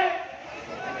করেছে।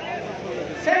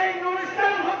 সেই নুর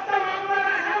ইসলাম হত্যা মামলার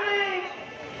আসামি,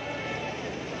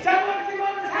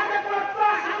 যাবজ্জীবন সাজাপ্রাপ্ত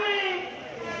আসামি,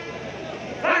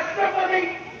 রাষ্ট্রপতি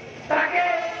তাকে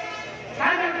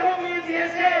সাজা কমিয়ে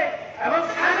দিয়েছে এবং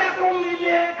সাজা কমিয়ে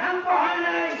দিয়ে ক্ষান্ত হয়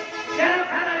নাই,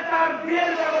 জেলখানায় তার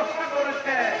বিয়ের ব্যবস্থা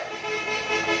করেছে।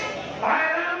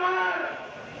 ভাইরা আমার,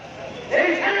 এই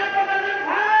সেনাপ্রধানের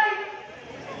ভাই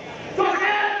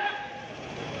চোখের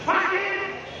ফাঁসির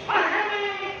আসামি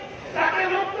তাকে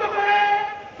মুক্ত করে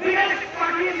বিদেশ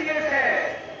পাঠিয়ে দিয়েছে।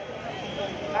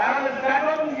 তাহলে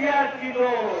বেগম জিয়ার কি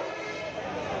দোষ?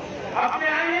 আপনি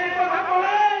আইনের কথা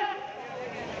বলেন,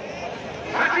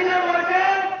 হাসিনা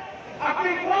বলছেন আপনি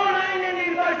কোন আইনে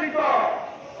নির্বাচিত?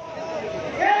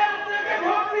 কে আপনাকে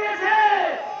ভোট দিয়েছে?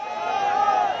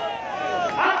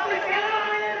 আপনি কেন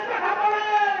আইনের কথা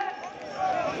বলেন?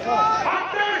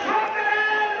 আপনার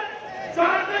সরকারের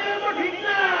সরকারের তো ঠিক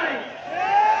নাই।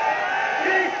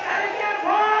 30 তারিখের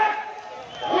ভোট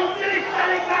 29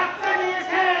 তারিখ রাত্রে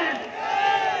নিয়েছেন।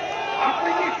 আপনি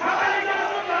কি সকালে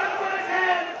জন্মগ্রহণ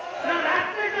করেছেন না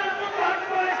রাত্রে জন্মগ্রহণ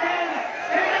করেছেন?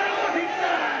 সেখানে তো ঠিক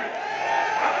নাই।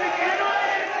 আপনি কেন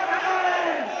আইনের কথা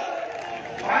বলেন?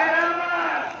 ভাইরা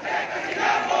আমার,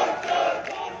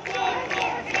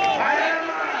 ভাইরা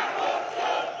আমার,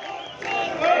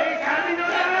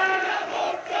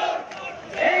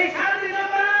 এই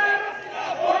স্বাধীনতার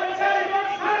 50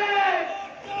 বছরে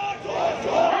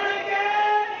অনেকে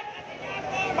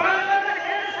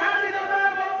বাংলাদেশের স্বাধীনতা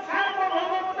এবং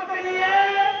সার্বভৌমত্বকে নিয়ে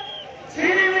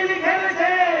ছিনিমিনি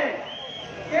খেলেছে,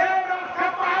 কেউ রক্ষা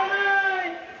পায় নাই।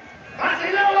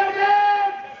 হাসিনা বলছেন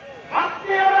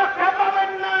আপনিও রক্ষা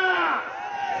পাবেন না।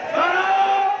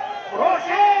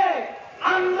 রোষে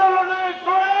আন্দোলনের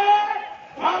করে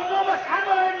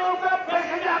বঙ্গোপসাগরের নৌকা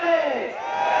ভেসে যাবে।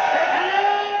 সেখানে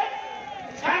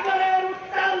সাগরের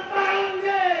উত্তাল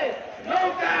তরঙ্গে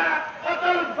নৌকা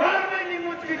অতল গর্বে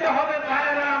নিমজ্জিত হবে।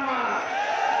 ভাইরা আমার,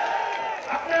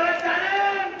 আপনারা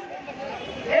জানেন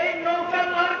এই নৌকা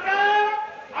মার্কা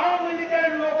আওয়ামী লীগের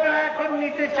নৌকা এখন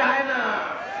নিতে চায় না।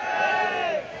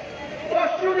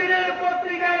 পরশুদিনের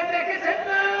পত্রিকায় দেখেছেন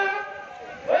না,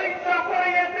 ওই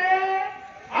চকরিয়াতে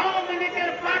আওয়ামী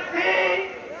লীগের প্রার্থী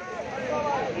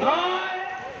 9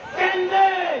 কেন্দ্রে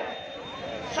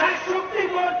 67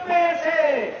 ভোট পেয়েছে।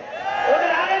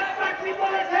 ওদের আরেক প্রার্থী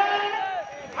বলেছে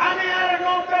আমি আর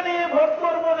নৌকা নিয়ে ভোট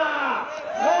করব না,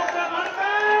 নৌকা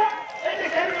মার্কা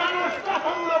এদেশের মানুষ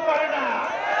পছন্দ করে না।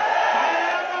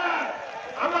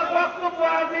 আমার বক্তব্য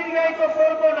আর দীর্ঘায়িত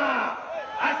করব না।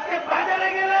 আজকে বাজারে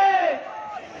গেলে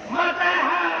মাথায়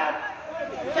হাত,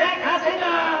 শেখ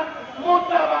হাসিনা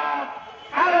মুর্দাবাদ,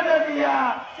 খালেদা জিয়া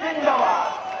জিন্দাবাদ।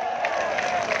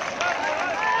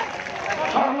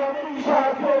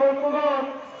 বন্ধুগণ,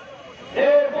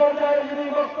 এই পর্যায়ে যিনি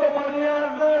বক্তব্য নিয়ে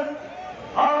আসবেন,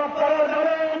 আপনারা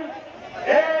জানেন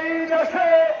এই দেশে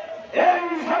এই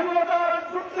স্বাধীনতার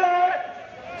যুদ্ধে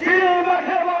যিনি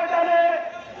মাঠে ময়দানে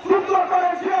যুদ্ধ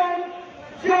করেছেন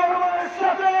জিয়ার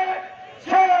সাথে,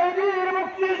 সেই বীর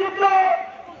মুক্তিযুদ্ধ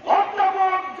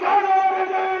অধ্যাপক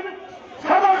জনগণ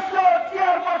সদস্য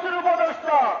চেয়ারপারসন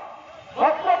উপদেষ্টা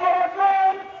বক্তব্য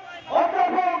রাখবেন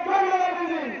অধ্যাপক জনগণ।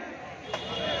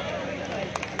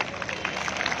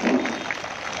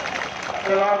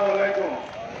 আসসালামু আলাইকুম।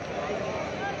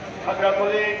 আশা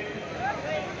করি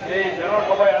এই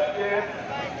জনসভায় আজকে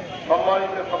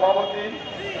সম্মানিত সভাপতি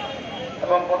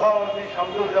এবং প্রধানমন্ত্রী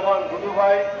শামসুজ্জামান দুদু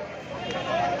ভাই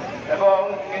এবং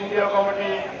কেন্দ্রীয়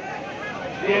কমিটি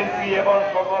বিএনপি এবং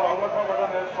সকল অঙ্গ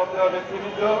সংগঠনের শ্রদ্ধেয়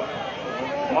নেতৃবৃন্দ,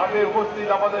 মাঠে উপস্থিত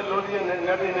আমাদের দলীয়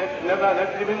নেতা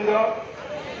নেতৃবৃন্দ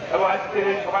এবং আজকের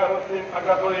এই সভায় উপস্থিত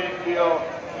আগ্রাতলী প্রিয়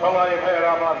সংগ্রামী ভাইয়েরা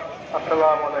আমার,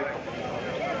 আসসালামু আলাইকুম।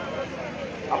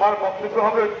 আমার বক্তব্য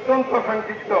হবে অত্যন্ত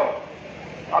সংক্ষিপ্ত।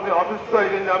 আমি অসুস্থ, এই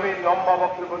জন্য আমি লম্বা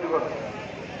বক্তব্য দিব না।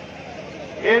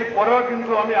 এরপরেও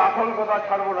কিন্তু আমি আসল কথা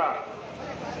ছাড়বো না।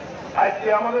 আজকে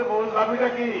আমাদের মূল দাবিটা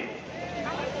কি?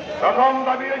 প্রথম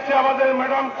দাবি হচ্ছে আমাদের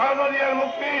ম্যাডাম খালেদা জিয়ার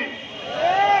মুক্তি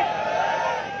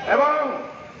এবং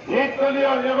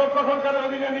নির্দলীয় নিরপেক্ষ সরকারের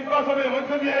অধীনে নির্বাচনের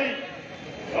মধ্য দিয়েই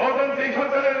গণতান্ত্রিক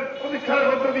সরকারের প্রতিষ্ঠার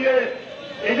মধ্য দিয়ে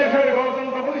এই দেশের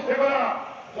গণতন্ত্র প্রতিষ্ঠা করা,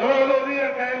 জনগণের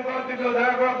অধিকার কায়েম করার জন্য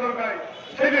দেখা করার দরকার,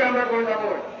 সেটাই আমরা করে যাবো।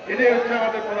 এটাই হচ্ছে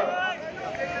আমাদের প্রধান।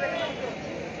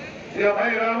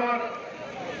 ভাইরা আমার,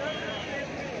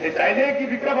 চাইলে কি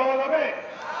ভিক্ষা পাওয়া যাবে?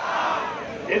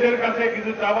 এদের কাছে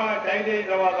কিছু চাওয়া চাইলেই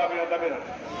যাওয়া যাবে না।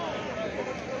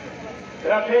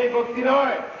 এরা সেই ভক্তি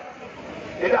নয়,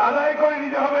 এটা আদায় করে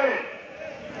দিতে হবে।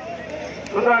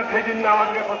 সুতরাং সেই জন্য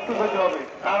আমাদেরকে প্রস্তুত হতে হবে।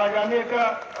 তার আগে আমি একটা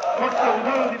ছোট্ট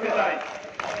উদাহরণ দিতে চাই।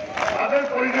 তাদের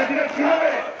পরিণতিটা কি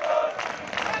হবে?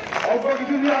 অল্প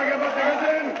কিছুদিন আগে আমরা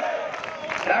দেখেছেন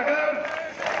ঢাকার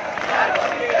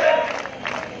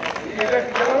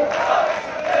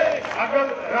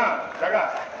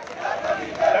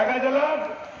ঢাকা জেলার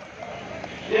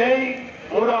এই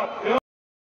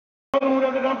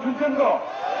মুরাদের নাম শুনছেন তো?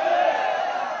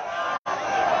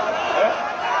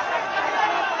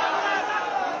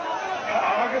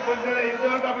 আমাকে বলছেন এই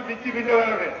জন্য আমি দিচ্ছি ভিডিও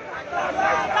কারণে।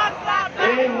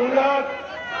 এই মুরাদ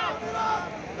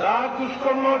তার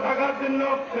দুষ্কর্ম ঢাকার জন্য,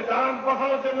 দান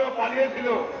পাঠানোর জন্য পালিয়েছিল।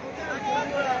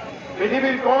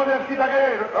 পৃথিবীর কোন ব্যক্তি তাকে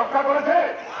রক্ষা করেছে?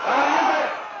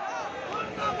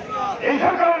 এই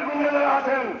সরকারের গুন্ডা যারা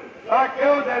আছেন তারা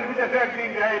কেউ দেশ বিদেশে একদিন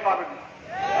ন্যায় পাবেন।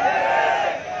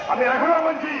 আমি এখনো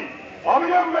বলছি,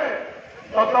 অবিলম্বে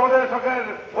তত্ত্বাবধায়ক সরকারের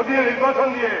অধীনে নির্বাচন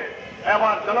দিয়ে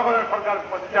এবার জনগণের সরকার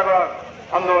প্রতিষ্ঠা করার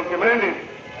আন্দোলনকে মেনে নিন।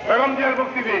 বেগম জিয়ার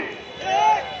মুক্তি দিন।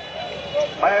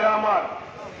 ভাইয়েরা আমার,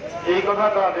 এই কথা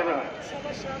তারা দেবে না।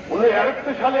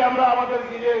 1961 সালে আমরা আমাদের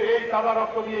নিজের এই সাদা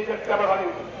রক্ত দিয়ে এই দেশকে আমরা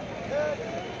বানিয়েছি।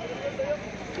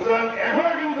 সুতরাং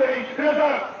এখনো কিন্তু এই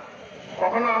স্ত্রীরা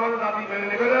কখনো আমাদের দাবি মেনে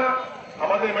নেবে না,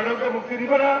 আমাদের ম্যাডামকে মুক্তি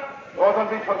দিবে না,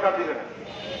 গণতান্ত্রিক সরকার দিবে না।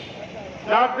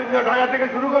 যার জন্য ঢাকা থেকে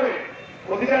শুরু করে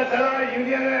প্রতিটা জেলায়,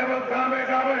 ইউনিয়নে এবং গ্রামে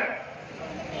গ্রামে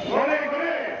ঘরে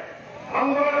ঘরে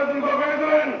আন্দোলনের দুর্গ করে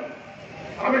দেবেন।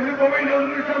 আমি শুধু কবি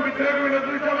নজরুল ইসলাম, বিদ্যালয় কবি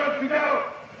নজরুল ইসলামের পিতাও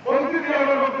বলতে দিয়ে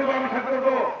আমার বক্তব্য আমি শেষ করব।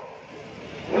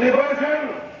 উনি বলেছেন,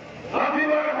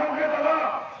 লাঠিমার সঙ্গে তালা,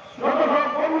 যত সব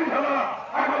কর্মী সালা,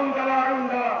 আগুন জ্বালা আগুন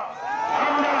জ্বালা।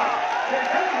 আমরা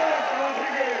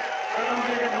থেকে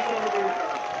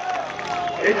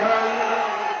এছাড়া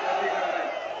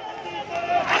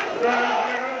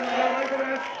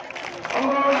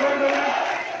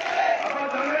আপনারা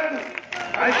জানেন,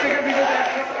 আজ থেকে বিগত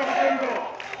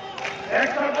এক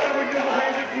সপ্তাহ পর্যন্ত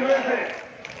হয়েছে কি হয়েছে?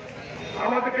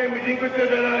 আমাদেরকে মিটিং করতে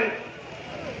দেয়,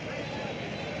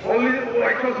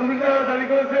 100 জারি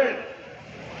করেছে।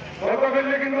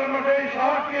 গতকালে কিন্তু আমাদের এই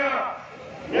সাহস নিয়ে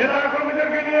নেতা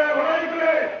কর্মীদেরকে নিয়ে লড়াই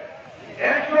করে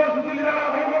 100 দ্বারা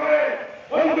ভঙ্গ করে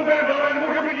বন্দুকের দলের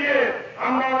মুখে পিটিয়ে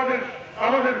আমরা আমাদের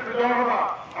জনসভা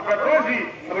আমরা করেছি,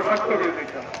 আমরা স্বাস্থ্য করে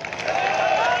দেখলাম।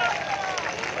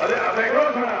 আমরা এগুলো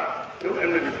ছাড়া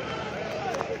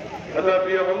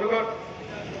প্রিয় বন্ধুগণ,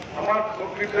 আমার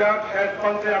বক্তৃতার শেষ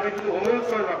প্রান্তে আমি শুধু অনুরোধ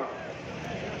করে যাব,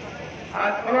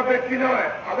 আজ কোন ব্যক্তি নয়,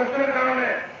 আদর্শের কারণে,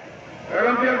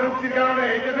 বেগম জিয়ার মুক্তির কারণে,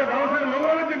 এই দেশের মানুষের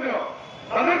মঙ্গলের জন্য,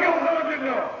 তাদেরকে বোঝানোর জন্য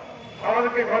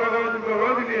আমাদেরকে ঘরে ঘরে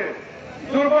রোধ দিয়ে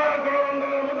দুর্বার গণ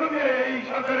আন্দোলনের মধ্য দিয়ে এই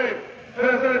সরকারের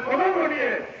কদম ঘটিয়ে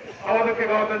আমাদেরকে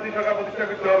গণতান্ত্রিক সরকার প্রতিষ্ঠা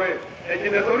করতে হবে। এই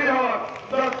জন্য তৈরি হওয়ার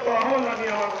দত্ত আহ্বান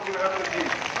জানিয়ে আমার বক্তব্য করছি।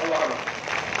 আল্লাহ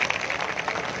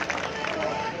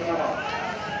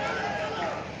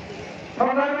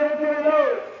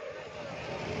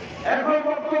এখন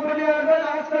বক্তব্য নিয়ে আসবেন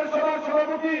আজকের সভার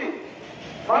সভাপতি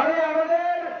মানে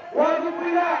আমাদের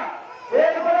ওয়াজিবুল্লাহ।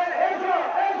 এরপরে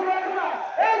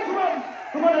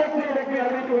তোমার দেখবি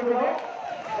আমি একটু বলবো,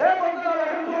 এরপরে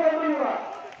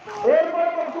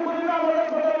বক্তব্য নিয়ে আমাদের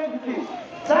কথা বলছি।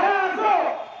 যারা আসো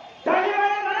জানিয়ে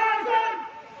যারা আসেন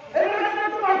এখানে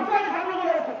একটু রাস্তায় সামনে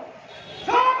চলে আসেন,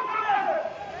 সব সামনে আসে,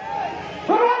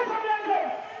 সবাই সামনে আসে,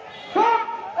 সব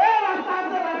এই রাস্তায়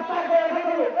রাস্তায়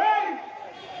এই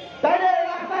তাইলে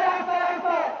রাস্তায় রাস্তায়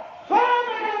রাস্তায় সব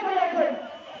এখানে চলে আসেন।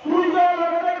 দুইজন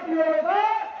আমাদের প্রিয় নেতা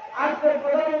আজকের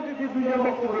প্রধানমন্ত্রী দুইজন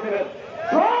বক্তব্য দেবেন,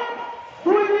 সব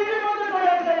 2 মিনিটের মধ্যে চলে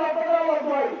আসেন। আপনারা আমার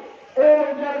ভাই এই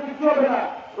আর কিছু হবে না,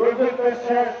 রোজের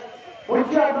শেষ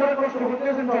বুঝছি। আপনারা প্রশ্ন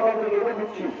করতেছেন সবার থেকে, এটা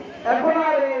বুঝছি। এখন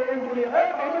আর এইগুলি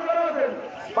আছেন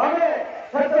ভাবে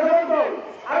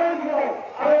আরো দিকে দাও,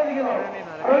 আরো দিকে দাও,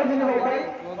 আরো দিকে দাও ভাই,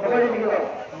 সবাই দিকে দাও।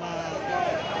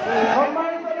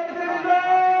 সম্মানিত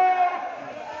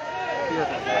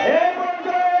এই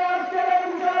পর্যায়ে আজকের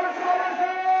বিশাল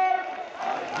সমাবেশের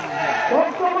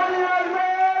বক্তব্য নিয়ে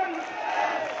আসবেন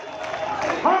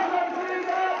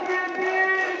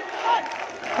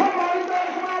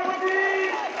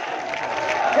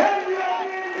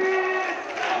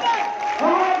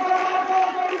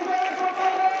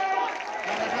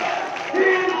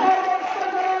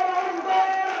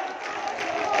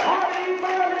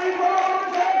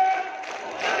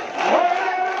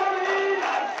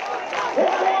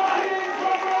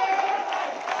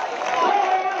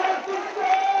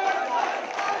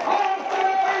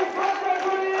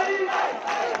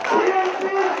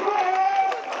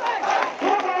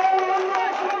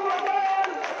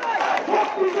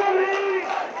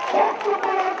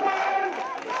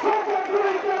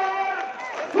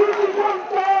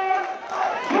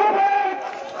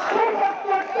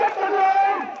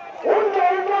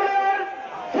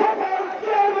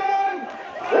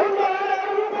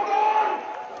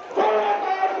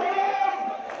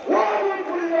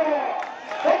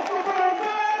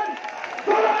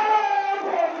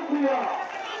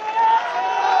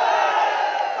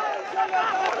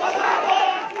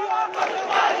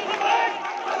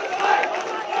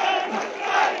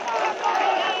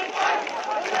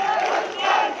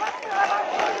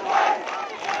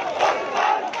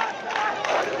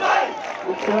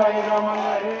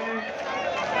ঐতিহ্যবাহী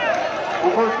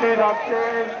উপস্থিত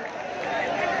আজকের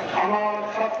আমার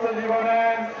ছাত্র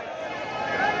জীবনের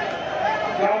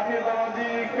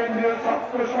জাতীয়তাবাদী কেন্দ্রীয়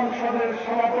ছাত্র সংসদের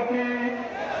সভাপতি,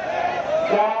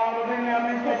 যার অধীনে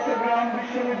আমি চট্টগ্রাম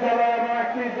বিশ্ববিদ্যালয়ের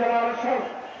একটি জেলার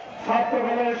ছাত্র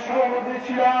দলের সভাপতি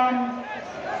ছিলাম।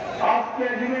 আজকে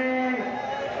যিনি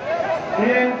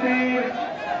বিএনপির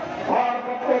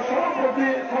ভারপ্রাপ্ত সভাপতি,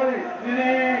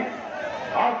 যিনি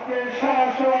আজকে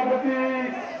সহসভাপতি,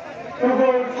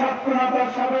 পূর্বর ছাত্রনেতা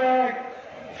সাবেক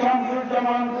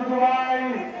শামসুজ্জামান দুদু ভাই,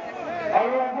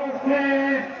 এবং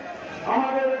উপস্থিত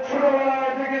আমাদের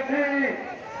ছোটবেলায় দেখেছি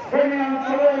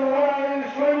অঞ্চলের লড়াইয়ের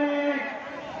সৈনিক,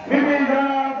 বিভিন্ন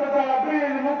তথা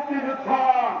বীর মুক্তিযোদ্ধা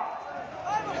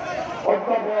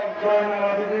অধ্যাপক জয়নাল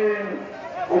আবেদীন,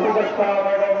 উপদেষ্টা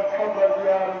ম্যাডাম খালেদা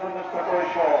জিয়ার উপদেষ্টা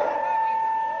পরিষদ,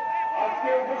 আজকে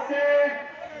উপস্থিত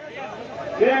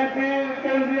বিএনপির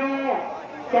কেন্দ্রীয়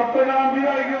চট্টগ্রাম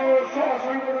বিভাগীয়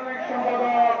সহসাংগঠনিক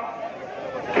সম্পাদক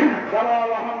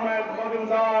জালাল আহমেদ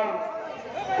মজুমদার,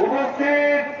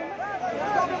 উপস্থিত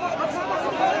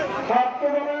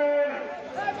ছাত্রদলের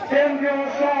কেন্দ্রীয়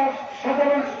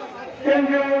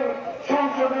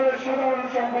সংসদের সাধারণ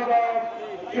সম্পাদক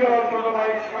চিরঞ্জন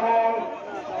ভাই সামল,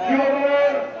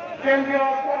 যুবদলের কেন্দ্রীয়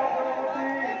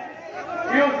সভাপতি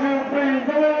ইউসুফুদ্দিন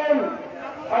জলিল,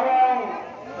 এবং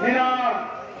মিনার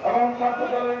এবং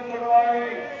ছাত্রদলের ছোট ভাই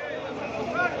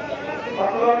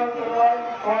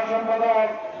সহসম্পাদক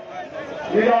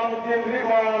নিজামুদ্দিন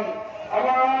রিপন,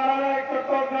 এবং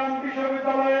চট্টগ্রাম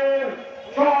বিশ্ববিদ্যালয়ের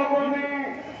সহকর্মী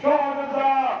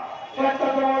সহযোদ্ধা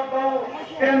স্বেচ্ছাসেবক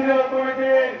কেন্দ্রীয়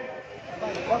কমিটির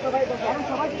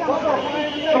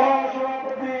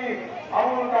সহসভাপতি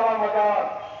আবুল কালাম আজাদ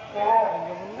সহ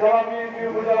জেলা বিএনপি,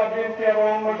 উপজেলা বিএনপি এবং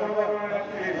অঙ্গ সংগঠনের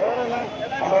নেত্রী,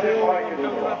 আমাদের সবাইকে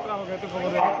ধন্যবাদ।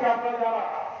 আজকে আপনারা যারা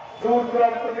দূর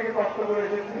দূরান্ত থেকে কষ্ট করে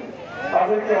এসেছেন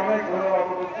তাদেরকে অনেক ধন্যবাদ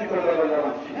ও কৃতজ্ঞতা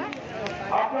জানাচ্ছি।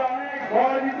 আপনারা অনেক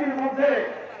ভয়ভীতির মধ্যে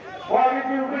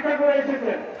ভয়ভীতির উপেক্ষা করে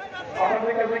এসেছেন,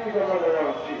 আমাদের কাছে কৃতজ্ঞতা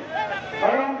জানাচ্ছি।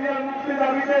 এবং জিয়ার মুক্তি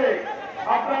দাবিতে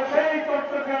আপনারা সেই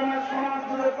চট্টগ্রামের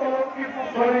সমাজগুলোর তলকি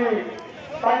ধরে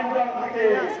টাইমগ্রাম থেকে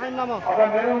আপনার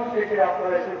মেরুন থেকে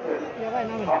আপনারা এসেছেন,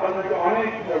 আপনাদেরকে অনেক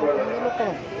কৃতজ্ঞতা।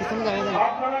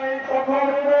 আপনারা এই কঠোর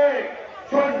রোদে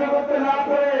সহ্য করতে না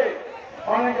পেরে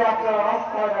অনেকে আপনারা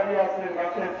রাস্তায় দাঁড়িয়ে আছেন,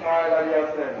 গাছের ছায় দাঁড়িয়ে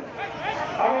আছেন,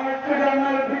 এবং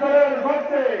স্টেডিয়ামের ভিতরের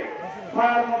ঘরতে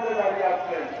ছায়ের মধ্যে দাঁড়িয়ে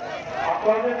আছেন।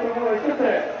 আপনাদের জন্য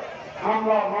এসেছে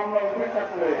মামলা উপেক্ষা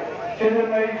করে,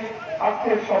 সেজন্য এই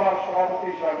আজকের সভার সভাপতি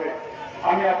হিসাবে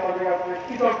আমি আপনাদের কাছে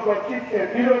কৃতজ্ঞ চিত্তে,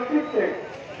 দৃঢ় চিত্তে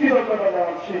কৃতজ্ঞতা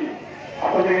জানাচ্ছি,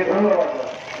 আপনাদেরকে ধন্যবাদ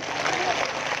জানাচ্ছি।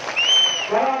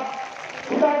 যারা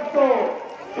ক্ষুধার্ত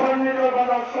স্বর্ণিলের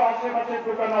বাজার আশেপাশের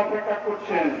দোকানে অপেক্ষা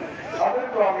করছেন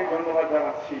তাদেরকেও আমি ধন্যবাদ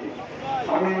জানাচ্ছি।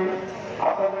 আমি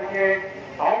আপনাদেরকে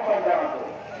আহ্বান জানাবো,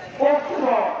 প্রস্তুত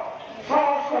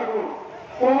সাহস থাকুন,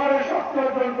 কোমরে শক্ত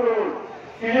অর্জন করুন।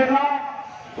 কি না,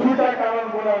 দুটা কারণ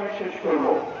বলে আমি শেষ করব।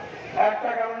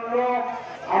 একটা কারণ হল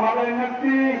আমাদের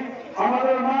নেত্রী,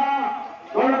 আমাদের মা,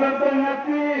 গণতন্ত্রের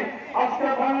নেত্রী আজকে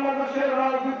বাংলাদেশের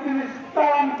রাজনীতির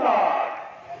স্থানান্তর।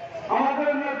 আমাদের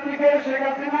নেত্রীকে শেখ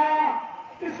হাসিনা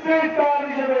স্পিকার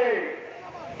হিসেবে,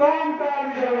 স্থানান্তর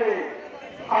হিসেবে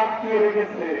আটকে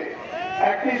রেখেছে।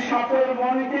 একটি সাপের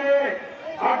মণিকে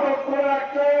আটক করে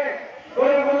রাখছে,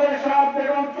 বলে বলে সাপ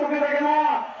দেখুন চোখে দেখে না,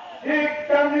 ঠিক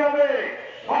তেমনি হবে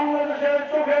বাংলাদেশের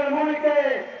চোখের মণিকে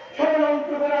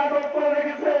ষড়যন্ত্র করে আটক করে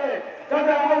রেখেছে,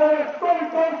 যাতে আমাদের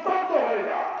স্তব্ধ হয়ে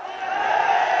যায়।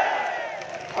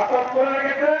 আটক করে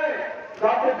রেখেছে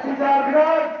যাতে বিচার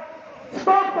বিরাট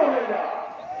স্তব্ধ হয়ে যায়।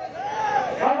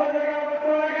 ভালো জায়গায় আটক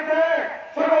করে রেখেছে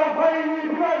সকল বাহিনী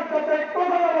বিভাগ যাতে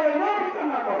কথা বলে না বিচার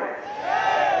না করে।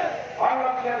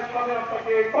 বাংলাদেশের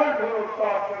স্বাধীনতাকে কন্ট্রোল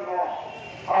করার জন্য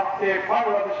আজকে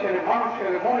বাংলাদেশের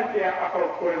মানুষের মনেকে আটক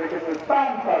করে রেখেছে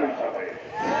স্থানান্তর হিসাবে।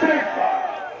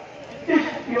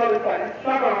 কি বলে তাই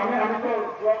আমি তো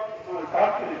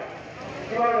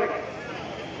কি বলে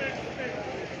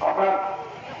আপনার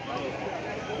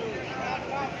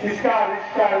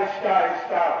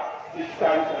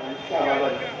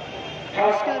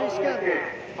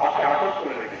আজকে আটক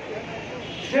করে রেখেছে।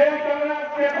 সেই কারণে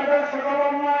আজকে তাদের সকল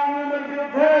উন্নয়নের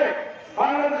বিরুদ্ধে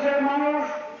বাংলাদেশের মানুষ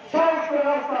সাহস করে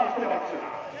রাস্তা আসতে পারছে না।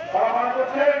 তারা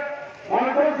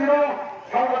মনে করেছিল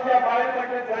সর্বদা বাইরে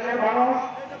থেকে দেশের মানুষ,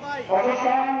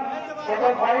 প্রশাসন,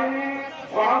 সকল বাহিনী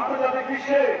ও আন্তর্জাতিক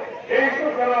বিশ্বে এই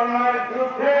সরকারের অন্যায়ের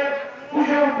বিরুদ্ধে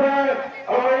বুঝে উঠবে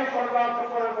এবং এই সরকার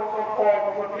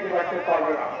রাখতে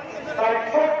পারবে না। তাই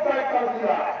ছোট্ট একটা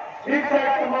মিথ্যা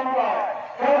একটা মামলা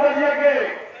খালেদা জিয়াকে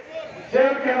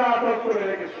জেলখানা আটক করে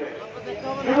রেখেছে।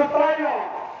 শুধু তাই নয়,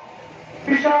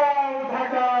 বিশাল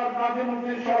ঢাকার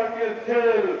নাজিমুদ্দিন সড়কের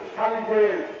জেল, খালি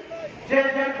জেল, যে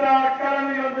জেলটা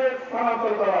কেরানীগঞ্জে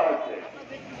স্থানান্তর করা হয়েছে,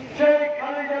 সেই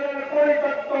খালি জেলের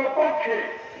পরিত্যক্ত কক্ষে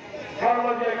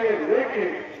খালেদাকে রেখে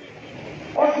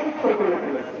অসুস্থ করে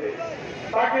ফেলেছে,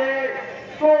 তাকে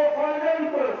পয়জন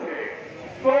করেছে।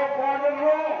 পয়জন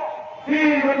হল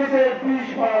দীর্ঘদিতে বিষ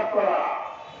প্রয়োগ করা,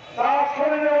 তার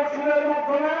শরীরে ওষুধের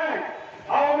মাধ্যমে,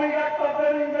 আওয়ামী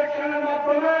ডাক্তারদের ইঞ্জেকশনের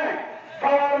মাধ্যমে,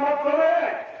 খাওয়ার মাধ্যমে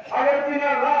আগের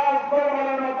দিনের রাজ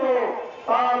দরবারের মতো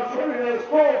তার শরীরে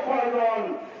পয়জন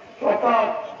অর্থাৎ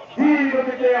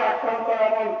দীর্ঘদিতে আক্রান্ত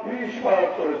এবং বিষ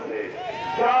প্রয়োগ করেছে,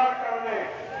 যার কারণে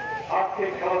আজকে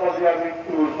খালেদা জিয়া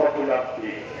মৃত্যুর পথে যাচ্ছি,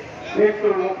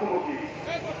 মৃত্যুর মুখোমুখি।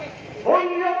 ওই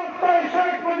অবস্থায়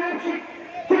শেখ মুজিব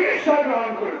চিকিৎসা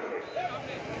গ্রহণ করেছে।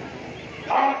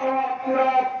 আসামাত্রা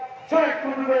শেখ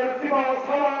মুজিবের জীবন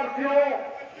সবার ছিল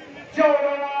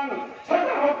চৌরান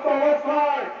সাধারণত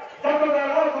অবস্থায় যতদের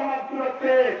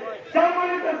আসামাত্রাকে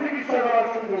জার্মানিতে চিকিৎসা করার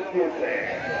সুযোগ দিয়েছে।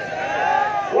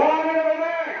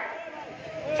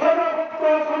 সাধারণত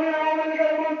আসামে আওয়ামী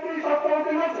লীগের মন্ত্রী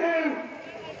সত্যবতী নাসিম,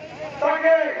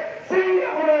 তাকে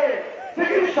সিঙ্গাপুরে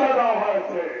চিকিৎসা দেওয়া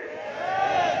হয়েছে।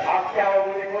 আজকে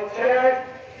আওয়ামী লীগ বলছে,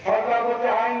 সরকার বলছে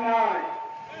আইন নাই,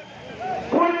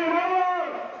 খুনি মামলার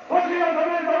ফসিয়া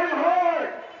জমির জমিন হয়,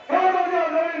 সরকার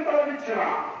জমিন তারা দিচ্ছে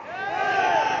না।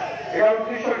 এর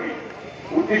উদ্দেশ্য কি?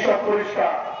 উদ্দেশ্য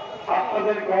পরিষ্কার,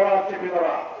 আপনাদের গড়া চেপে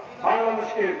ধরা,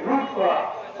 বাংলাদেশকে লুট করা,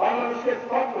 বাংলাদেশকে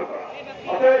স্তব্ধ করা।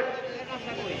 অতএব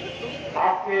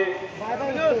আজকে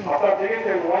আপনারা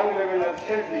দেখেছেন 111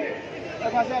 শেষ দিয়ে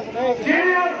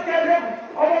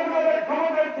অবৈধভাবে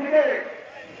ক্ষমতার থেকে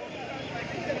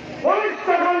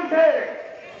পরিষ্কার হয়েছে,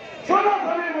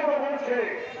 সরাসরির মতো বলছে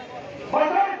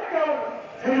বাজার থেকে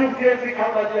সুযোগ দিয়েছি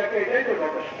খালেদা জিয়াকে, এটাই তো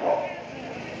যথেষ্ট।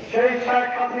 সেই শেখ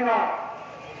হাসিনা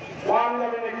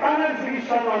 111 কানের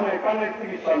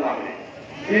চিকিৎসার নামে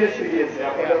বিদেশে গিয়েছে,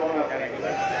 আপনাদের মনে আছে।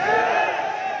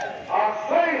 আর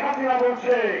সেই হাসিনা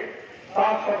বলছে,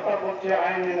 তার সরকার বলছে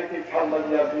আইনে নাকি খালেদা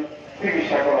জিয়া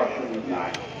চিকিৎসা করার সুযোগ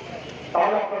নাই।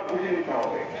 তাহলে আপনার বুঝে নিতে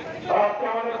হবে, আজকে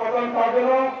আমাদের প্রধান কাজ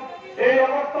হল এই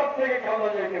অবস্থার থেকে খালেদা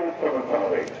জিয়াকে মুক্ত করতে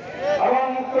হবে। এবং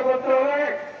মুক্ত করতে হলে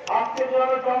আজকে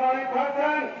যেভাবে জমানিত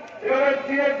হয়েছেন, এভাবে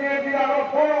ধীরে ধীরে ধীরে আরো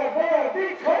বড় বড়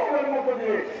বিক্ষোভের মতো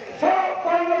দিয়ে সব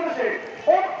বাংলাদেশে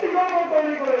অর্থকর্ম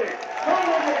তৈরি করে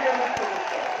খালেদা জিয়াকে মুক্ত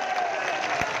করতে হবে।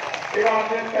 এরা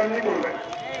আপনি কেমনি করবেন,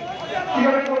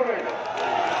 কিভাবে করবেন?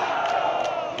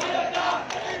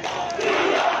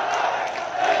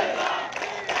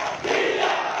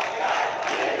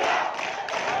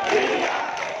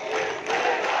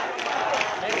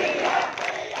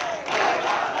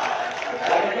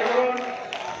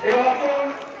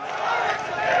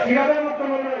 কিভাবে মুক্ত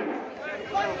করবেন?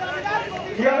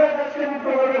 কিভাবে দেশকে মুক্ত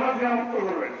করবেন? হাসিনা মুক্ত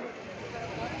করবেন?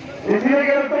 মিছিলে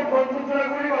গেলে তো প্রস্তুতরা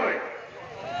গুলি করে,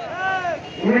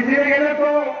 মিছিলে গেলে তো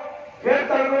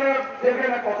গ্রেফতার করে দেবে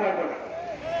না, কথা বলে।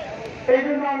 এই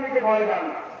জন্য আমাকে ভয় পান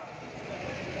না।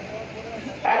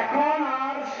 এখন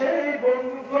আর সেই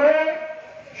বন্দুক করে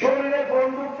শরীরে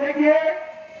বন্দুক থেকে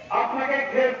আপনাকে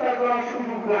গ্রেফতার করার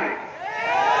সুযোগ নাই।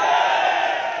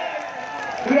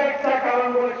 দু একটা কারণ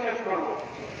বলে শেষ করব।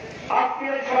 আজকে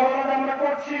এই সমাবেশ আমরা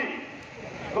করছি,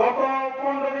 গত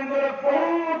 15 দিন ধরে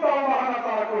বহুত অবমাননা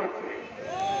তারা করেছে,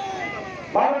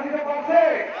 ভালো দিতে পারছে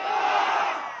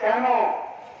কেন?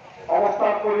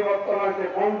 অবস্থার পরিবর্তন হয়েছে,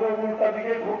 বন্দুক উল্টা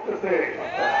দিকে ঘুরতেছে,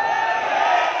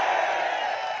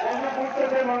 বন্দুক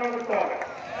ঘুরতেছে, মনে করতে হবে।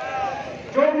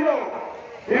 যদিও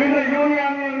বিভিন্ন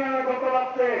ইউনিয়নের গত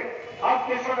রাত্রে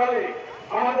আজকে সকালে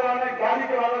আমাদের অনেক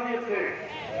গাড়িকে বাধা দিয়েছে,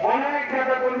 অনেক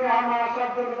নেতা কর্মী আমার আসার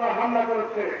জন্য হামলা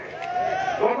করেছে,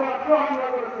 গত রাত্রেও হামলা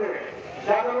করেছে,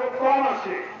 যাদের লোক কম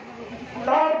আসে,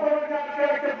 তারপরে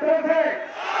একটা পেয়েছে,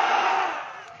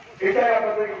 এটাই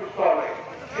আপনাদেরকে বুঝতে হবে।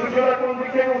 সূর্যটা কোন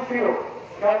দিকে উঠছিল,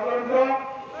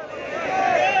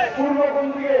 পূর্ব কোন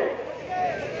দিকে,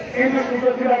 কিন্তু সূর্য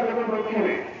ছিল এখন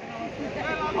দক্ষিণে,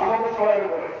 আমাদের সবাই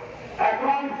বলে।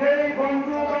 এখন সেই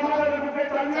বন্দুক আমাদের বুকে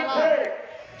চালিয়েছে,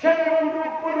 সেই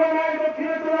বন্দুক পূর্ব নয়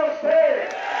দক্ষিণে চলে আসছে।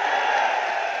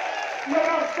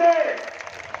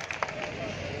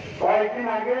 কয়েকদিন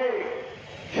আগে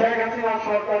শেখ হাসিনা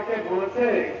সরকারকে বলেছে,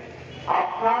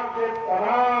 আপনার যে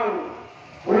প্রধান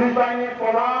পুলিশ বাহিনীর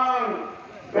প্রধান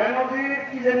বেনজির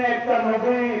কি জানি একটা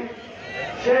নদীর,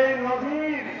 সেই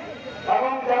নদীর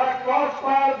এবং যারা ক্রস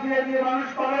পার দিয়ে দিয়ে মানুষ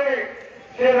করে,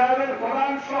 সে র্যাবের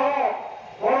প্রধান সহ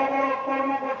বড় বড়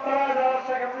কর্মকর্তারা যারা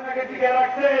শেখ হাসিনাকে টিকে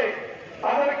রাখছে,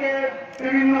 তাদেরকে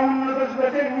বিভিন্ন উন্নত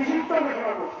দেশে নিষিদ্ধ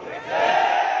ঘোষণা করছে।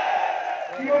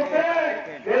 কি বলছে?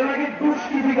 এর নাকি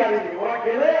দুষ্কৃতিকারী, ওরা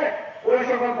গেলে ওই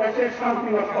সকল দেশের শান্তি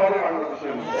নষ্ট হবে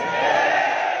বাংলাদেশের মধ্যে।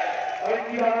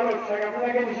 কি দাঁড়ালো, শেখ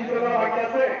হাসিনাকে নিষিদ্ধ করা বাকি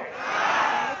আছে,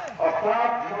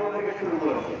 অর্থাৎ সময় থেকে শুরু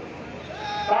করেছে।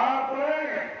 তারপরে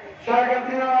শেখ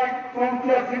হাসিনা এক মন্ত্রী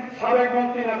আছে, সাবেক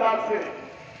মন্ত্রী নেতা আছে,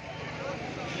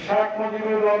 শেখ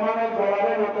মুজিবুর রহমানের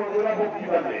গলায় নকল করে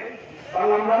বক্তৃতা দেয়। তার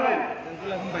নাম জানেন?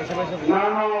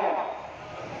 নানক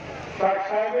শেখ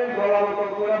সাহেবের গলা নকল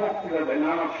করে বক্তৃতা দেয়,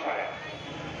 নানক সাহেব।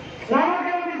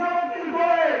 নানকের বিচারাধীন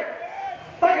করে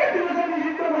তাকে দিবসে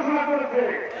নিষিদ্ধ ঘোষণা করেছে।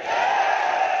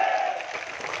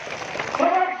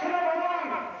 সবাই সেনাপ্রধান,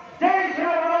 যেই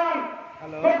সেনাপ্রধান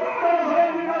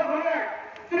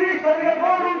 30 তারিখে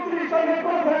 29 তারিখে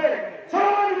করবে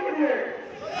সবাইকে দিয়ে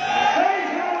সেই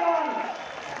সেনাপ্রধান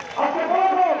আজকে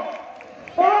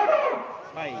পলাতক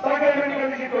তাকে আমেরিকা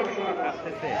নিষিদ্ধ ঘোষণা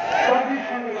করেছে।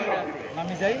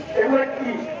 এগুলো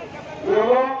কি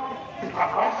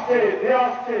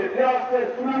আসছে,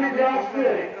 সুনামি দিয়ে আসছে,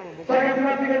 শেখ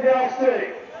হাসিনার দিকে দিয়ে আসছে,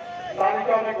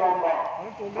 তালিকা অনেক লম্বা।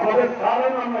 আমাদের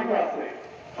স্যারের নাম নাকি আছে,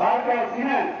 স্যারকে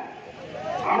চিনেন?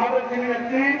 আমাদের যিনি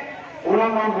নেত্রী,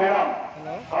 ওনার নাম ম্যাডাম,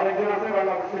 আরেকজন আছে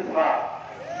বাংলাদেশের স্যার।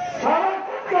 সারা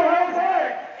হয়েছে,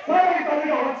 সবাই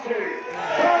তালিকা হচ্ছে।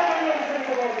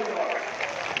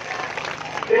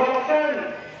 এবার আছেন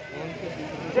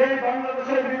যে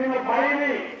বাংলাদেশের বিভিন্ন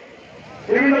বাহিনী,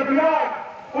 বিভিন্ন বিভাগ,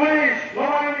 পুলিশ,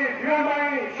 নৌবাহিনী, বিমান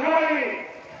বাহিনী, সেনাবাহিনী,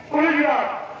 পুলিশ বিভাগ,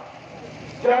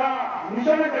 যারা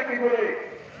মিশনে চাকরি করে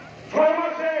 6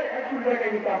 মাসে 1 কোটি টাকা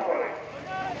ইনকাম করে,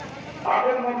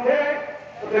 তাদের মধ্যে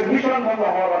ওদের মিশন বন্ধ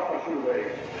হওয়ার রাস্তা শুরু হয়ে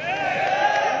গেছে।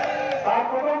 তার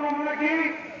প্রথম নমুনা কি?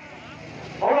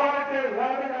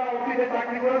 ল্যাবে যারা অতীতে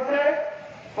চাকরি করেছে,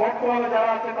 বর্তমানে যারা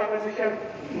আছে তাদের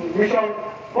মিশন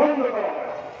বন্ধ করা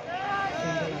হয়,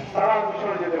 তারা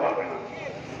মিশনে যেতে পারবে না।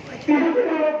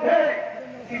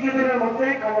 কিছুদিনের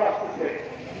মধ্যেই খবর আসতেছে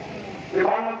যে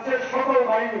বাংলাদেশের সকল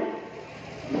বাহিনী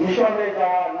মিশনে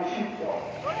যাওয়া নিষিদ্ধ,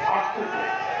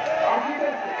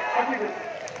 আসিতেছে।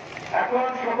 এখন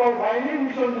সকল বাহিনীর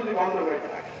মিশন যদি বন্ধ হয়ে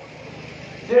যায়,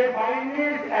 যে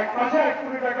বাহিনীর 1 মাসে 1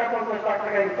 কোটি টাকা 50 লাখ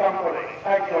টাকা ইনকাম করে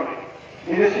একজনে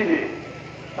বিদেশি গিয়ে,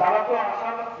 তারা তো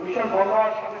আসার মিশন বন্ধ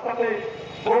হওয়ার সাথে সাথে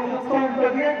বন্ধুত্ব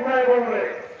দিয়ে ঘুরায় বলবে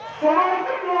তোমার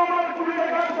জন্য আমার 2 কোটি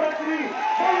টাকার চাকরি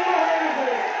বন্ধ